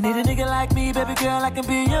 You need a nigga like me, baby girl, I can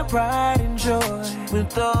be your pride and joy.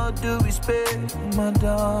 With all due respect, my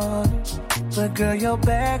darling. But girl, your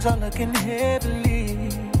bags are looking heavily.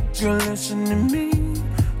 Girl, listen to me.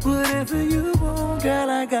 Whatever you want, girl,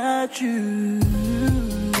 I got you.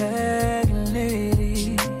 Bag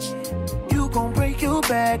lady, you gon' break your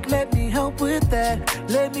back. Let me help with that.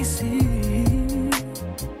 Let me see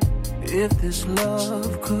if this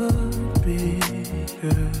love could be.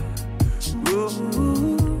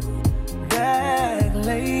 Ooh, bag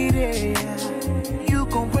lady, you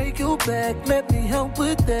gon' break your back. Let me help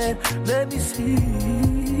with that. Let me see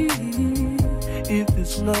if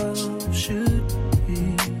this love should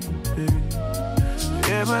be.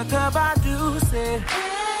 Every time I do say,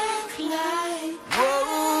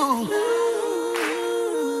 whoa,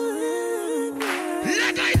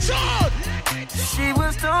 like I told, she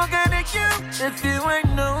was talking to you if you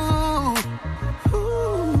ain't know.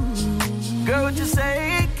 Girl, what you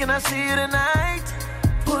say? Can I see you tonight?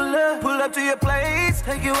 Pull up to your place,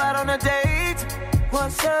 take you out on a date.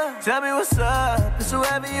 What's up? Tell me what's up. It's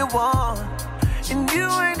whoever you want. And you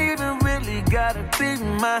ain't even really gotta be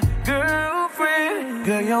my girlfriend.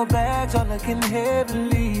 Girl, your bags are looking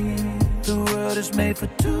heavily. The world is made for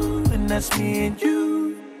two, and that's me and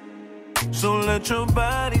you. So let your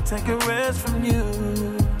body take a rest from you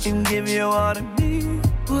and give you all to me.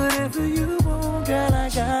 Whatever you want, girl, I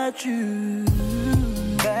got you.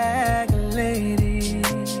 Bag lady,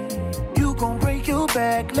 you gon' break your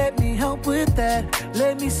back. Let me help with that.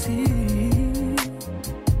 Let me see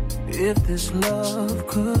if this love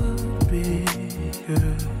could be.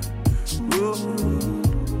 Ooh,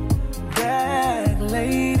 bag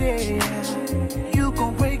lady, you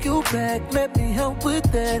gon' break your back. Let me help with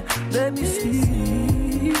that. Let me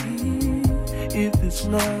see if this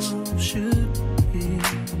love should be.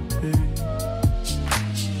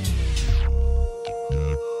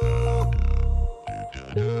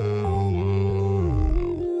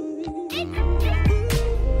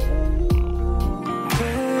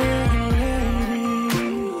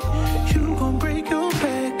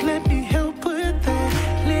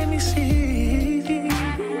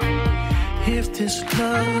 This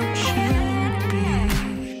love should be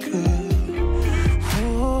good.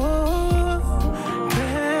 Oh,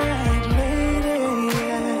 bad lady,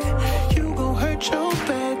 yeah. You gon' hurt your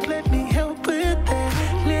back. Let me help with that.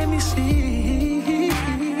 Let me see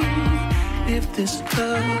if this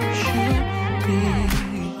love should be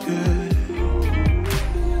good.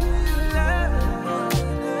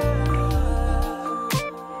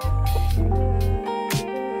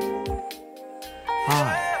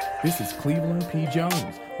 Hi, This is Cleveland P.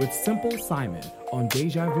 Jones with Simple Simon on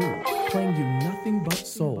Deja Vu, playing you nothing but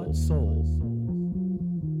soul.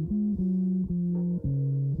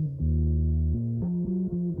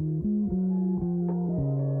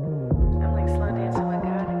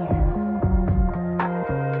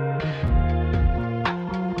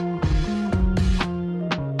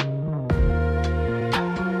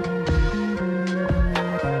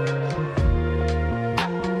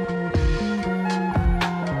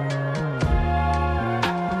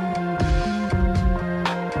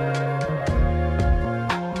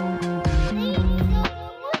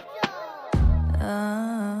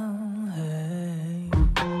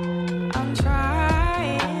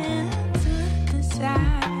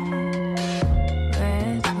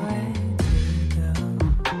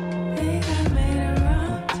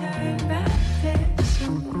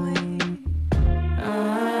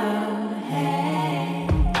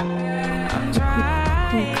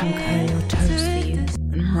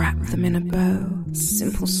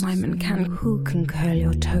 Who can curl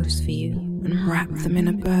your toes for you and wrap them in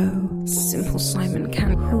a bow? Simple Simon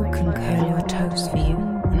can. Who can curl your toes for you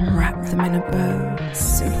and wrap them in a bow?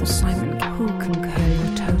 Simple Simon. Who can curl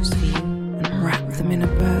your toes for you and wrap them in a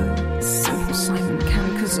bow? Simple Simon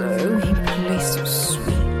can, 'cause oh, he plays so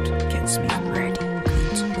sweet, gets me ready,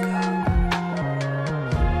 good to go.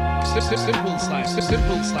 Simple Simon,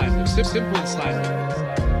 Simple Simon, Simple Simon.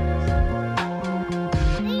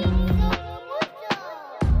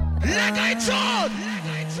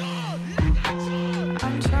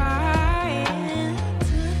 I'm trying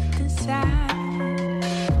to decide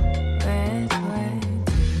which way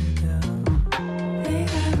to go. Think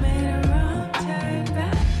I made a wrong turn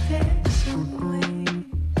back this way.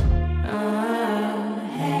 Oh,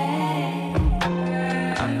 hey.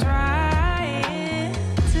 I'm trying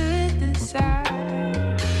to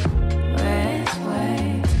decide which way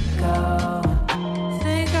to go.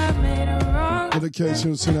 Think I made a wrong.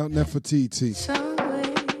 Dedication sent out Nefertiti.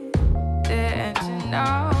 Didn't you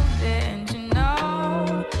know?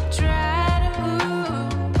 Try to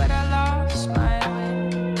move, but I lost my way.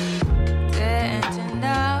 Didn't you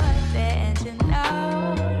know?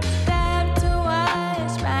 Stop to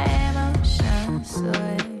watch my emotions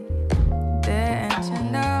sway. Didn't you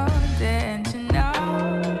know?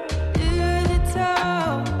 Do the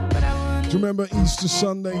toe, but I wouldn't. Do you remember Easter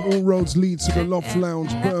Sunday? All roads lead to the Loft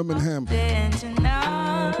Lounge, Birmingham. Didn't you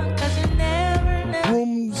know? 'Cause you never know.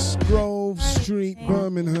 Brooms Grove Street,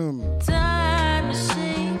 Birmingham. Time to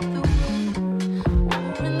see the world.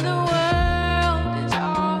 When the world is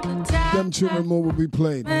all the time. Them children more will be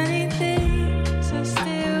played. Many things I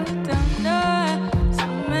still don't know. So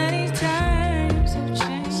many times I've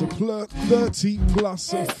changed. It's a 30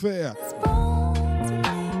 plus affair. I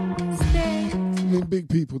mean, big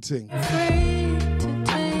people ting. Afraid to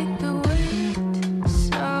take the weight.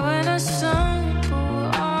 So when I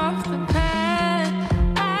stumble off the path,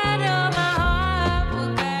 I know my heart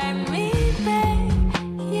will guide me back.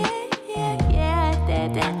 Yeah,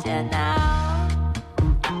 didn't you know?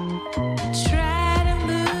 Try to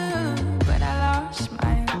move, but I lost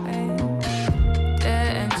my way.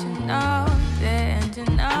 Didn't you know?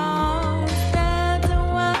 Stop to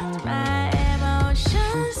watch my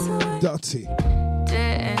emotions sway. Dirty.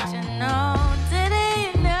 Didn't you know? Do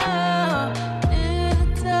the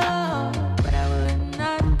toe, but I would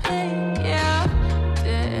not pay. Yeah.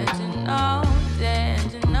 Didn't you know?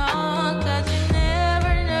 'Cause you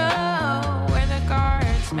never know where the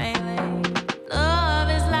cards may lay. Love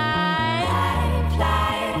is life.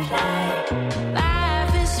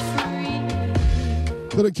 Life is free.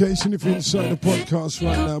 Dedication, if you're inside the podcast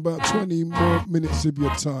right now, about 20 more minutes of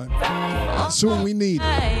your time. That's all we need.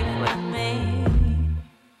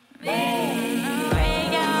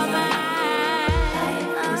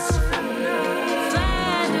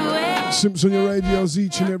 Simps on your radios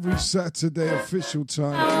each and every Saturday, official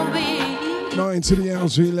time. 9 to the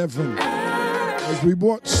hours of 11. As we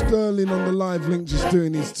watch Sterling on the live link just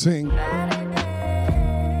doing his thing.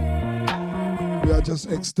 We are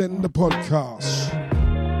just extending the podcast.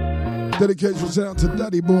 Dedications out to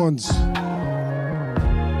Daddy Bones.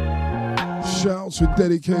 Shouts with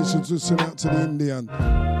dedications to send out to the Indian.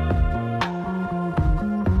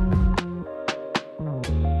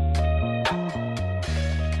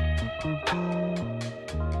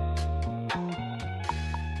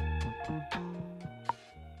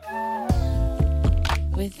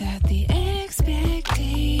 Without the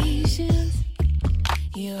expectations,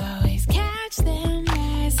 you always catch them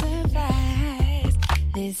by surprise.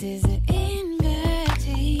 This is an invitation.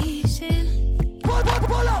 Pull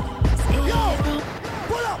up! Yo!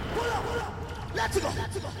 Pull up! Let's go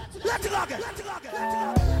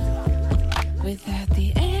again. without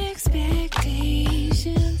the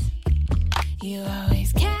expectations. You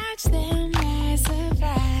always catch them by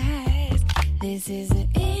surprise. This is an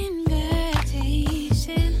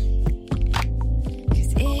invitation,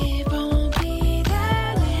 'cause it won't be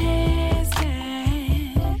the last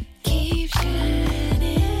time. Keep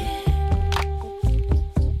shining,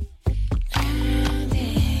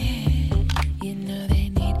 grounded. You know they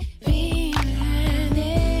need reminding.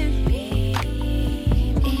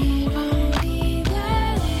 It won't be the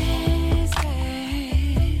last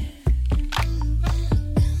time.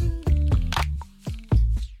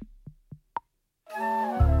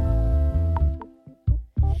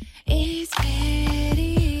 It's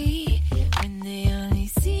petty when they only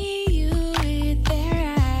see you with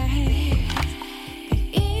their eyes. The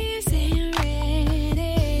ears ain't ready,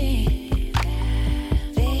 baby.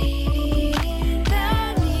 In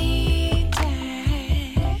the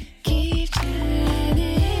meantime, keep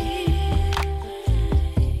shining,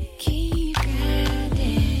 keep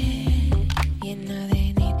grounding. You know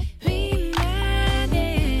they need reminding.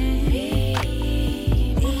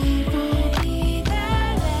 It won't be the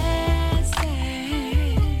last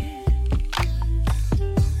time.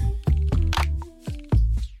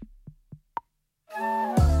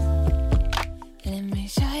 Let me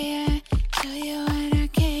show you what I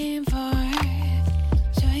came for.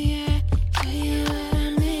 Show you what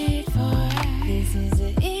I'm made for. This is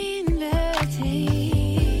an invitation.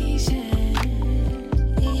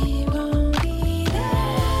 It won't be the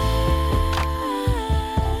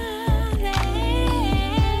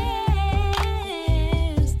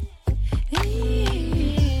last.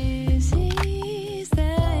 This is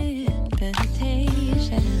the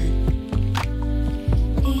invitation.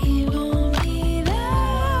 It won't be the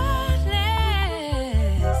last time.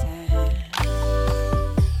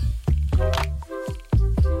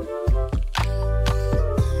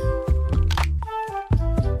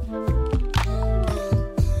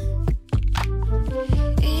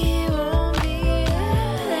 It won't be the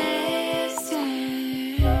last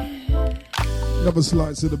time. Another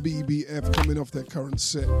slice of the BBF coming off their current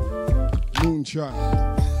set.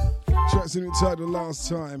 Moonchild. Tracks in entitled Last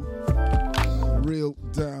Time. Real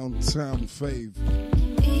downtown fave.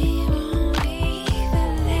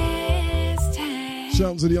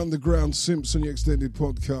 Shout out to the Underground Simps on the extended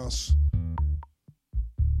podcast.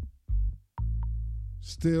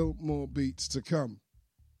 Still more beats to come.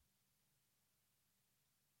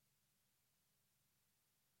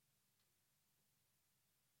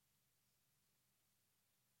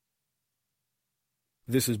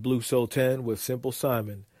 This is Blue Soul 10 with Simple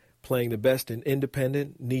Simon, playing the best in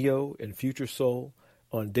independent, neo, and future soul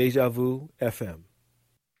on Deja Vu FM.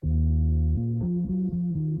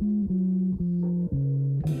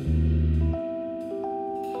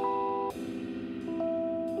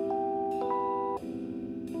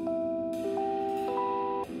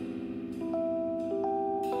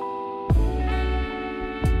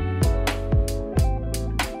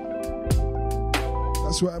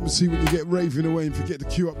 That's what happens to you when you get raving away and forget to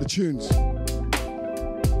cue up the tunes.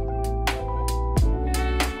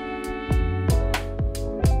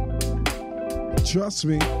 Trust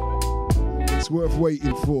me, it's worth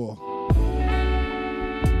waiting for.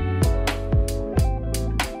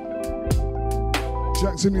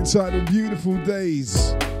 Jackson entitled Beautiful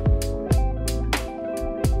Days.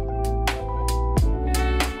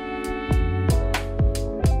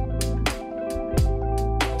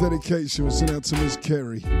 Dedication was sent out to Miss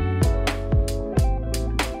Kerry.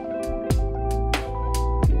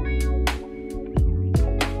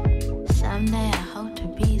 Someday I hope to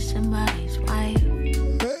be somebody's wife.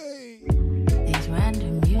 Hey! These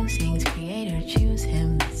random musings create or choose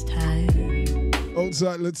him this time.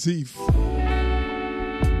 Outside Latif.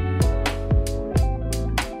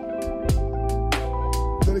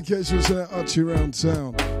 Dedication was sent out Archie around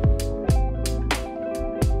town.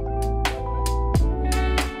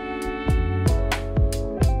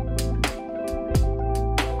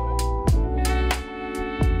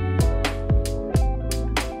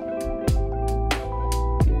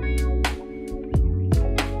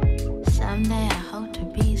 Someday I hope to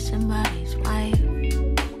be somebody's wife.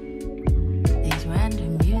 These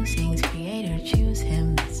random musings create or choose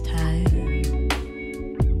him this time.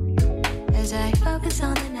 As I focus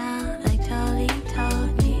on the now, like Tolly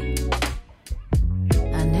told me,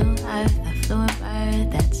 a new earth, a fluent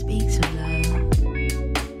bird that speaks of love.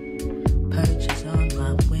 Perches on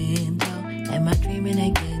my window, am I dreaming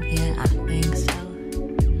again? Yeah, I think so.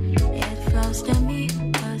 It flows to me,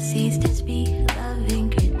 proceeds to speak, loving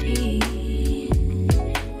critique.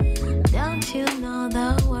 Don't you know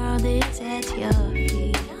the world is at your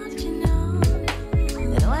feet? Don't you know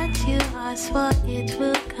that what you are I swore it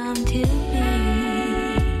will come to be.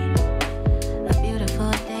 A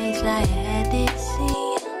beautiful day's lie ahead, it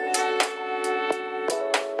seems.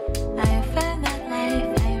 I have found that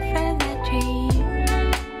life, I have found that dream.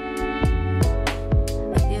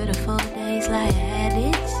 A beautiful day's lie ahead,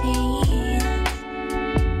 it seems.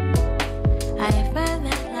 I have found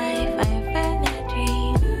that life, I have found that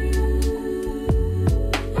dream.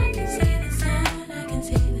 I can see the sun, I can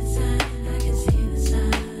see the sun, I can see the sun.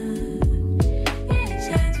 Yeah, it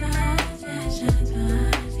shines for us, yeah, it shines for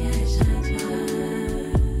us, yeah, it shines for us.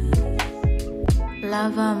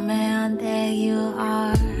 Lover man, there you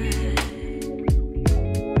are.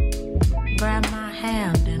 Grab my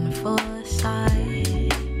hand in full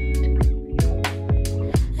sight,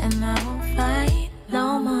 and I won't fight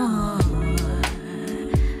no more.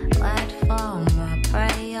 Let fall my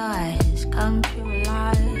prayer has come to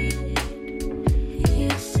light. You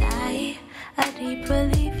sigh, a deep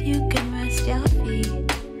relief, you can rest your feet.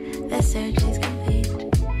 The search is complete.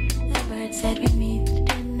 The bird said we meet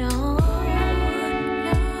to know.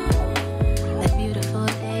 The beautiful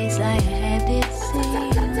days lie ahead, it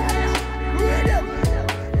seems.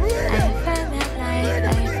 I found that life,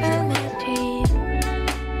 I found that dream.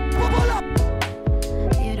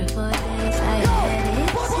 Beautiful days lie ahead,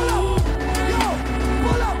 it seems.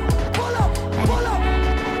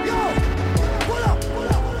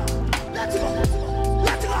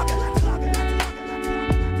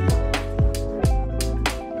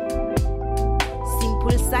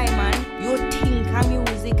 Simple Simon, you think of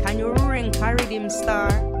music and you rank a rhythm star.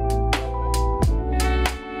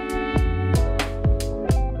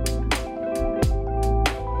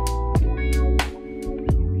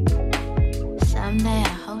 Someday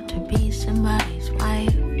I hope to be somebody's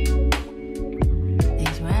wife.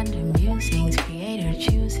 These random musings, creator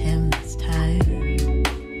choose him this time.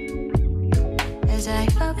 As I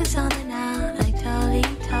focus on the now, like Tolly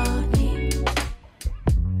told me.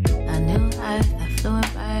 A new earth, a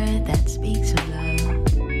fluent bird that speaks of love.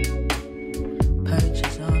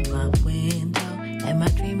 Perches on my window. Am I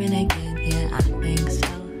dreaming again? Yeah, I think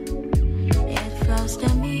so. It flows to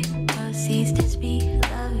me, proceeds to speak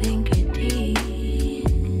loving critique.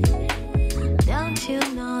 Don't you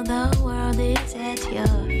know the world is at your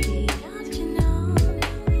feet? Don't you know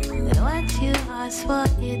that what you ask for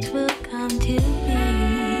it will come to be?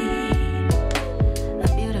 A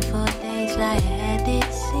beautiful day's lie ahead,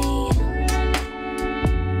 it seems.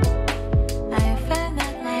 I have found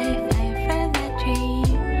that life, I have found that dream.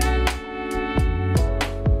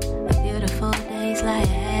 A beautiful day's lie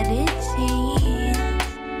ahead, it seems.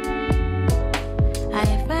 I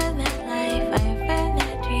have found that life, I have found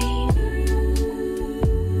that dream.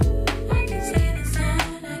 I can see the sun,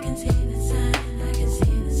 I can see the sun, I can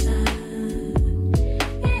see the sun.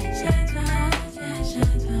 Yeah, it shines for us, yeah, it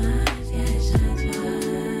shines for us, yeah, it shines for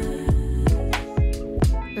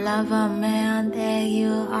us. Lover man, there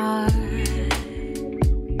you are.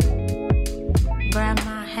 Grab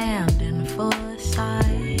my hand in full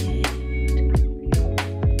sight,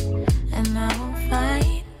 and I won't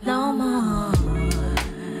fight no more.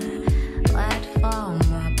 Let fall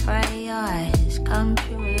my prayer has come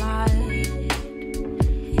to light.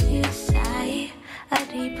 You sigh, a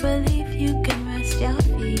deep relief, you can rest your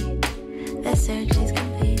feet. The search is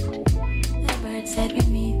complete. The bird said we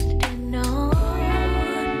meet to know.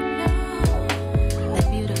 The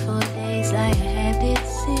beautiful days lie ahead, it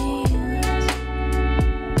seems.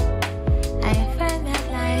 I have found that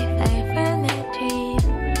life, I have found that dream.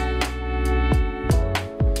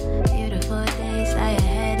 Beautiful days lie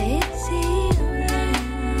ahead, it seems.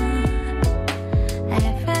 I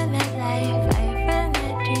have found that life, I have found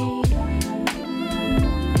that dream.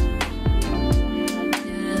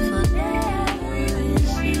 Beautiful days, it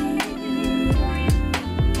seems.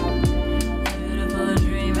 Beautiful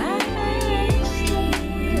dream, I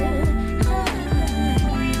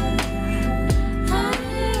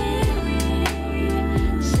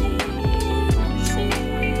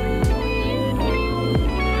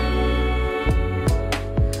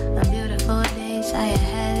a beautiful days I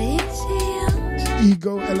had it seems.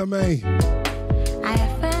 Ego LMA. I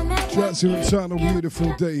have found that Tracks in entitled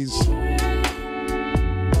Beautiful Days.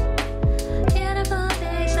 beautiful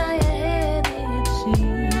days I had it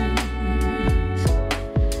seems.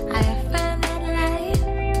 I have found that life.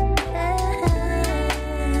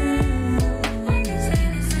 I can see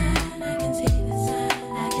the sun, I can see the sun,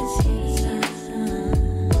 I can see the sun.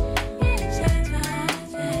 Yeah, it shines for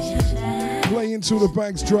us, yeah, it shines. Play until the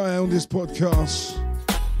bag's dry on this podcast.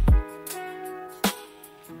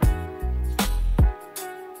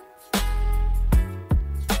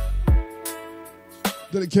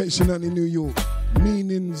 Dedication out in New York.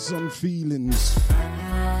 Meanings and feelings.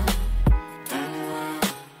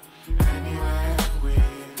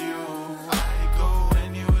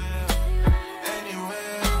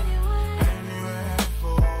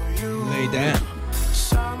 Lay down.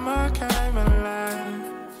 Summer came and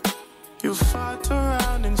left. You fought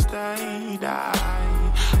around and stayed.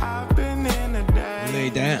 I've been in a day. Lay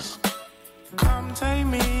down. Come take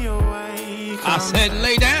me away. I said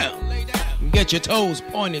lay down. Get your toes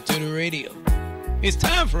pointed to the radio. It's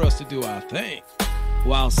time for us to do our thing,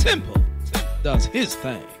 while Simple does his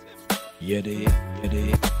thing. You dig, you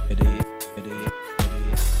dig, you dig, you dig.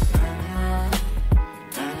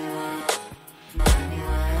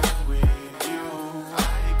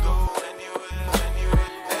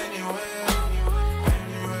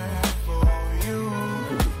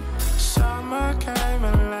 Summer came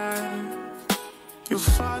and left. You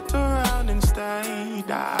fought around and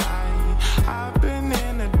stayed. I've been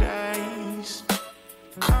in the days.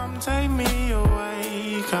 Come take me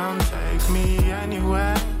away. Come take me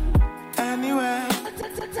anywhere. Anywhere.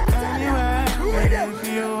 Anywhere. If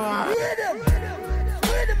you are.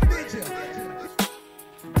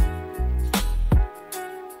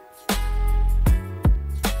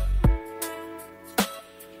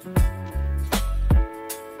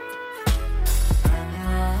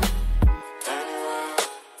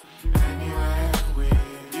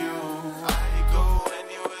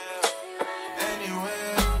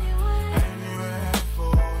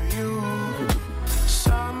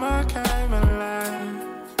 Summer came and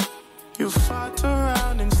left. You fought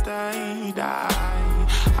around and stayed.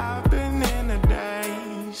 I've been in the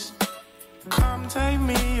days. Come take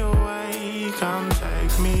me away. Come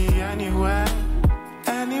take me anywhere.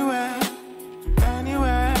 Anywhere.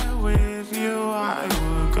 Anywhere with you. I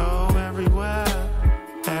would go everywhere.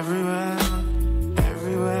 Everywhere.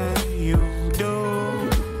 Everywhere you do.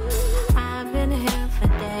 I've been here for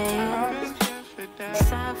days,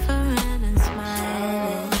 suffering and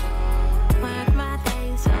smiling. Work my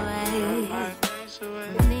days away.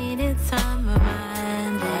 Needed some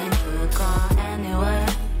reminding. Could go anywhere,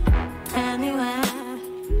 anywhere.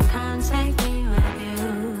 Come take me with you.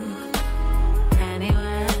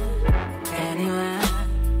 Anywhere, anywhere,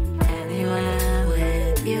 anywhere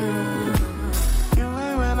with you. You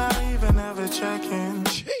ain't when I even ever check in.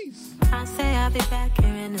 I say I'll be back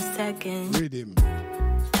here in a second. Rhythm.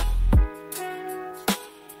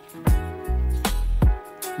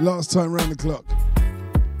 Last time round the clock.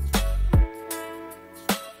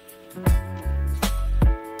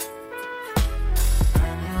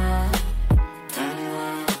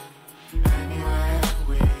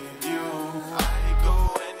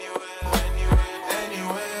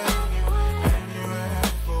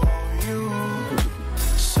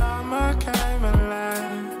 Summer came and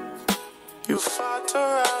left. You fought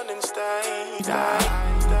around and stayed.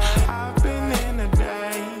 I've been in the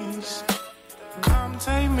days. Come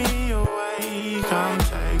take me away. Come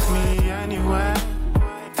take me anywhere.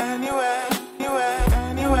 Anywhere. Anywhere.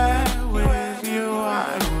 Anywhere with you.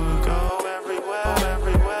 I would go everywhere.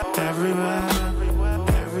 Everywhere. Everywhere.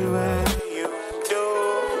 Everywhere you do.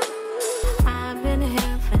 I've been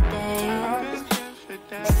here for days,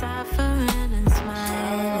 suffering and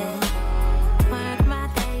smiling. Work my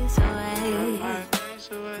days away.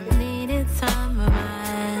 Needed some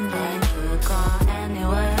reminding. Could go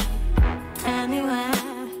anywhere, anywhere.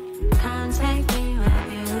 Come take me with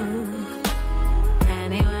you.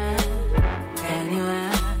 Anywhere,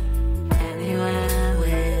 anywhere, anywhere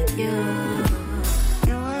with you.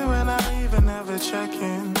 You ain't when I even ever check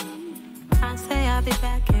in. I say I'll be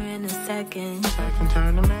back here in a second. Second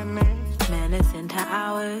turn to minutes. Minutes into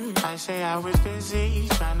hours. I say I was busy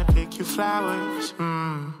trying to pick you flowers.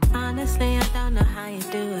 Honestly, I don't know how you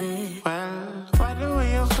do it. Well, why do we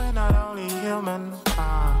if we're not only human?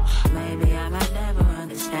 Maybe I might never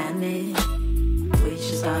understand it. We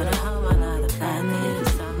should start a whole other planet.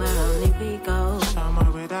 Somewhere only we go.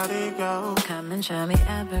 Somewhere without ego. Come and show me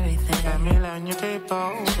everything. Let me learn your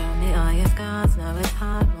people. Show me all your scars. Know it's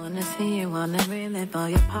hard. Wanna see you. Wanna relive all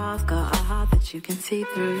your past. Got a heart that you can see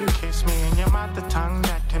through. Kiss me in your mother tongue.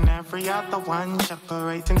 That and every other one.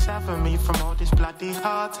 Separate and sever me from all this bloody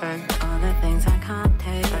heartache. All the things I can't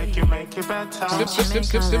take. Make you better.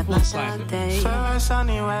 Simple and silent. Feel like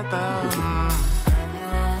sunny weather.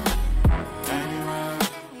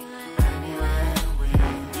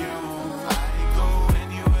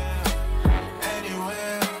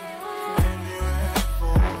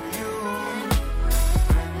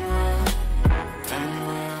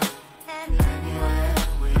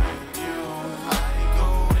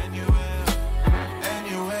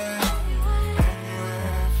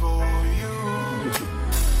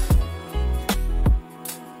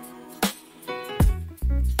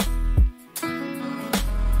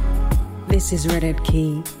 This is Redhead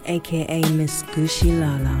Key, aka Miss Gucci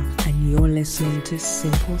Lala, and you're listening to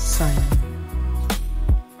Simple Simon.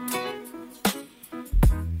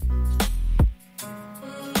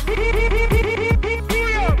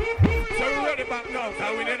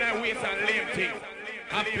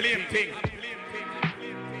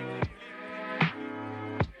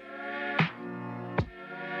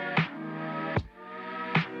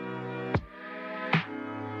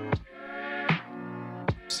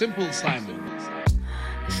 Simple Simon.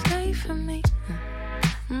 Stay for me,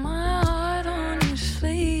 my heart on your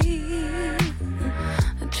sleeve.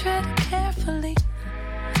 I tread carefully,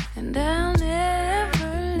 and I'll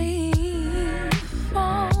never leave.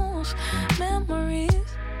 False memories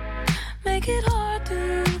make it hard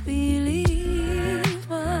to believe,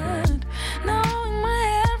 but knowing my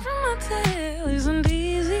head from my tail isn't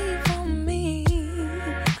easy for me.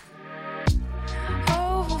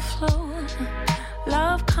 Overflow.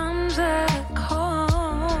 Love comes at a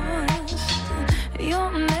cost.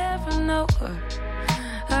 You'll never know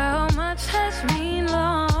how much has been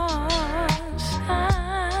lost.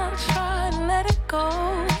 I'll try to let it go.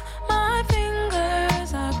 My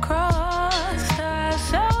fingers are crossed. I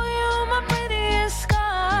show you my prettiest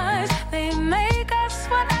skies. They make us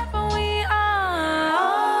whatever we are.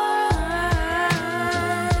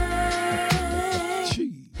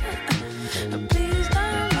 Please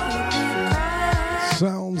don't make me cry.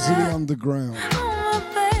 Sounds of the underground.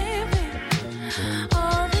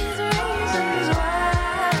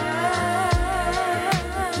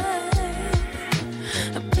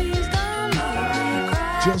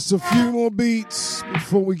 Just a few more beats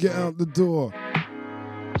before we get out the door.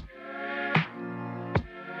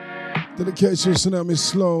 Dedication to now Miss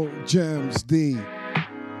Slow Jams D.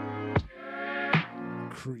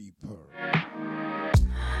 Creeper.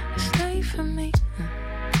 Stay for me,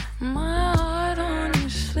 my heart on your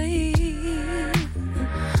sleeve.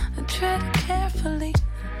 I tread carefully,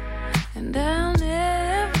 and I'll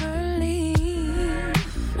never leave.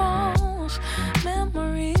 False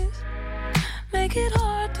memories make it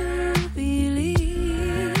hard to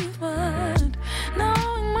believe, but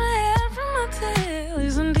knowing my head from my tail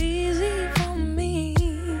isn't easy for me.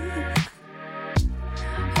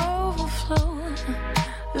 Overflow,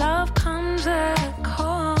 love comes at a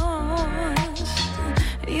cost.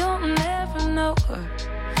 You'll never know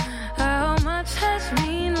how much has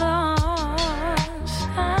been lost.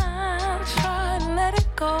 I'll try to let it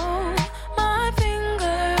go. My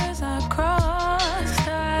fingers are crossed.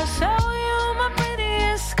 I show you my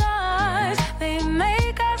prettiest skies. They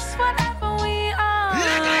make us whatever we are.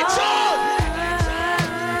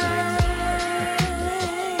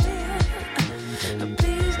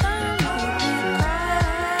 Please don't make me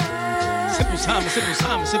cry. Simple Simon, Simple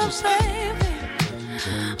Simon, Simple Simon.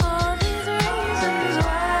 All these reasons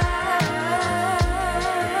why.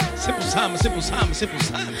 Simple Simon, Simple Simon, Simple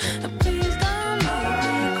Simon. Please don't make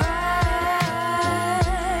me cry.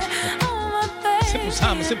 Oh, my baby. Simple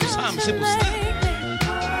Simon, Simple Simon, Simple Simon.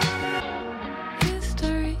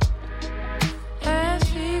 History has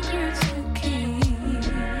secrets to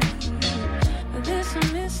keep. This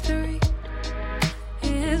mystery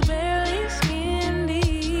is barely skin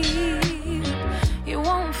deep. You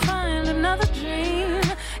won't find another dream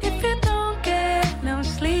if you don't get no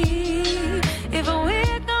sleep. If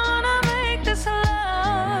we're gonna make this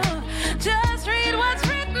love, just read what's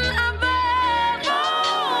written above.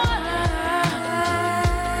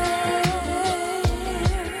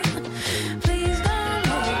 Please don't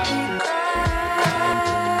make me cry.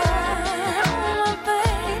 Oh, my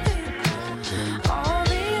baby. All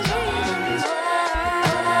these reasons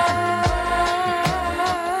why.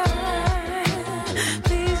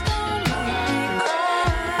 Please don't make me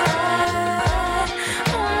cry.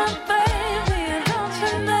 Oh, my baby, don't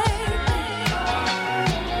you make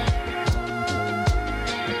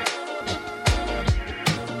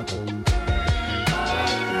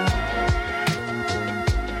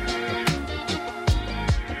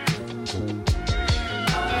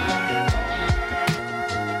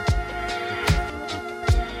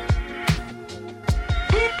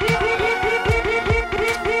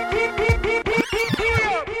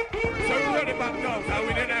So we run it back now, so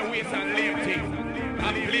we didn't waste and lame thing.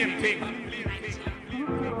 And lame thing.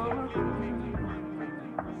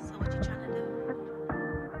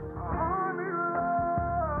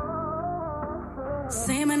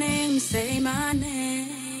 Say my name, say my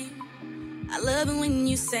name. I love it when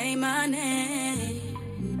you say my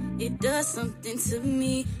name. It does something to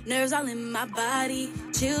me. Nerves all in my body,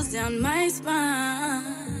 chills down my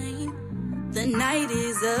spine. The night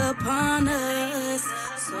is upon us,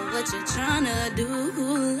 so what you're trying to do,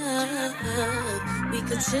 love. We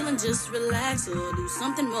could chill and just relax or do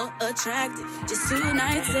something more attractive. Just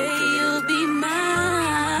tonight, say you'll be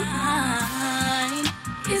mine.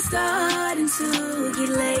 It's starting to get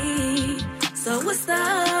late, so what's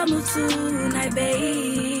the move tonight,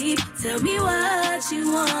 babe? Tell me what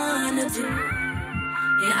you wanna do,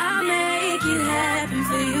 and I'll make it happen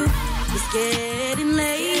for you. It's getting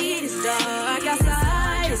late, it's dark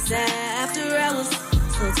outside, it's after hours.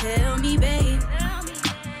 So tell me, babe,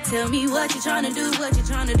 tell me what you tryna do, what you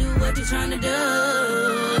tryna do, what you tryna do.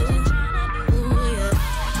 Ooh, yeah.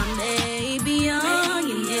 I may be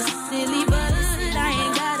young and it's silly, but I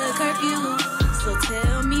ain't got a curfew. So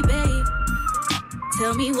tell me, babe,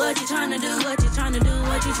 tell me what you tryna do, what you tryna do,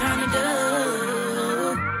 what you tryna do.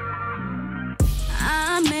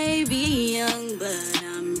 I may be young, but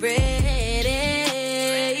I'm ready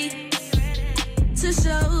to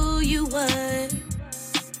show you what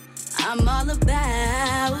I'm all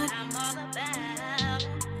about.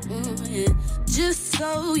 Yeah. Just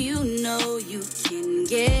so you know you can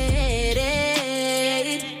get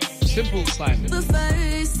it. Simple Simon. But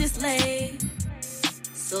first it's late,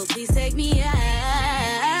 so please take me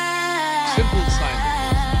out. Simple Simon.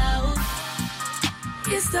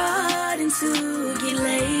 It's starting to get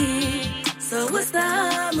late, so what's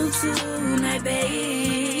the move tonight,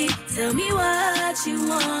 babe? Tell me what you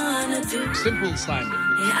wanna do. Simple Simon.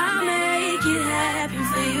 And I'll make it happen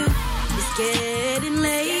for you. It's getting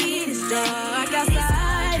late, it's dark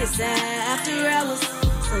outside, it's after hours.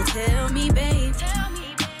 So tell me, babe,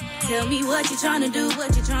 tell me what you tryna do,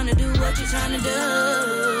 what you tryna do, what you tryna do.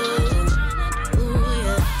 Ooh,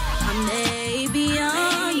 yeah. I may be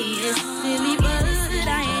young, it's silly, but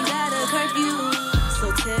I ain't got a curfew.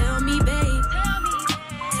 So tell me, babe,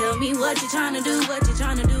 tell me what you tryna do, what you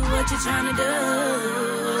tryna do, what you tryna do.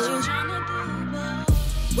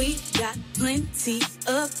 We got plenty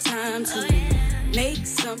of time to make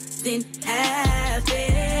something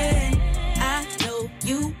happen. I know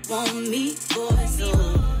you want me, boy, so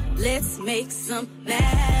let's make some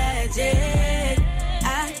magic.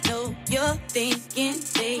 I know you're thinking,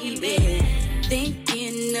 baby,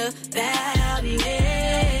 thinking about me.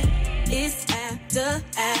 It's after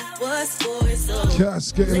hours, boy, so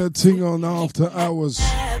Cass getting a ting on after hours.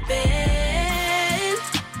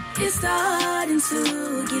 It's starting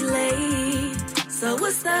to get late, so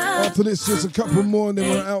what's up? After this, just a couple more and then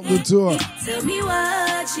we're out the door. Tell me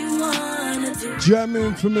what you wanna do.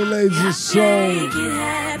 Jamming for me, ladies and soul. Make it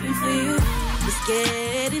happen for you. It's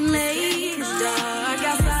getting late, it's dark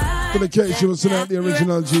outside. Dedication was sent out the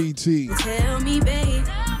original GT. Tell me, babe,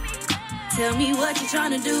 tell me what you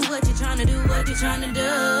tryna do, what you tryna do, what you tryna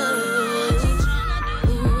do.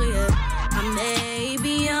 Ooh, yeah. I may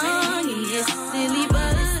be young and it's silly,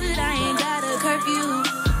 but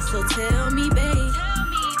so tell me, babe,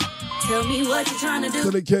 tell me what you trying to do.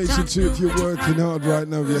 Dedication to if you're working hard right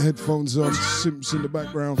now with your headphones on, Simps in the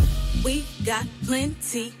background. We got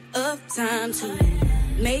plenty of time to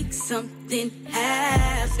make something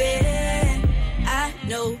happen. I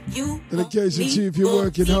know you. Dedication to if you're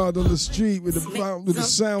working hard on the street with the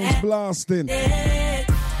sounds blasting.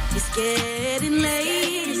 It's getting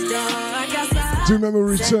late, it's dark outside. Do remember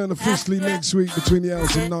return officially next week between the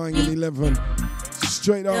hours of 9 and 11.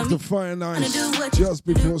 Straight after Fire and Ice, just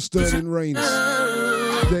before Sterling Reigns.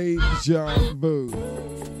 Deja Vu.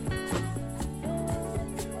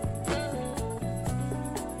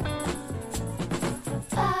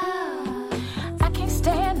 I can't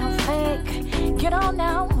stand no fake. Get on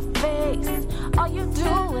out my face. All you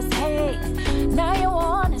do is hate. Now you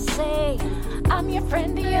wanna say I'm your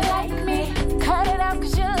friend, do you like me? Cut it out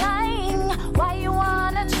cause you're lying. Why you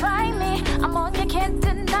wanna try me? I'm on, you can't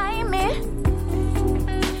deny me.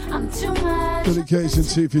 I'm too much. Dedication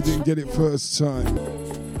to if you didn't get it first time.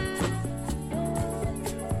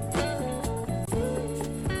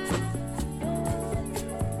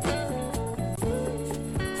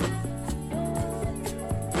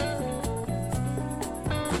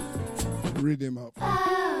 Rhythm up.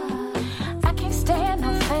 I can't stand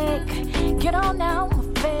no fake. Get on out my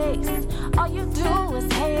face. All you do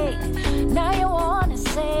is hate. Now you wanna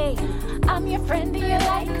say I'm your friend, do you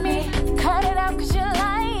like me? Cut it out cause you're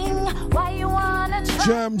lying. Why you wanna try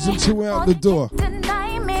Jams until we're out the door.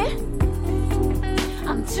 deny me?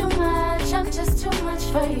 I'm too much, I'm just too much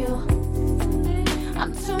for you.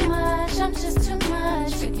 I'm too much, I'm just too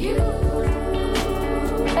much for you.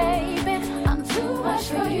 Baby, I'm too much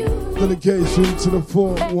for you. Dedication to the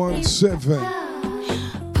 417.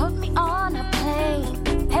 Put me on a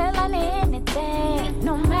plane, hell on anything.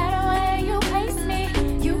 No matter where you place me,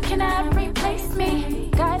 you cannot replace me.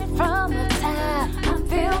 Got it from the top, I'm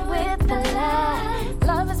filled with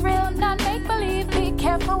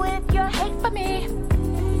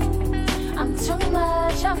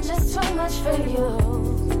much, I'm just too much for you.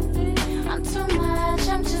 I'm too much,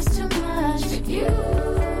 I'm just too much for you.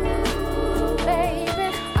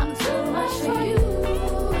 Baby, I'm too much for you.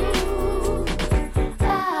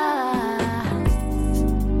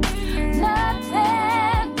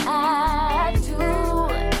 Nothing I do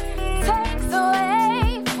takes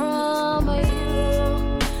away from you.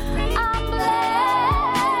 I'm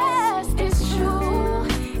blessed, it's true,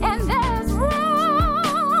 and there's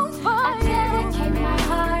room for I dedicate my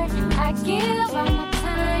heart, I give all my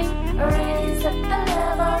time, raise up the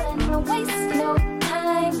level and we'll waste no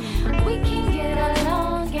time. We can get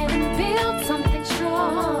along and build something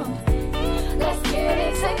strong. Let's get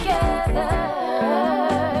it together.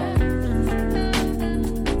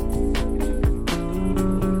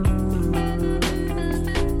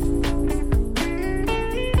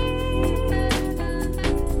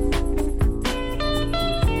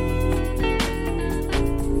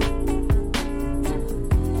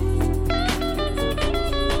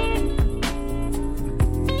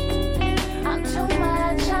 I'm too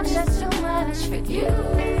much, I'm just too much for you.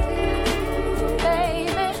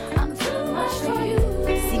 Baby, I'm too much for you.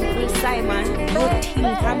 Simple Simon, you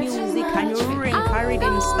think a music and you rank a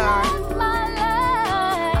rhythm star.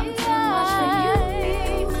 I'm too much for you.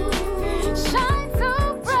 Shine so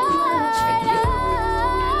bright.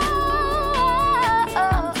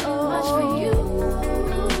 Too much for you.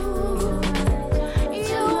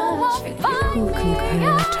 You won't find Who can curl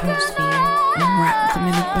your toes for you and wrap them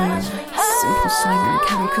in a bow? Simple Simon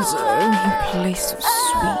can, 'cause the only place so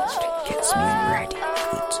sweet gets me ready,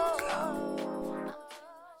 good to go.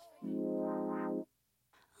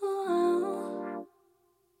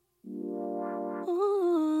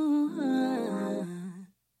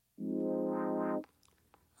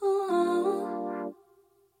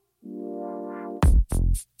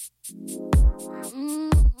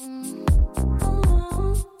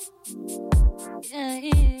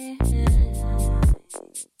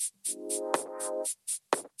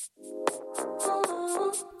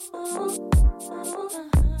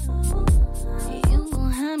 You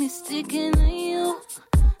gon' have me sticking to you,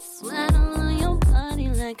 sweat all on your body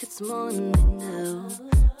like it's morning dew.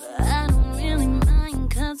 But I don't really mind,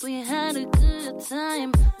 'cause we had a good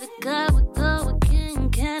time. Look, I would go again,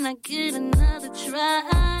 can I get another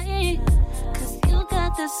try? 'Cause you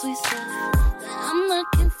got that sweet stuff that I'm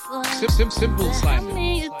looking for. Simple Simon. Got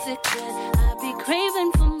me addicted, I be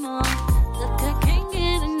craving for more. Look, I can't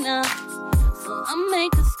get enough, so I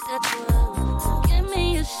make a schedule. So give me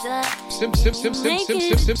a shot. Simple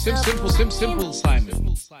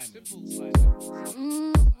Simon.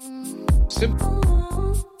 Simple.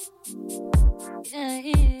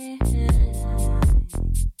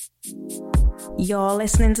 You're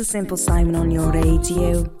listening to Simple Simon on your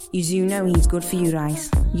radio. You do know he's good for you, right?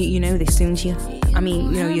 You know this, don't you? I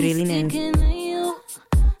mean, you know, you really know.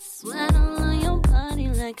 Sweat all on your body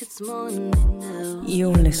like it's morning dew.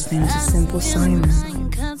 You're listening to Simple Simon.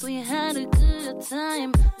 'Cause we had a good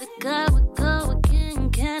time. Look, I would go again,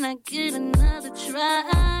 can I get another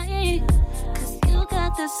try? 'Cause you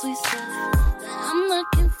got that sweet stuff that I'm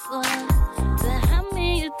looking for. To have me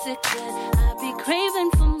addicted, I be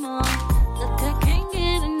craving for more. Look, I can't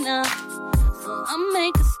get enough, so I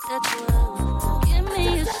make a schedule. Give me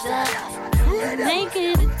a shot, make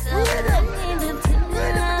it a double. I need a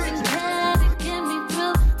 10,000 to get me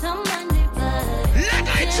through to Monday, but let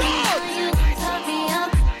I talk. You top me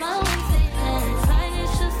up, my Wednesday and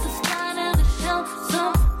Friday's just the start of the show, so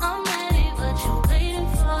I'm ready. What you waiting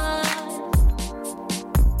for?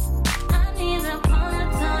 I need that part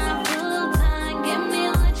time, full time. Give me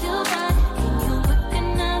what you got. Can you work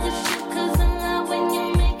another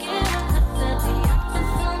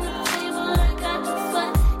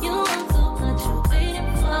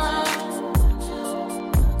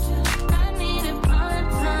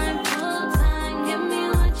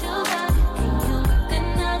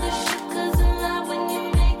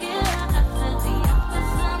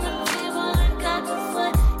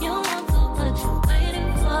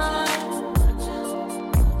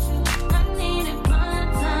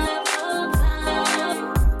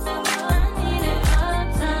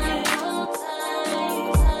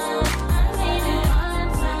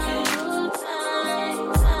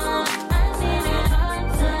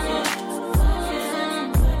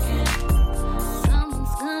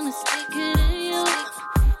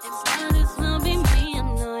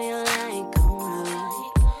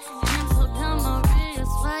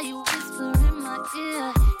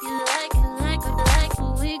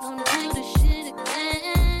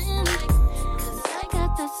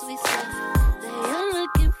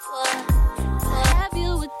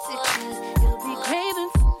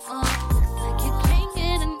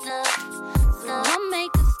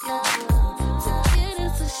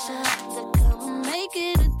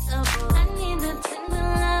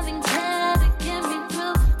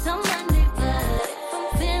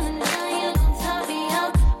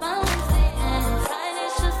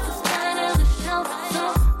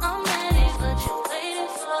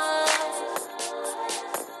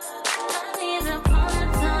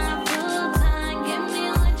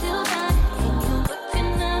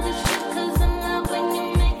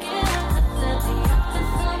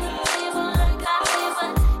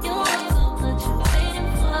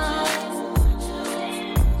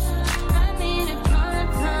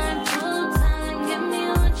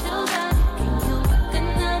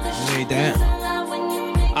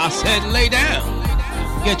said lay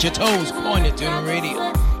down. Get your toes pointed to the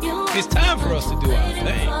radio. It's time for us to do our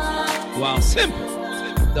thing, while Simple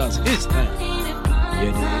does his thing.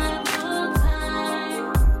 You dig?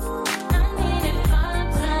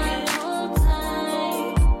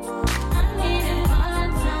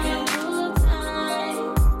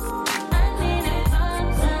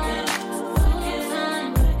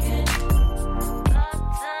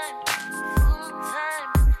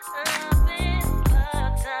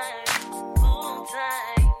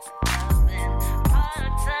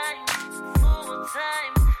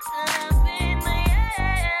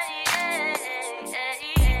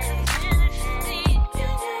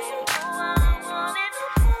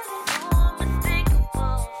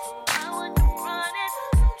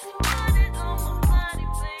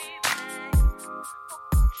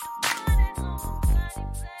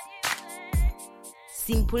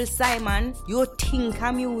 Simple Simon, you think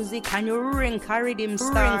of music and you rank a rhythm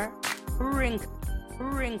star. Rank.